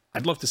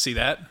 I'd love to see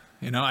that.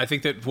 I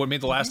think that what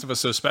made The Last of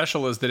Us so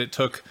special is that it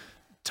took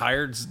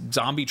tired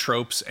zombie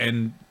tropes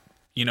and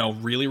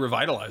really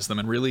revitalized them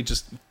and really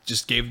just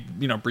gave,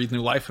 breathed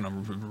new life in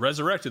them,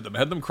 resurrected them,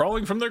 had them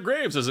crawling from their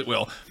graves, as it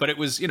will. But it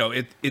was,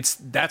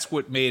 that's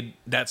what made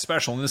that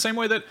special. In the same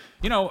way that,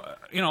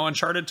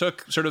 Uncharted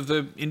took sort of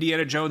the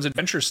Indiana Jones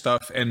adventure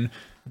stuff and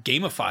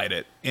gamified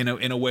it in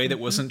a way that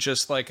wasn't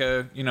just like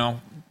a,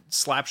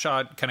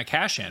 slapshot kind of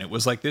cash in. It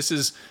was like, this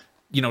is,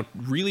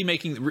 really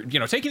making,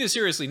 taking this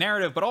seriously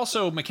narrative, but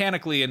also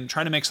mechanically and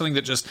trying to make something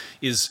that just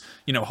is,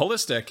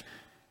 holistic.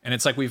 And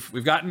it's like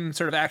we've gotten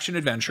sort of action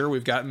adventure,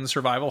 we've gotten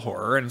survival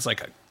horror, and it's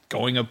like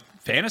going a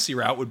fantasy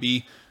route would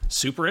be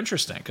super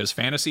interesting because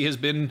fantasy has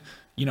been,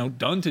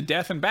 done to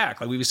death and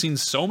back. Like we've seen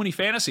so many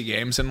fantasy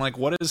games, and like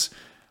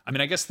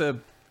I guess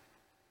the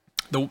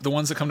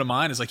ones that come to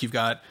mind is like you've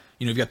got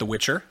The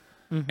Witcher,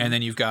 and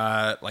then you've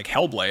got like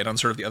Hellblade on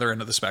sort of the other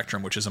end of the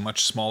spectrum, which is a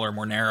much smaller,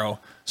 more narrow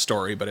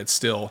story, but it's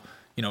still,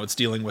 it's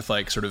dealing with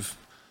like sort of,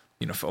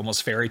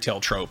 almost fairy tale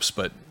tropes,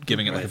 but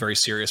giving it like a very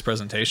serious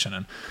presentation.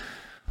 And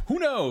who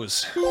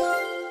knows?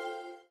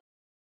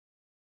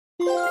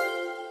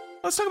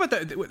 Let's talk about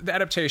the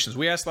adaptations.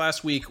 We asked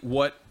last week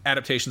what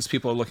adaptations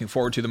people are looking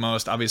forward to the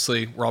most.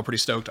 Obviously, we're all pretty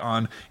stoked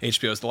on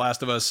HBO's The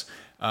Last of Us.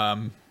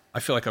 I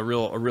feel like a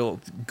real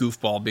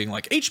goofball being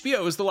like,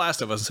 HBO is The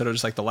Last of Us instead of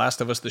just like The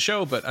Last of Us, the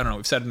show. But I don't know.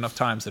 We've said it enough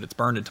times that it's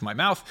burned into my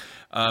mouth.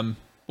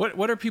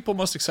 What are people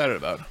most excited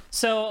about?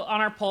 So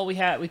on our poll, we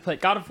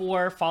put God of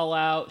War,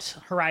 Fallout,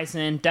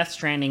 Horizon, Death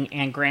Stranding,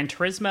 and Gran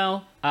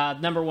Turismo.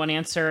 Number one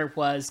answer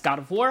was God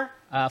of War,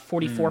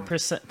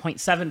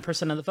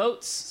 44.7% of the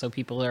votes. So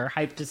people are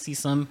hyped to see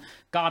some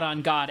God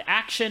on God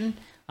action.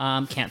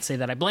 Can't say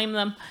that I blame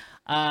them.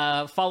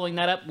 Following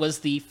that up was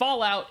the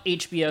Fallout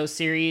HBO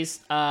series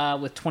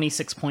with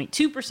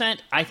 26.2%.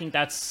 I think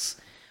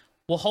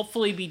will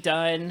hopefully be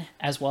done,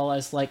 as well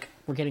as like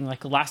we're getting like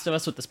The Last of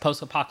Us with this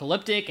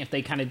post-apocalyptic. If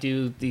they kind of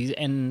do these,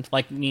 and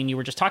like me and you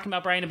were just talking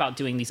about, Brian, about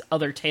doing these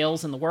other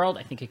tales in the world,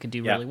 I think it could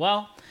do really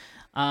well.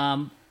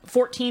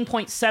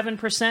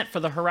 14.7% for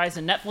the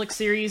Horizon Netflix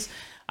series.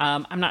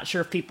 I'm not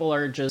sure if people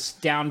are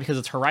just down because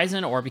it's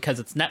Horizon or because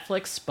it's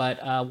Netflix, but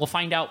we'll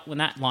find out when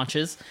that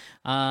launches.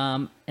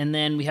 And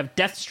then we have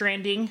Death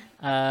Stranding,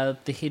 the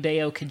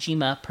Hideo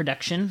Kojima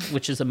production,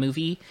 which is a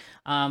movie,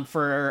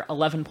 for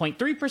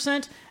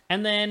 11.3%.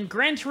 And then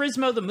Gran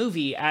Turismo, the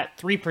movie, at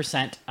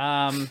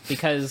 3%,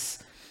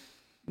 because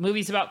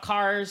movies about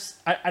cars,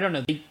 I don't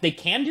know, they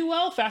can do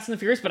well, Fast and the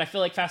Furious, but I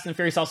feel like Fast and the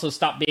Furious also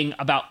stopped being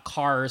about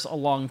cars a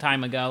long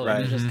time ago. Right.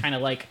 And it was just kind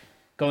of like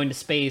going to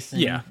space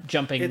and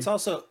jumping. It's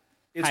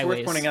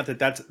worth pointing out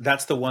that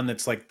that's the one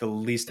that's like the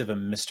least of a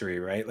mystery,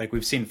 right? Like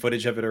we've seen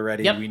footage of it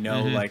already. Yep. We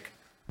know like,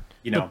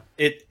 you know,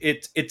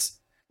 it's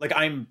like,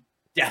 I'm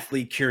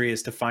deathly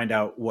curious to find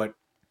out what,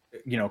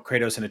 you know,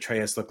 Kratos and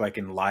Atreus look like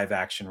in live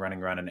action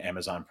running around an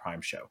Amazon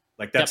Prime show.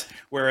 Like that's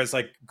whereas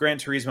like Gran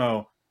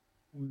Turismo,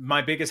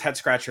 my biggest head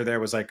scratcher there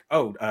was like,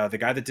 oh, the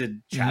guy that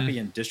did Chappie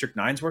in District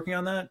 9's working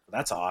on that.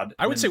 That's odd.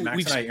 I would say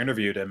Max and I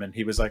interviewed him, and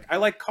he was like, I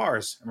like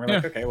cars, and we're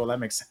like, okay, well that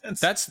makes sense.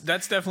 That's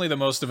definitely the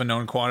most of a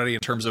known quantity in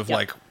terms of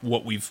like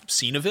what we've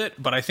seen of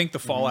it. But I think the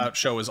Fallout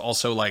show is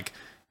also like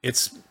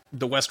it's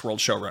the Westworld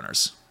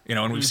showrunners, you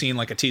know, and we've seen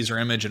like a teaser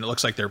image, and it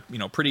looks like they're, you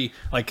know, pretty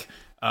like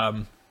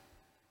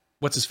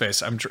what's his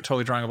face? I'm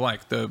totally drawing a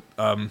blank. The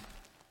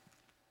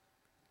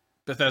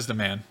Bethesda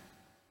man.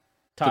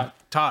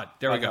 Todd.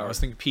 There we go. Howard. I was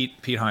thinking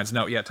Pete Hines.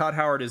 No, yeah, Todd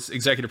Howard is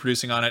executive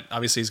producing on it.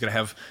 Obviously, he's going to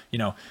have, you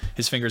know,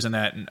 his fingers in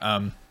that,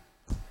 and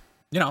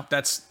you know,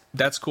 that's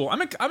cool.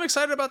 I'm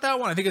excited about that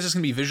one. I think it's just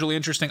going to be visually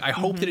interesting. I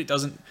hope that it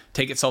doesn't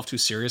take itself too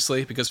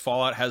seriously, because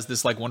Fallout has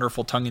this like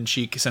wonderful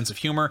tongue-in-cheek sense of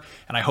humor,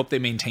 and I hope they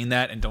maintain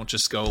that and don't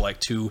just go like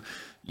too,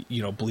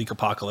 you know, bleak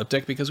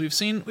apocalyptic, because we've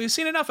seen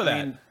enough of that.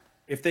 I mean,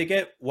 if they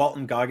get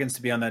Walton Goggins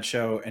to be on that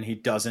show and he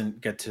doesn't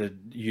get to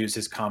use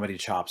his comedy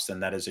chops, then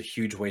that is a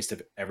huge waste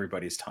of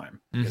everybody's time.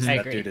 Because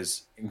that dude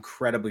is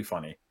incredibly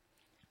funny.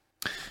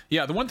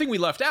 Yeah, the one thing we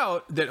left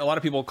out that a lot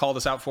of people called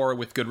us out for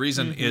with good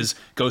reason is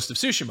Ghost of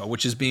Tsushima,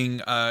 which is being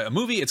a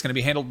movie. It's going to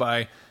be handled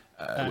by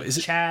is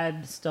it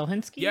Chad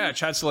Stahelski? Yeah,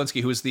 Chad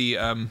Stahelski, who is the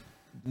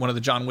one of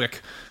the John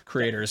Wick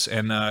creators,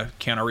 and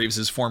Keanu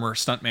Reeves' former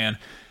stuntman,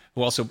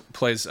 who also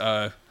plays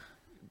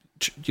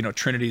you know,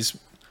 Trinity's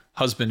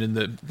husband in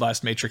the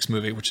last Matrix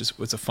movie, which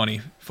was a funny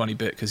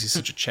bit because he's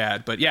such a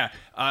Chad. But yeah,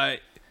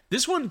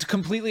 this one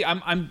completely,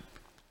 I'm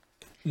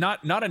not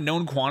a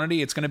known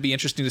quantity. It's going to be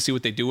interesting to see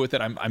what they do with it.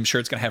 I'm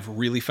sure it's going to have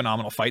really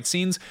phenomenal fight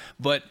scenes,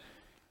 but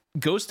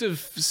Ghost of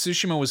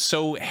Tsushima was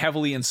so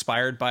heavily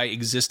inspired by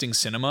existing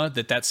cinema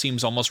that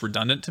seems almost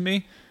redundant to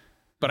me.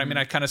 But I mean,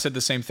 I kind of said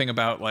the same thing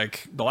about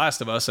like The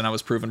Last of Us, and I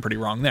was proven pretty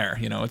wrong there.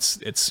 You know,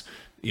 it's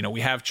you know,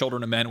 we have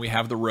Children of Men, we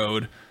have The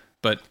Road,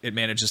 but it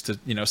manages to,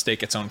 you know,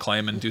 stake its own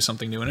claim and do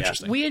something new and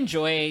interesting. We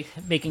enjoy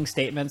making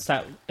statements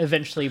that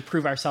eventually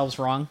prove ourselves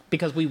wrong,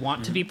 because we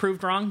want to be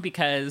proved wrong,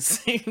 because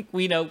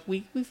we know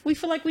we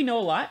feel like we know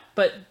a lot,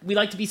 but we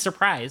like to be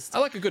surprised. I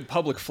like a good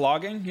public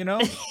flogging, you know.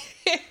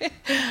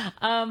 But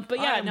yeah,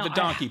 I'm the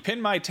donkey.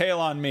 Pin my tail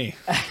on me.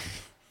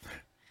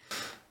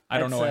 I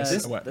don't know.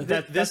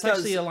 That's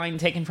actually a line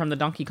taken from the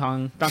Donkey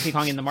Kong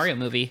in the Mario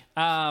movie.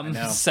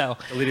 So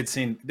deleted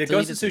scene. The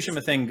Ghost of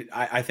Tsushima thing,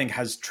 I think,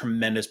 has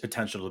tremendous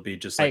potential to be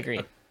just like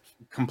a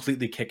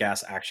completely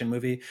kick-ass action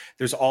movie.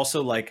 There's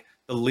also like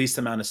the least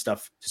amount of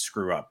stuff to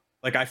screw up.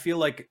 Like I feel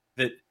like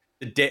that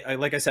the day,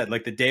 like I said,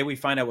 like the day we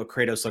find out what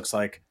Kratos looks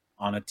like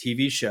on a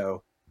TV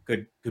show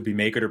could be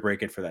make it or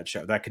break it for that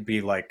show. That could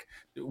be like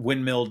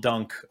windmill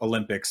dunk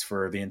Olympics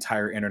for the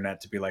entire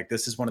internet to be like,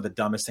 this is one of the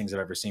dumbest things I've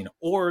ever seen.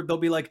 Or they'll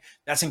be like,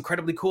 that's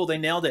incredibly cool. They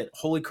nailed it.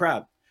 Holy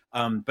crap.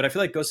 But I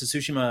feel like Ghost of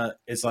Tsushima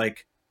is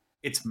like,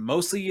 it's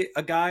mostly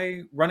a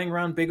guy running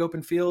around big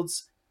open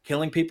fields,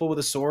 killing people with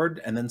a sword,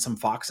 and then some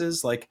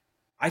foxes. Like,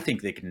 I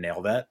think they can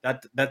nail that.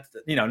 That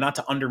you know, not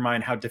to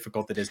undermine how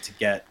difficult it is to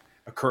get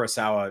a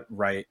Kurosawa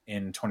right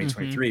in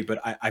 2023, but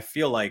I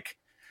feel like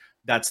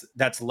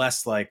that's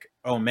less like,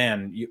 oh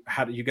man,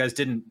 you guys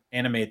didn't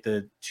animate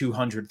the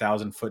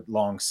 200,000 foot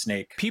long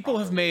snake. People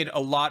have made a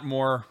lot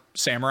more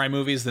samurai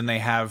movies than they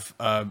have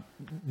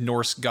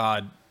Norse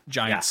god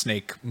giant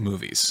snake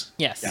movies.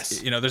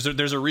 Yes. You know,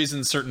 there's a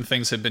reason certain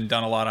things have been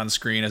done a lot on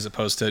screen as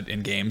opposed to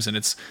in games,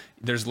 and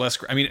there's less.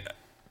 I mean,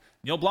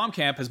 Neil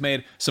Blomkamp has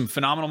made some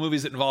phenomenal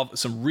movies that involve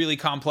some really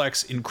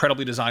complex,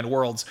 incredibly designed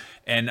worlds,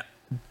 and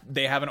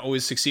they haven't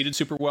always succeeded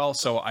super well.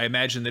 So I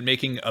imagine that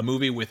making a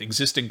movie with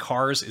existing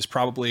cars is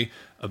probably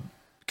a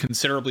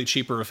considerably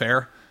cheaper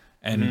affair,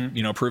 and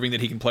you know, proving that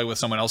he can play with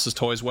someone else's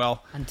toys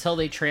well until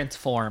they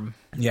transform.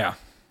 Yeah.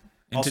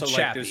 Also,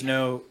 like, there's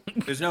no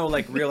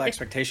like real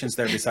expectations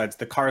there besides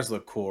the cars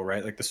look cool,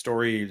 right? Like the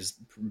story is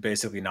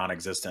basically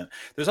non-existent.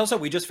 There's also,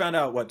 we just found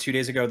out 2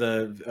 days ago,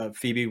 the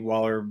Phoebe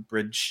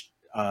Waller-Bridge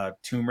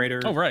Tomb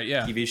Raider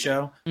TV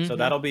show. So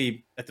that'll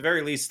be at the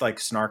very least like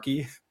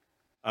snarky,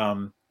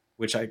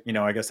 which I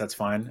guess that's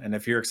fine. And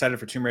if you're excited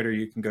for Tomb Raider,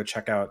 you can go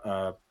check out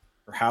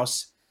her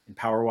house in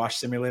Power Wash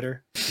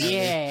Simulator.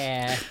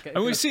 Yeah.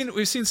 And we've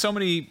seen so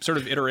many sort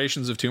of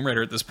iterations of Tomb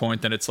Raider at this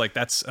point that it's like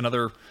that's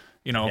another,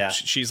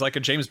 she's like a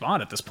James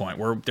Bond at this point,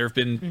 where there have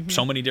been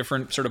so many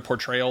different sort of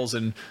portrayals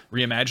and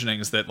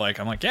reimaginings that like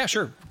I'm like, yeah,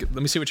 sure, let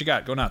me see what you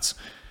got, go nuts.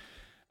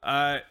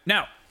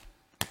 Now,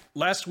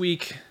 last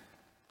week,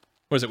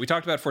 what was it? We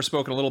talked about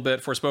Forspoken a little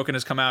bit. Forspoken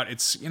has come out.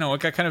 It's, it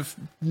got kind of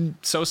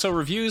so-so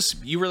reviews.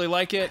 You really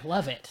like it. I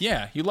love it.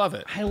 Yeah, you love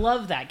it. I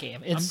love that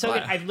game. It's so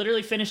good. I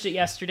literally finished it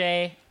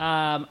yesterday.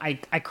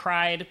 I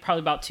cried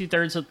probably about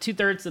two-thirds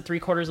to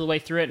three-quarters of the way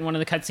through it. In one of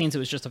the cutscenes, it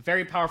was just a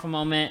very powerful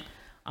moment.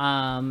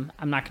 I'm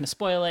not going to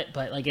spoil it,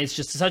 but like it's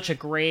just such a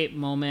great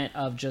moment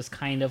of just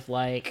kind of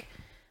like...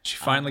 She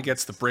finally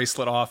gets the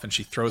bracelet off and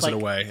she throws it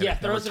away. Yeah,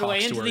 throws it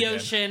away into the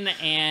ocean,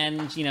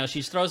 and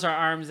she throws her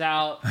arms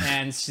out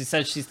and she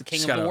says she's the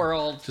king of the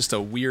world. Just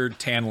a weird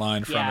tan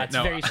line from it. Yeah, it's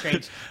very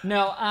strange.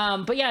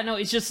 But yeah, no,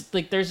 it's just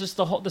like there's just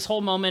this whole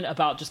moment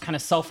about just kind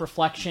of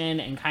self-reflection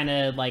and kind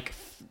of like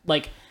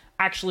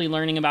actually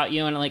learning about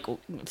you, and like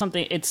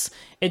something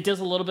it does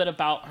a little bit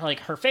about like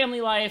her family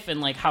life and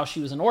like how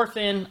she was an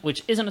orphan,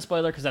 which isn't a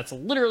spoiler because that's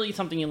literally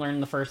something you learn in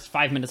the first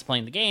 5 minutes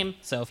playing the game.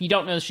 So if you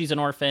don't know she's an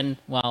orphan,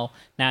 well,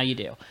 now you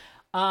do.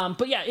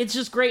 But yeah, it's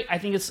just great. I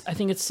think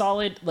it's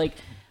solid. Like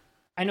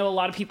I know a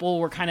lot of people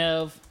were kind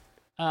of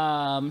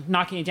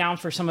knocking it down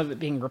for some of it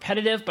being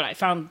repetitive, but I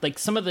found like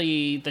some of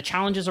the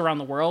challenges around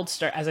the world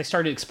as I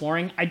started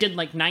exploring, I did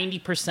like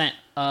 90%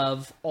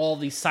 of all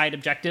these side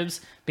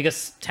objectives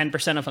because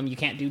 10% of them you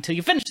can't do till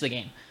you finish the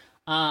game.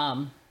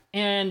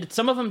 And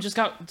some of them just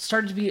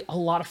started to be a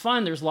lot of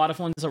fun. There's a lot of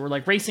ones that were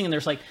like racing, and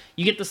there's like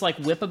you get this like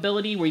whip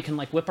ability where you can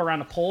like whip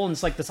around a pole, and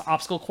it's like this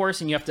obstacle course,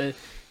 and you have to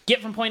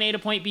get from point A to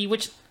point B,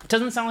 which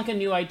doesn't sound like a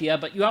new idea,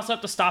 but you also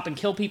have to stop and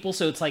kill people.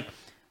 So it's like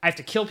I have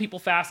to kill people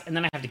fast, and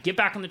then I have to get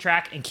back on the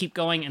track and keep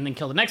going, and then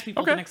kill the next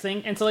people, the next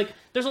thing. And so like,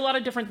 there's a lot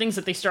of different things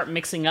that they start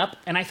mixing up,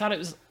 and I thought it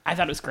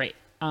was great.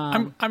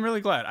 I'm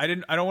really glad. I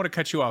don't want to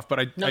cut you off, but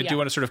I do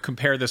want to sort of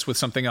compare this with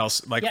something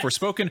else. Like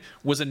Forspoken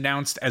was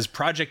announced as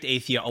Project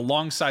Athia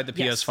alongside the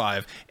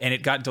PS5, and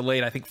it got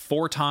delayed, I think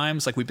 4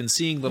 times. Like we've been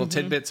seeing little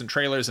tidbits and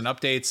trailers and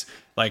updates.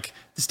 Like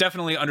it's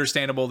definitely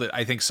understandable that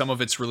I think some of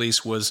its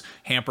release was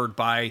hampered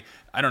by,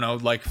 I don't know,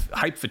 like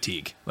hype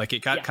fatigue. Like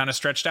it got kind of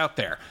stretched out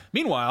there.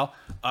 Meanwhile,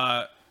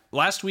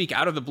 last week,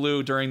 out of the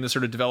blue, during the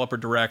sort of developer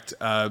direct,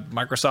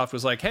 Microsoft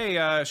was like, hey,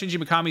 Shinji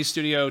Mikami's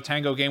studio,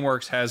 Tango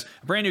Gameworks, has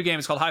a brand new game.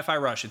 It's called Hi-Fi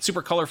Rush. It's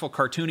super colorful,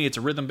 cartoony. It's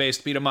a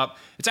rhythm-based beat-em-up.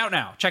 It's out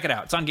now. Check it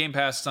out. It's on Game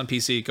Pass. It's on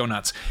PC. Go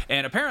nuts.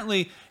 And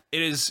apparently,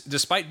 it is,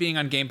 despite being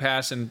on Game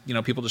Pass and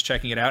people just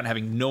checking it out and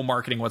having no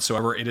marketing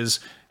whatsoever, it is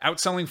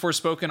outselling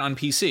Forspoken on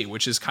PC,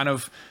 which is kind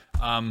of...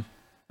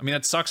 I mean,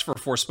 that sucks for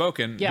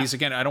Forspoken. Yeah. Because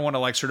again, I don't want to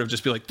like sort of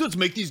just be like, let's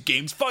make these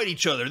games fight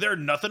each other. They're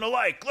nothing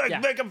alike.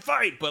 Make them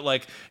fight. But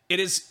like, it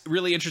is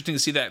really interesting to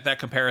see that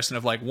comparison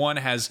of like one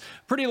has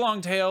pretty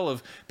long tail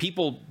of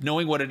people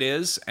knowing what it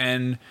is,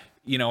 and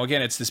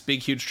again, it's this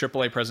big, huge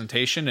AAA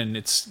presentation, and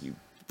it's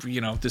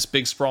this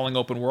big sprawling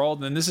open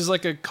world, and this is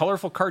like a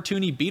colorful,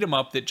 cartoony beat 'em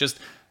up that just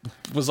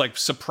was like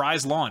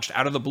surprise launched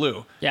out of the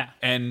blue. Yeah.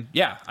 And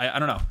yeah, I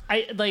don't know.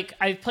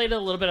 I played a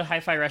little bit of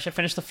Hi-Fi Rush. I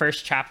finished the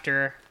first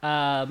chapter.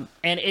 And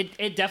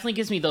it definitely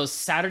gives me those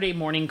Saturday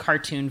morning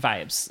cartoon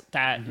vibes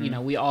that,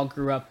 we all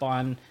grew up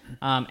on,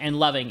 and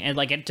loving. And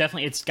like,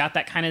 it's got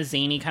that kind of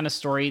zany kind of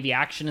story. The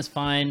action is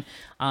fun.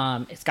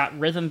 It's got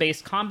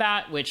rhythm-based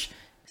combat, which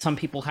some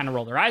people kind of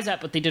roll their eyes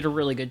at, but they did a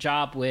really good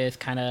job with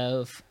kind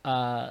of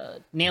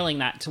nailing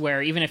that to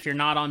where even if you're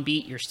not on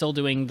beat, you're still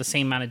doing the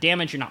same amount of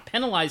damage. You're not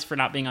penalized for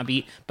not being on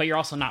beat, but you're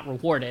also not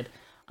rewarded.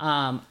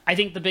 I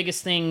think the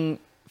biggest thing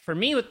for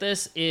me with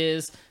this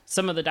is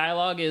some of the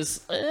dialogue is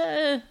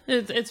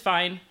it's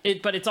fine,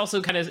 but it's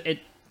also kind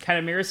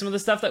of mirrors some of the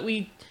stuff that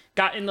we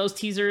got in those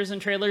teasers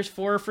and trailers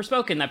for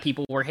Forspoken that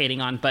people were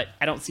hating on, but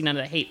I don't see none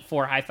of the hate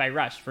for Hi-Fi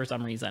Rush for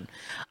some reason.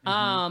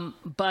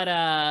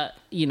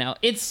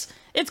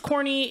 It's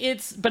corny,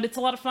 but it's a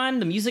lot of fun.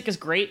 The music is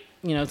great.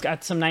 It's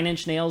got some 9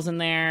 Inch Nails in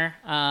there.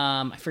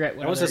 I forget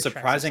what. That was a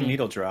surprising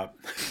needle drop.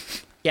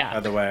 Yeah. By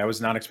the way, I was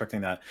not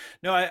expecting that.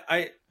 No,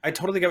 I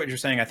totally get what you're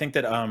saying. I think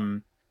that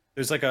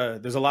there's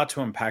a lot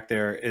to unpack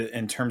there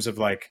in terms of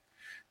like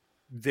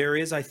there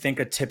is, I think,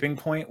 a tipping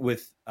point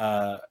with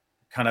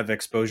kind of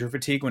exposure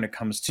fatigue when it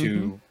comes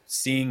to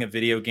seeing a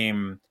video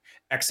game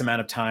X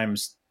amount of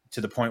times to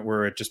the point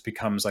where it just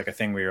becomes like a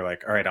thing where you're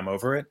like, all right, I'm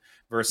over it,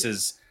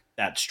 versus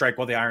that strike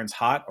while the iron's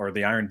hot, or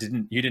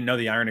you didn't know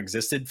the iron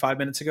existed 5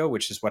 minutes ago,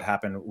 which is what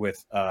happened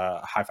with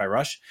Hi-Fi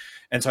Rush.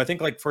 And so I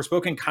think like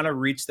Forspoken kind of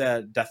reached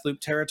that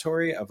Deathloop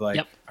territory of like,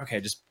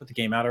 okay, just put the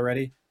game out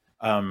already.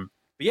 But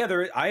yeah,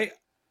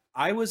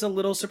 I was a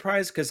little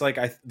surprised because like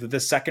the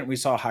second we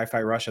saw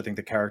Hi-Fi Rush, I think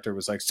the character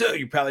was like, so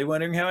you're probably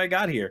wondering how I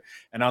got here.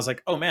 And I was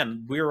like, oh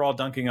man, we were all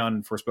dunking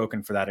on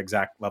Forspoken for that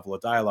exact level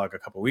of dialogue a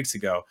couple weeks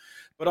ago.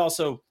 But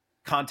also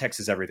context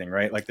is everything,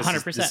 right? Like this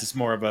 100%. this is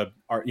more of a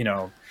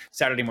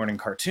Saturday morning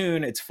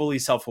cartoon. It's fully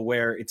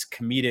self-aware. It's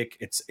comedic.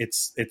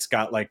 It's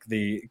got like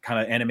the kind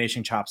of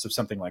animation chops of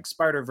something like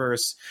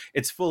Spider-Verse.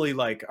 It's fully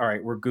like, all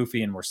right, we're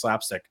goofy and we're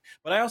slapstick.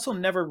 But I also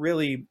never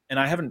really, and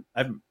I haven't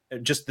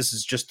just, this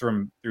is just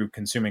through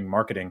consuming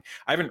marketing,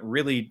 I haven't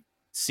really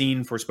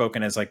seen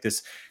Forspoken as like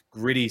this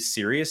gritty,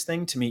 serious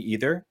thing to me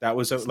either. That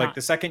was like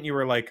the second you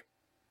were like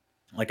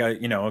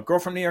a girl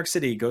from New York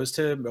City goes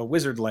to a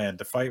wizard land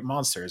to fight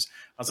monsters.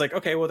 I was like,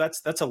 okay, well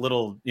that's a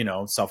little,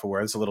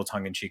 self-aware. It's a little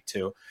tongue in cheek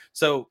too.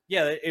 So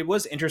yeah, it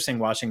was interesting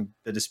watching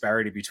the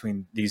disparity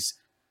between these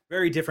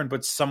very different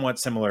but somewhat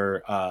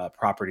similar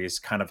properties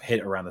kind of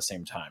hit around the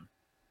same time.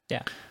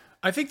 Yeah.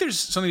 I think there's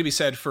something to be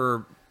said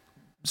for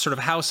sort of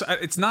how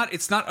it's not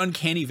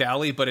uncanny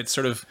valley, but it's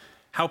sort of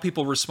how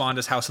people respond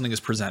as how something is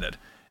presented.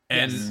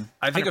 And yes,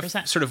 I think of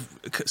sort of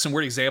some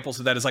weird examples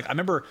of that is like, I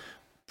remember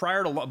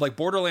prior to like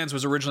Borderlands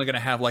was originally going to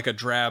have like a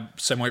drab,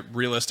 somewhat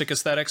realistic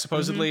aesthetic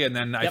supposedly. And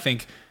then I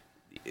think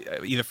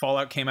either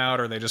Fallout came out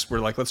or they just were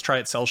like, let's try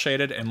it cell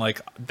shaded. And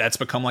like, that's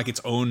become like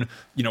its own,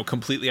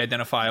 completely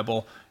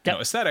identifiable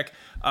aesthetic.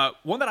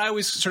 One that I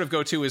always sort of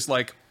go to is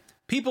like,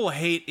 people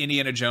hate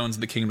Indiana Jones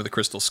and the Kingdom of the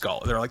Crystal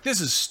Skull. They're like, this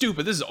is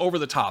stupid. This is over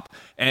the top.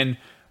 And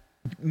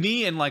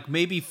me and like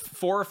maybe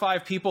 4 or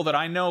 5 people that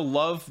I know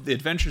love The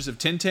Adventures of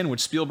Tintin, which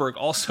Spielberg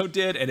also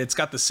did, and it's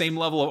got the same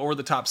level of over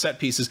the top set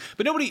pieces.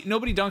 But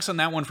nobody dunks on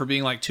that one for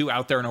being like too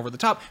out there and over the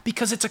top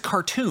because it's a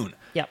cartoon.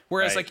 Yep.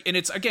 Whereas like, and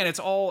it's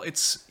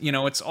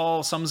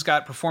all some's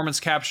got performance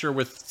capture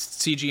with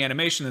CG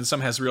animation and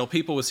some has real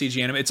people with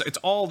CG animation. It's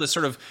all this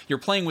sort of, you're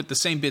playing with the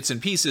same bits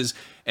and pieces,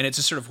 and it's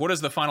just sort of what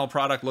does the final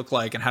product look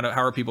like and how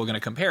are people going to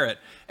compare it?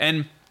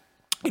 And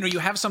you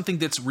have something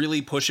that's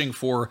really pushing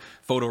for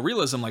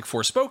photorealism like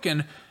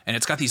Forspoken, and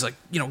it's got these like,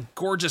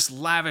 gorgeous,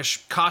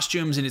 lavish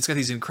costumes, and it's got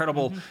these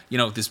incredible,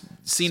 this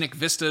scenic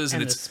vistas.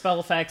 And it's the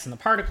spell effects and the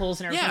particles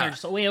and everything are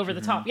just way over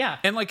the top. Yeah.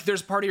 And like,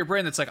 there's part of your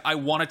brain that's like, I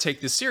want to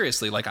take this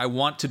seriously. Like, I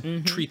want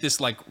to treat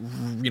this like,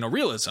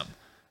 realism.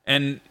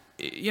 And,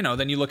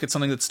 then you look at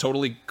something that's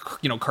totally,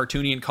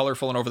 cartoony and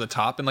colorful and over the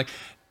top. And like,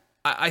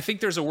 I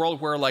think there's a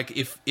world where like,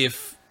 if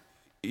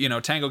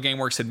Tango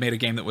Gameworks had made a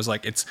game that was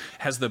like,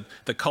 has the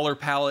color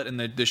palette and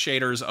the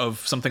shaders of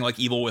something like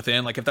Evil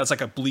Within. Like if that's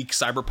like a bleak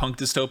cyberpunk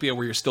dystopia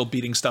where you're still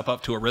beating stuff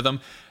up to a rhythm,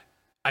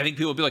 I think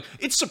people would be like,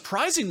 it's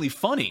surprisingly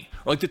funny.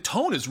 Or like the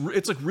tone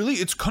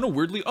it's kind of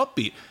weirdly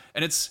upbeat.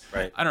 And it's,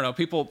 right. I don't know,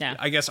 people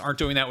I guess aren't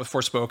doing that with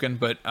Forspoken,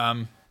 but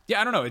I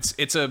don't know.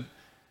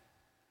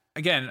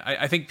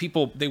 I think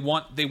people, they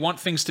want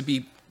things to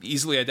be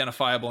easily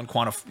identifiable and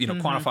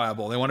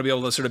quantifiable. They want to be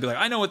able to sort of be like,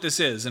 I know what this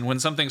is. And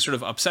when something sort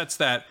of upsets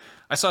that,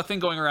 I saw a thing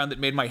going around that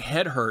made my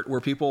head hurt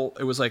where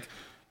it was like,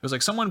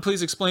 someone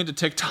please explain to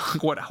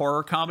TikTok what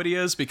horror comedy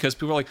is, because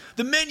people are like,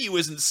 the menu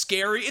isn't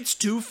scary, it's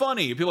too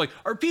funny. People are like,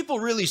 are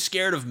people really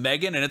scared of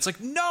Megan? And it's like,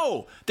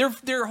 no,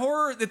 they're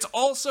horror. It's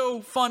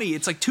also funny.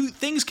 It's like two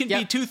things can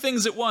be two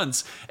things at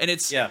once. And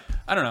it's, I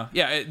don't know.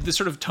 Yeah. The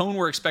sort of tone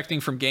we're expecting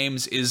from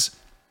games is,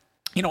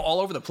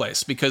 all over the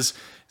place, because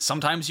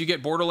sometimes you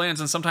get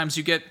Borderlands and sometimes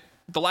you get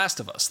The Last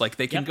of Us. Like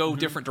they can go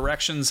different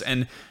directions,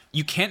 and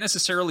you can't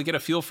necessarily get a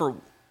feel for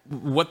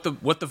what the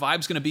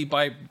vibe's going to be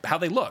by how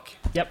they look.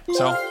 Yep.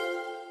 So,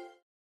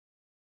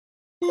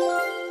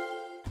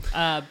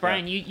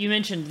 Brian, you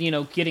mentioned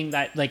getting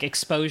that like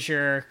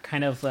exposure,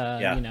 kind of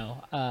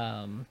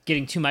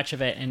getting too much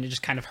of it and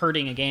just kind of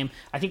hurting a game.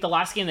 I think the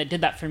last game that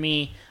did that for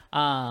me,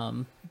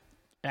 and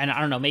I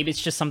don't know, maybe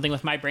it's just something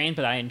with my brain,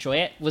 but I enjoy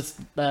it, was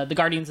the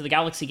Guardians of the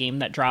Galaxy game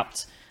that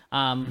dropped.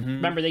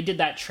 Remember they did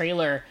that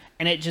trailer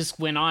and it just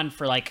went on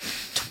for like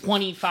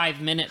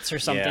 25 minutes or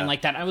something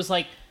like that. I was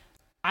like,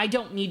 I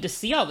don't need to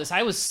see all this.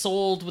 I was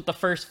sold with the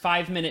first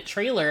 5-minute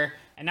trailer,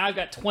 and now I've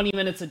got 20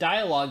 minutes of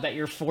dialogue that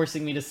you're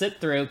forcing me to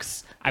sit through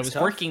because I was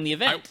working the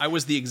event. I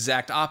was the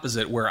exact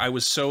opposite, where I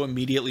was so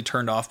immediately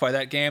turned off by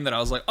that game that I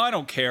was like, I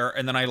don't care.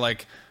 And then I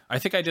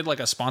think I did like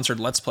a sponsored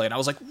Let's Play, and I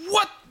was like,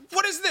 what?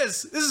 What is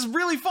this? This is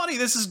really funny.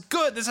 This is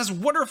good. This has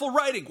wonderful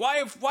writing.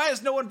 Why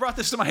has no one brought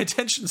this to my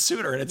attention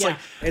sooner? And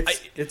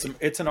it's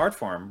it's an art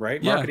form,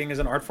 right? Yeah. Marketing is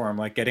an art form.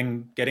 Like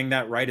getting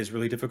that right is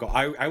really difficult.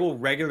 I will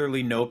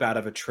regularly nope out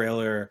of a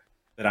trailer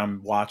that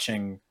I'm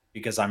watching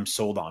because I'm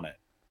sold on it.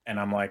 And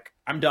I'm like,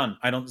 I'm done.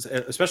 I don't,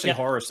 especially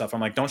horror stuff.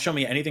 I'm like, don't show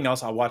me anything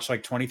else. I'll watch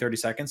like 20, 30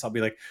 seconds. I'll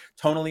be like,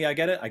 tonally, I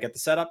get it. I get the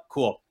setup.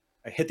 Cool.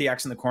 I hit the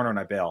X in the corner and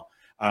I bail.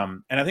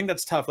 And I think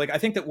that's tough. Like, I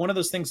think that one of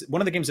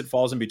the games that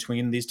falls in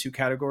between these two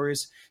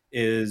categories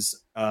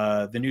is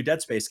the new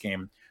Dead Space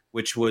game,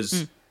 which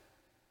was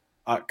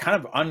kind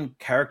of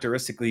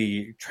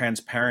uncharacteristically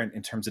transparent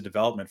in terms of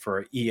development for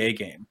an EA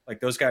game. Like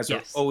those guys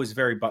are always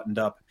very buttoned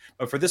up.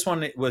 But for this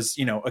one, it was,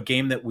 a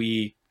game that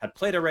we had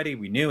played already.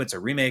 We knew it's a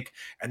remake.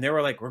 And they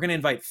were like, we're going to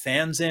invite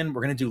fans in.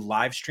 We're going to do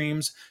live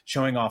streams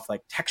showing off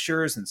like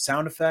textures and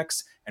sound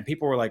effects. And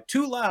people were like,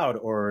 too loud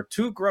or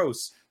too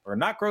gross or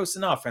not gross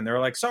enough. And they were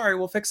like, sorry,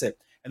 we'll fix it.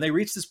 And they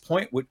reached this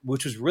point,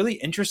 which was really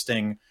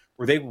interesting,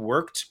 where they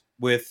worked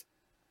with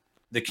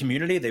the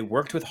community. They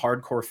worked with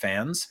hardcore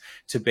fans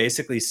to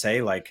basically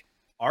say, like,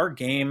 our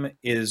game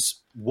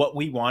is what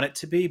we want it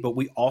to be, but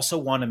we also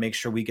want to make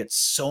sure we get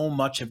so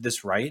much of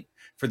this right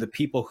for the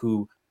people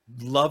who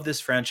love this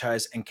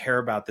franchise and care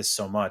about this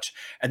so much.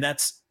 And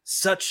that's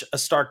such a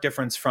stark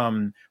difference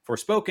from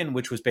Forspoken,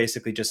 which was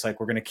basically just like,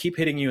 we're going to keep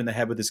hitting you in the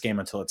head with this game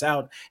until it's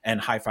out,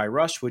 and Hi-Fi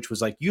Rush, which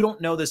was like, you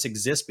don't know this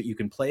exists, but you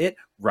can play it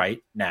right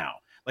now.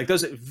 Like,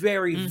 those are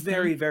very,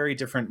 very, very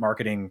different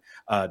marketing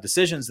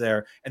decisions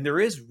there. And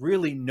there is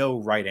really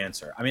no right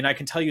answer. I mean, I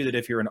can tell you that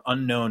if you're an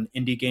unknown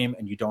indie game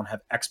and you don't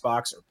have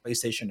Xbox or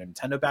PlayStation or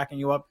Nintendo backing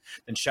you up,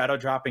 then shadow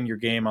dropping your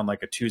game on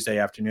like a Tuesday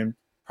afternoon,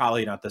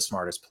 probably not the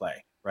smartest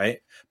play,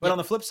 right? But on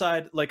the flip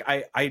side, like,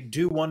 I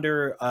do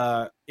wonder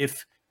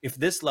if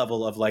this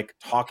level of like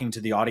talking to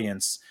the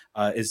audience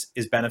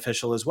is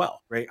beneficial as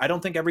well, right? I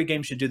don't think every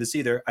game should do this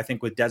either. I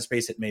think with Dead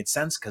Space, it made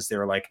sense because they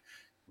were like,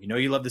 we know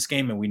you love this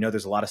game and we know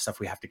there's a lot of stuff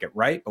we have to get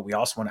right, but we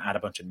also want to add a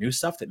bunch of new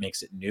stuff that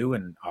makes it new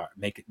and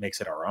makes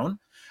it our own.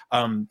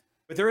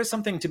 But there is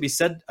something to be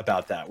said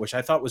about that, which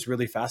I thought was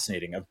really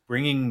fascinating, of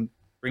bringing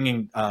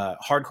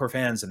hardcore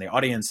fans and the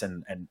audience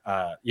and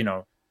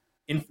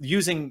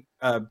using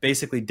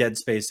basically Dead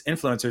Space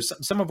influencers,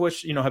 some of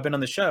which, have been on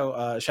the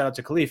show. Shout out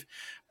to Khalif,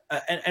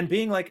 and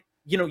being like,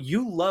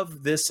 you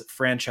love this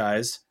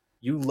franchise,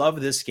 you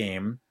love this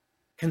game.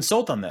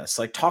 Consult on this,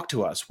 like, talk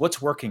to us. What's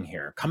working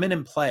here? Come in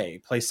and play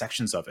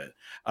sections of it.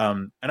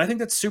 And I think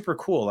that's super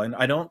cool. And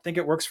I don't think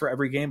it works for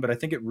every game, but I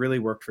think it really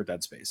worked for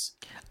Dead Space.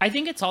 I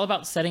think it's all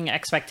about setting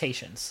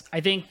expectations.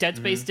 I think Dead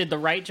Space did the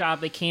right job.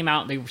 They came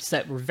out, they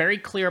were very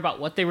clear about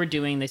what they were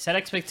doing. They set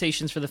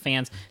expectations for the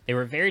fans. They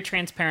were very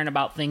transparent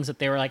about things that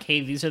they were like,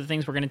 hey, these are the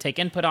things we're going to take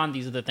input on.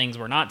 These are the things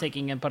we're not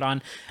taking input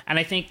on. And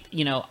I think,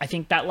 I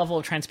think that level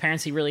of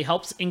transparency really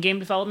helps in game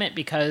development,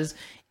 because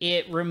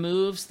it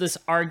removes this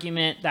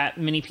argument that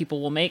many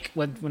people will make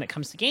when it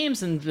comes to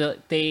games, and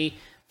they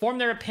form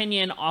their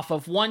opinion off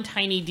of one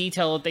tiny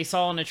detail that they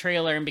saw in a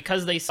trailer, and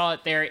because they saw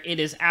it there, it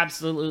is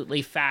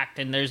absolutely fact,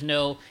 and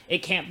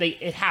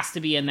it has to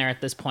be in there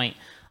at this point.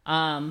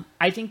 I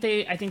think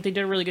they did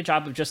a really good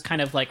job of just kind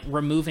of like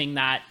removing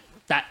that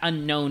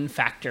unknown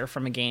factor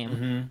from a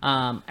game.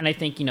 And I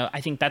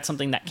think that's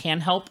something that can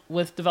help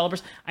with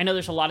developers. I know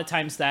there's a lot of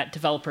times that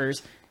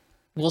developers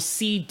will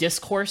see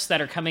discourse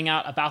that are coming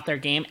out about their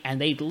game, and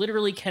they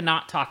literally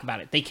cannot talk about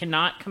it. They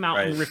cannot come out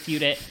and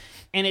refute it.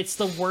 And it's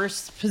the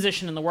worst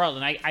position in the world.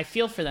 And I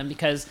feel for them,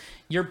 because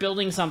you're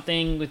building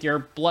something with your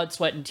blood,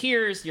 sweat, and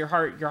tears, your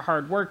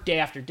hard work day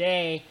after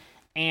day,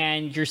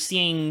 and you're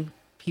seeing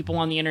people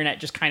on the internet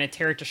just kind of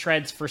tear it to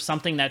shreds for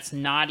something that's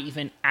not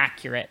even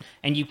accurate,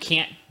 and you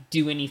can't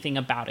do anything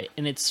about it.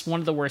 And it's one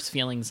of the worst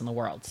feelings in the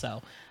world.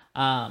 So,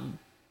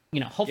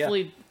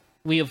 hopefully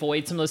we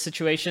avoid some of those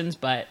situations,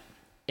 but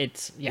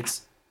it's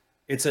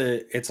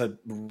a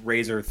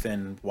razor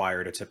thin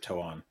wire to tiptoe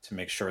on to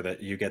make sure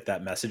that you get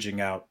that messaging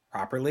out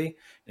properly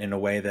in a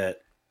way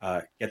that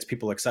gets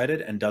people excited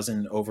and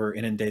doesn't over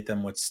inundate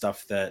them with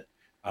stuff that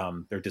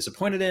they're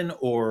disappointed in,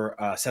 or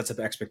sets up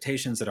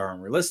expectations that are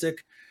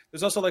unrealistic.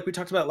 There's also, like we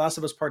talked about Last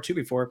of Us Part 2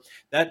 before,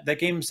 that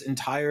game's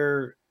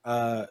entire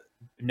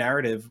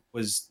narrative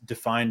was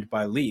defined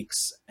by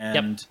leaks,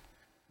 and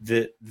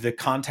the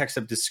context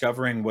of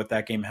discovering what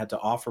that game had to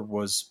offer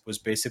was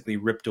basically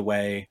ripped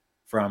away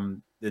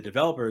from the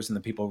developers and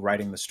the people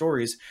writing the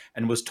stories,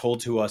 and was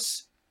told to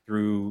us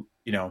through,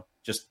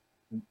 just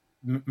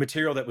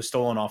material that was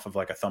stolen off of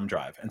like a thumb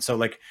drive. And so,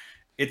 like,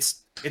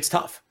 it's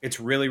tough. It's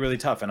really, really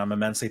tough. And I'm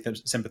immensely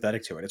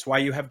sympathetic to it. It's why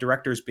you have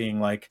directors being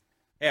like,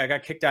 hey, I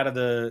got kicked out of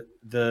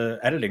the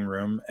editing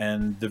room,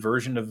 and the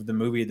version of the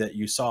movie that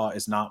you saw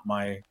is not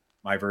my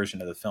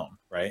version of the film,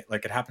 right?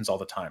 Like, it happens all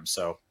the time.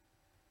 So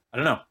I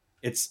don't know.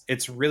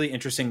 It's really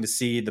interesting to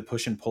see the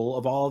push and pull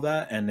of all of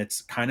that. And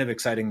it's kind of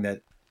exciting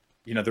that,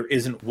 there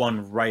isn't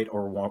one right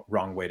or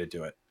wrong way to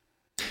do it.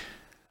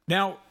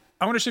 Now,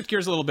 I want to shift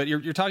gears a little bit.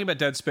 You're talking about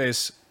Dead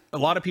Space. A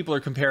lot of people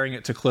are comparing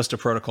it to Callisto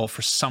Protocol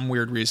for some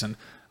weird reason.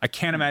 I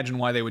can't imagine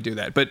why they would do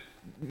that. But,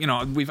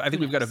 I think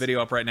we've got a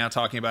video up right now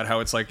talking about how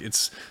it's like, Dead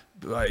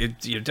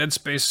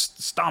Space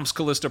stomps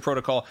Callisto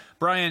Protocol.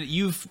 Brian,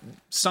 you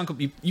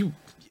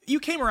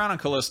came around on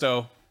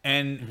Callisto,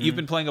 and you've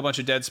been playing a bunch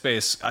of Dead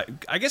Space.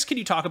 I guess, can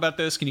you talk about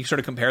this? Can you sort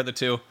of compare the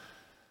two?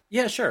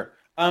 Yeah, sure.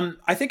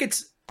 I think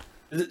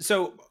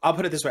so I'll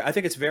put it this way. I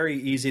think it's very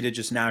easy to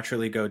just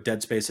naturally go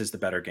Dead Space is the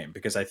better game,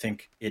 because I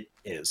think it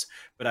is.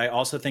 But I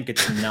also think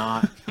it's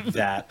not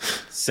that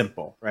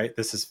simple, right?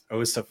 This is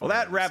always so fun. Well,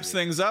 that wraps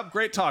things up.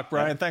 Great talk,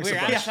 Brian. Thanks We're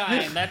so much. out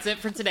of time. That's it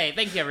for today.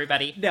 Thank you,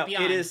 everybody. No,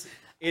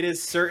 it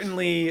is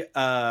certainly,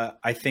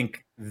 I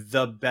think,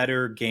 the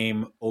better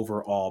game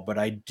overall. But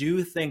I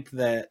do think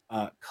that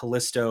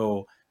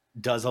Callisto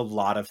does a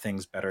lot of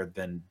things better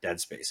than Dead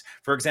Space.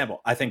 For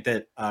example, I think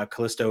that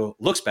Callisto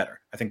looks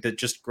better. I think that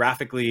just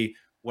graphically,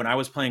 when I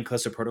was playing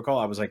Callisto Protocol,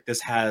 I was like,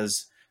 this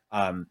has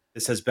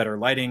better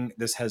lighting,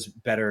 this has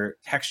better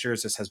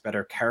textures, this has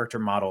better character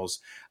models.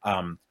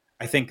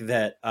 I think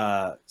that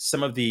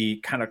some of the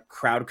kind of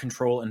crowd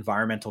control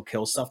environmental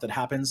kill stuff that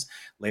happens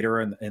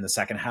later in the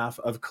second half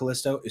of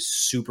Callisto is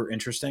super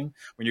interesting.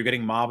 When you're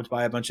getting mobbed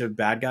by a bunch of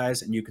bad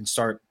guys and you can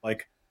start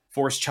like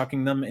force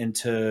chucking them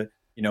into,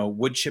 you know,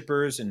 wood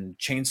chippers and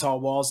chainsaw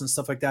walls and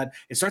stuff like that,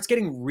 it starts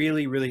getting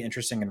really, really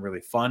interesting and really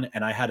fun.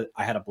 And I had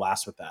a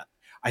blast with that.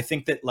 I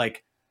think that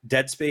like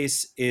Dead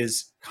Space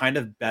is kind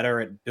of better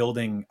at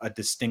building a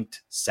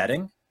distinct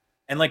setting.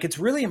 And like, it's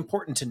really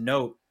important to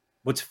note,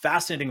 what's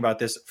fascinating about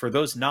this, for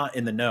those not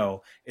in the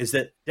know, is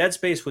that Dead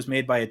Space was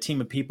made by a team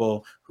of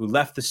people who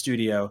left the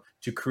studio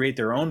to create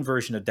their own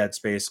version of Dead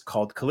Space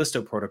called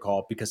Callisto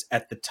Protocol, because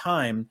at the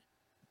time,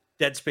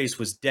 Dead Space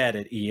was dead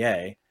at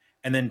EA.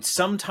 And then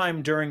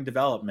sometime during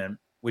development,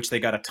 which they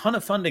got a ton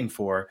of funding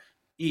for,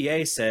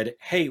 EA said,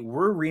 hey,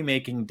 we're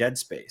remaking Dead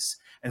Space.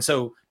 And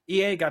so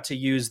EA got to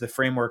use the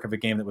framework of a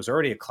game that was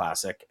already a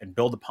classic and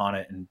build upon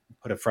it and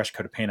put a fresh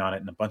coat of paint on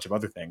it and a bunch of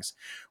other things.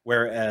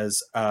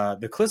 Whereas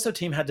the Callisto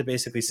team had to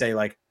basically say,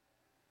 like,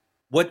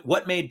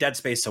 what made Dead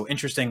Space so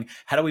interesting?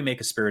 How do we make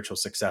a spiritual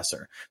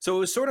successor? So it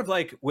was sort of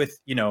like with,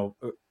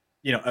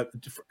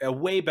 a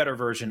way better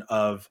version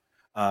of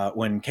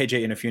when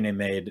KJ Inafune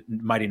made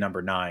Mighty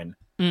Number 9.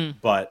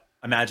 But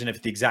imagine if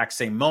at the exact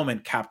same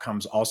moment,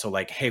 Capcom's also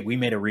like, hey, we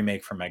made a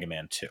remake for Mega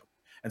Man 2.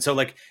 And so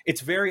like,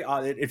 it's very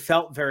odd. It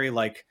felt very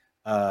like,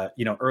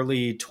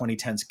 early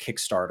 2010s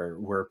Kickstarter,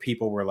 where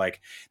people were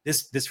like,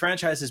 this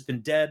franchise has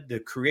been dead.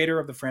 The creator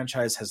of the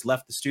franchise has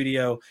left the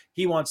studio.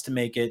 He wants to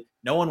make it.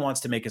 No one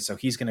wants to make it. So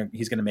he's going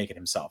to make it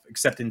himself,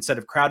 except instead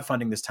of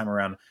crowdfunding this time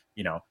around,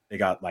 they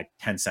got like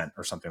Tencent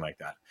or something like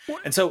that.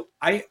 And so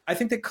I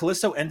think that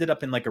Callisto ended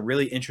up in like a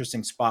really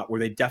interesting spot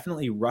where they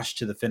definitely rushed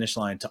to the finish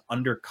line to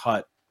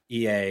undercut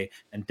EA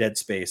and Dead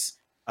Space.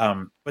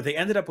 But they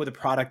ended up with a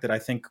product that I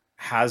think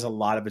has a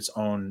lot of its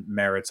own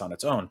merits on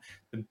its own.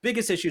 The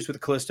biggest issues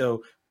with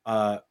Callisto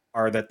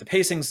are that the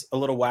pacing's a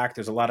little whack.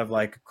 There's a lot of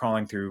like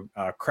crawling through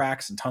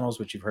cracks and tunnels,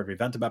 which you've heard me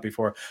vent about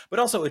before. But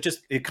also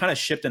it kind of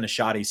shipped in a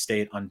shoddy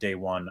state on day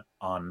one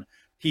on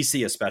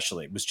PC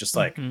especially. It was just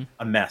like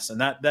a mess. And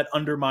that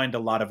undermined a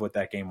lot of what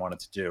that game wanted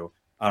to do.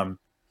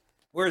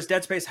 Whereas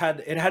Dead Space I'm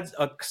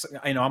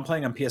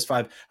playing on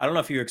PS5. I don't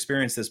know if you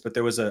experienced this, but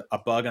there was a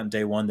bug on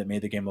day one that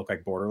made the game look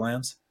like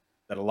Borderlands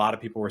that a lot of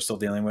people were still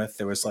dealing with.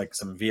 There was like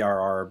some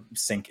VRR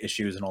sync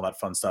issues and all that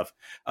fun stuff.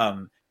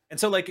 And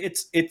so like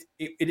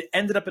it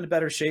ended up in a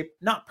better shape,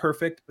 not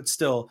perfect, but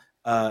still,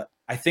 I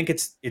think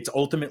it's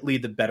ultimately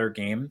the better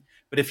game.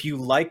 But if you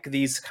like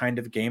these kind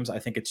of games, I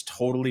think it's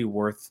totally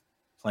worth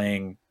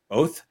playing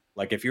both.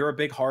 Like if you're a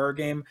big horror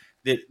game,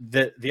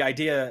 the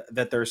idea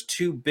that there's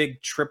two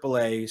big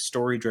AAA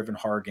story-driven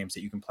horror games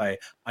that you can play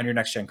on your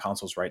next-gen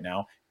consoles right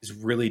now is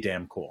really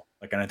damn cool.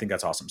 Like, and I think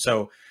that's awesome.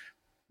 So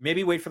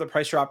maybe wait for the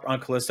price drop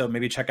on Callisto.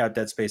 Maybe check out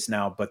Dead Space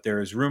now. But there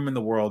is room in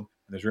the world,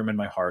 and there's room in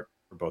my heart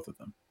for both of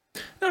them.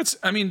 No,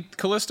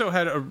 Callisto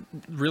had a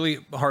really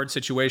hard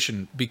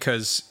situation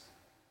because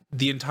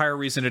the entire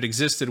reason it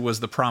existed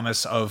was the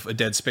promise of a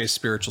Dead Space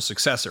spiritual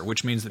successor,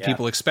 which means that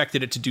people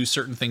expected it to do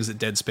certain things that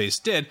Dead Space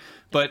did.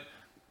 But,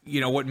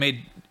 what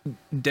made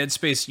Dead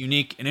Space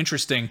unique and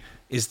interesting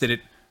is that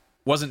it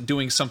wasn't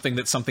doing something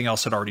that something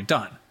else had already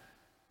done.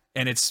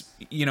 And it's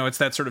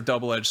that sort of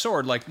double-edged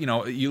sword. Like,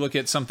 you look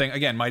at something,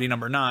 again, Mighty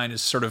Number 9 is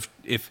sort of,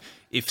 if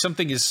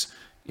something is,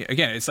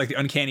 again, it's like the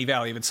uncanny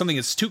valley. If it's something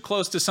that's too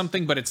close to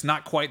something, but it's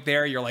not quite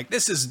there, you're like,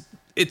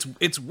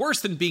 it's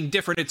worse than being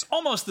different. It's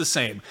almost the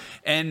same.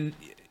 And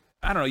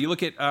I don't know, you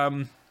look at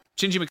Shinji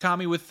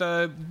Mikami with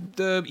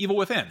the Evil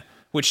Within,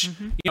 which,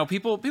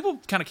 people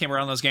kind of came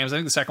around those games. I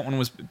think the second one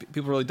was,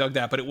 people really dug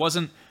that, but it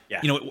wasn't,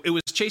 it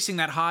was chasing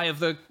that high of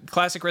the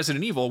classic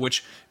Resident Evil,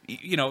 which,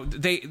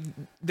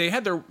 they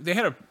had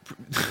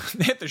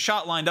the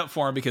shot lined up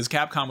for him because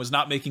Capcom was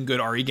not making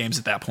good RE games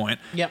at that point.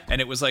 Yep. And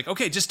it was like,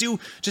 okay, just do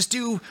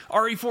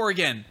RE4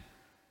 again.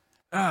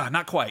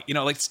 Not quite,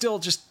 still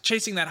just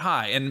chasing that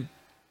high. And,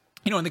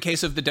 in the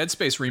case of the Dead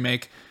Space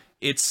remake,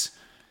 it's,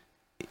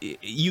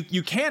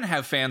 you can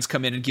have fans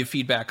come in and give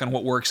feedback on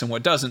what works and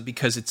what doesn't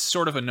because it's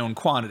sort of a known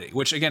quantity,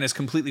 which again is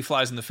completely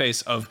flies in the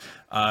face of,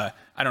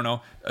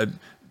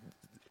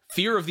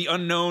 fear of the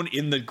unknown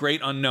in the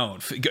great unknown.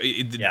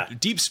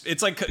 Deep,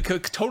 it's like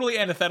totally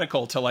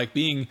antithetical to like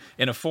being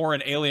in a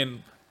foreign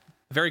alien,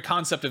 very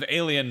concept of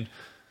alien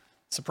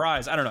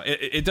surprise. I don't know.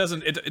 It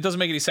doesn't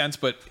make any sense,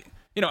 but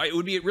it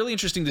would be really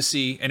interesting to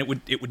see, and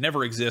it would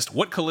never exist,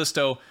 what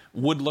Callisto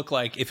would look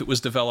like if it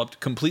was developed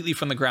completely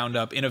from the ground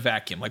up in a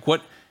vacuum. Like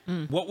what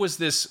was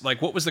this,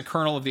 like what was the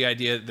kernel of the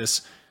idea that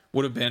this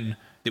would have been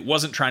that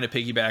wasn't trying to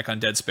piggyback on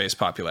Dead Space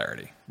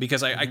popularity?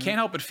 Because I can't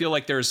help but feel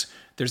like there's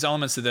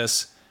elements of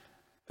this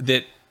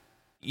that,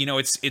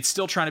 it's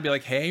still trying to be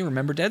like, hey,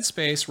 remember Dead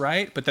Space,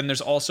 right? But then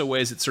there's also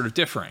ways it's sort of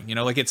differing,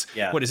 like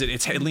what is it?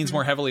 it leans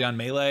more heavily on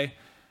melee.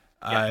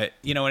 And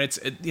it's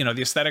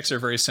the aesthetics are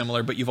very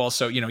similar, but you've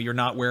also, you're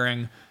not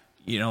wearing,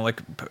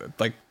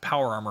 like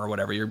power armor or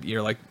whatever.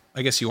 You're like,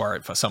 I guess you are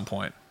at some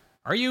point.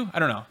 Are you? I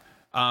don't know.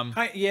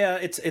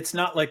 It's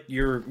not like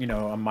you're,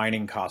 a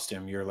mining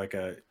costume. You're like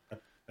a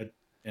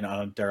on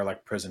a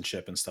derelict prison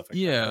ship and stuff like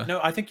Yeah. that. No,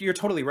 I think you're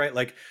totally right.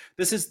 Like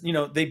this is,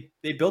 they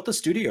built a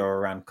studio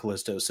around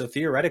Callisto. So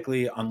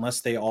theoretically,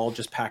 unless they all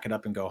just pack it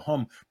up and go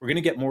home, we're going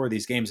to get more of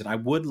these games. And I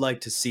would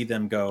like to see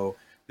them go,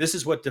 this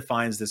is what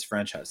defines this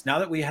franchise. Now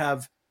that we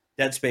have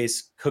Dead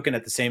Space cooking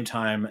at the same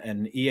time,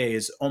 and EA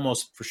is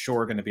almost for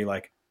sure going to be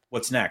like,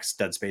 what's next?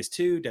 Dead Space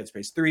 2, Dead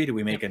Space 3? Do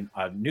we make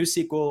a new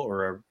sequel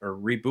or a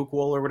reboot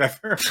or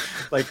whatever?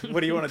 Like, what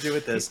do you want to do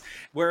with this?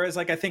 Whereas,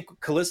 like, I think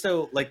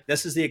Callisto, like,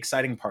 this is the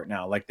exciting part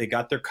now. Like, they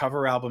got their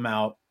cover album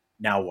out.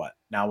 Now what?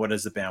 Now what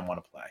does the band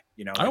want to play?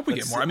 I hope we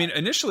get more. I mean,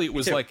 initially it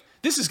was like,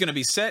 this is going to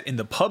be set in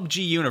the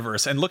PUBG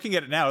universe. And looking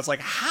at it now, it's like,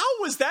 how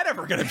was that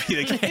ever going to be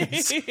the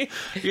case? You're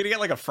going to get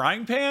like a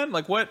frying pan?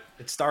 Like what?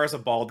 It stars a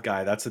bald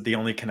guy. That's the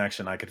only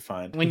connection I could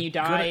find. When you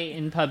die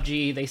in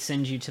PUBG, they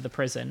send you to the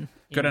prison.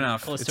 Good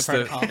enough.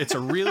 It's a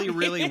really,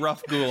 really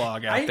rough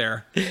gulag out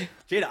there.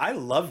 Jade, I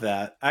love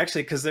that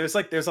actually, because there's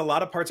a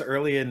lot of parts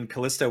early in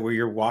Callisto where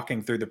you're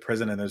walking through the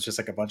prison and there's just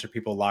like a bunch of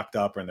people locked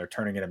up and they're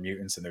turning into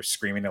mutants and they're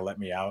screaming to let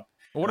me out.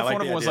 What if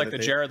one of them was like the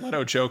Jared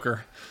Leto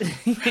Joker?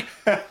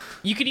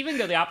 You could even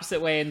go the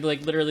opposite way, and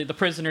like literally the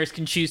prisoners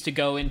can choose to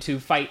go into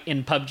fight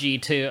in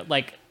PUBG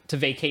to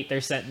vacate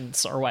their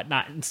sentence or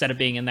whatnot instead of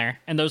being in there.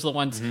 And those are the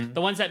ones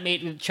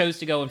that chose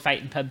to go and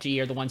fight in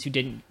PUBG are the ones who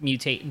didn't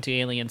mutate into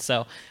aliens.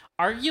 So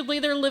arguably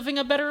they're living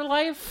a better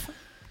life.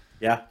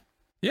 Yeah.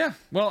 Yeah.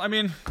 Well, I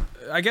mean,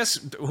 I guess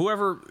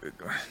whoever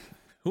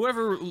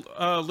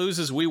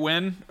loses, we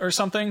win or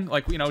something.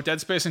 Like, Dead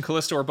Space and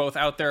Callisto are both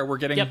out there. We're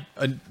getting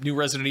a new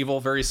Resident Evil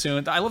very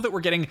soon. I love that we're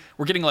getting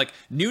like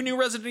new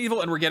Resident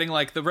Evil, and we're getting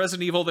like the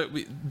Resident Evil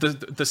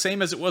that the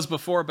same as it was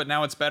before, but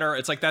now it's better.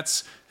 It's like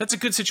that's a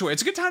good situation.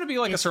 It's a good time to be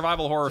like a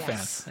survival horror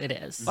fan. It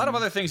is. A lot of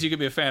other things you could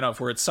be a fan of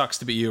where it sucks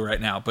to be you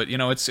right now, but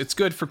it's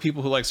good for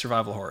people who like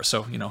survival horror.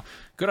 So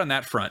good on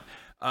that front.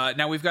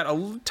 Now we've got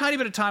a tiny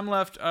bit of time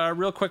left.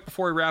 Real quick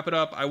before we wrap it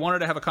up, I wanted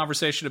to have a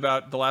conversation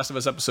about The Last of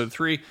Us Episode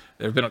 3.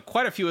 There have been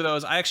quite a few of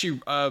those. I actually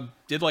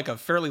did like a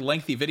fairly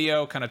lengthy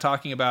video kind of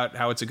talking about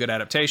how it's a good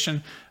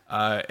adaptation.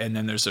 And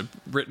then there's a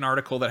written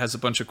article that has a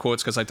bunch of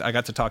quotes because I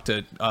got to talk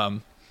to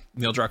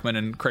Neil Druckmann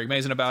and Craig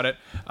Mazin about it.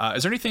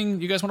 Is there anything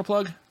you guys want to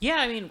plug? Yeah,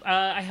 I mean,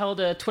 I held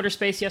a Twitter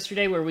space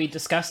yesterday where we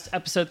discussed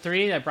Episode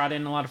 3. I brought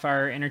in a lot of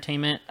our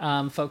entertainment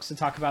folks to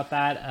talk about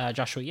that.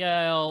 Joshua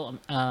Yale,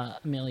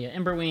 Amelia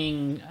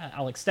Emberwing,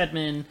 Alex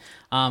Stedman,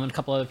 and a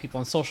couple other people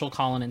on social,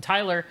 Colin and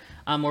Tyler,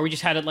 where we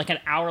just had like an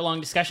hour-long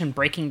discussion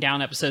breaking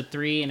down Episode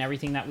 3 and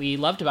everything that we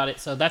loved about it.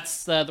 So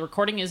that's the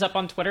recording is up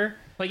on Twitter.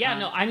 But yeah,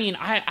 no, I mean,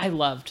 I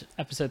loved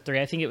Episode 3.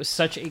 I think it was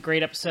such a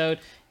great episode.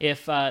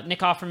 If Nick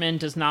Offerman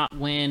does not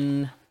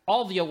win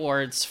all the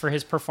awards for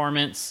his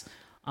performance,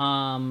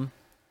 I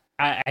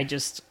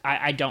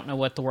don't know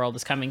what the world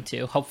is coming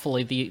to.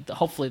 Hopefully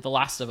the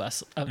Last of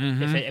Us,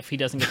 if he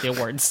doesn't get the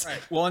awards. Right.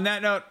 Well, on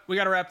that note, we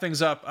got to wrap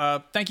things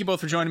up. Thank you both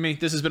for joining me.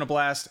 This has been a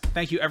blast.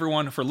 Thank you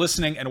everyone for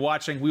listening and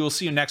watching. We will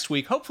see you next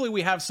week. Hopefully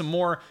we have some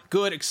more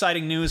good,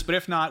 exciting news, but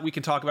if not, we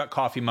can talk about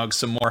coffee mugs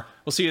some more.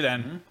 We'll see you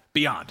then.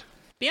 Beyond.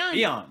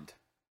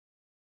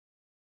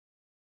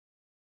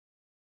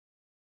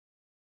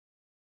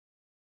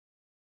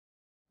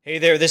 Hey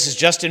there, this is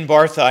Justin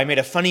Bartha. I made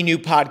a funny new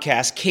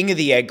podcast, King of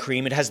the Egg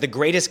Cream. It has the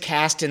greatest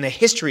cast in the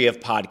history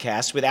of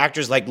podcasts with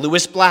actors like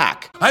Louis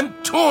Black. I'm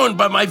torn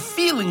by my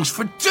feelings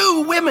for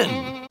two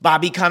women.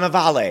 Bobby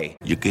Cannavale.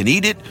 You can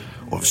eat it,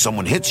 or if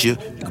someone hits you,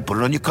 you can put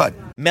it on your cut.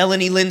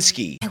 Melanie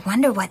Linsky. I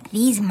wonder what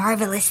these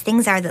marvelous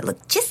things are that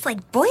look just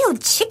like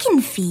boiled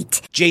chicken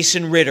feet.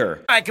 Jason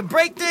Ritter. I can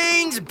break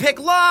things and pick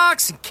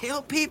locks and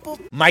kill people.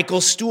 Michael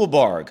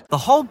Stuhlbarg. The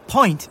whole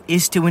point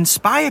is to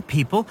inspire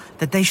people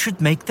that they should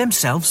make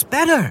themselves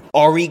better.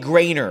 Ari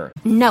Grainer.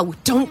 No,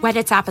 don't whet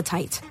its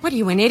appetite. What are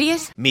you, an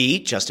idiot? Me,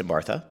 Justin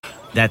Bartha.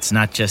 That's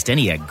not just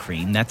any egg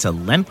cream, that's a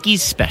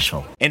Lemke's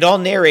special. And all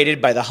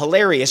narrated by the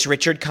hilarious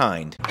Richard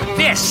Kind.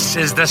 This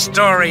is the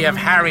story of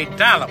Harry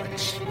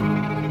Dalowitz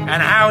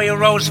and how he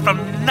rose from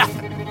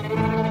nothing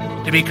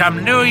to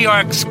become New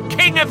York's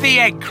King of the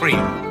Egg Cream.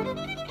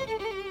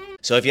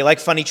 So if you like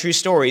funny true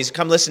stories,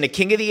 come listen to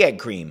King of the Egg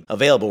Cream,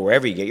 available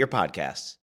wherever you get your podcasts.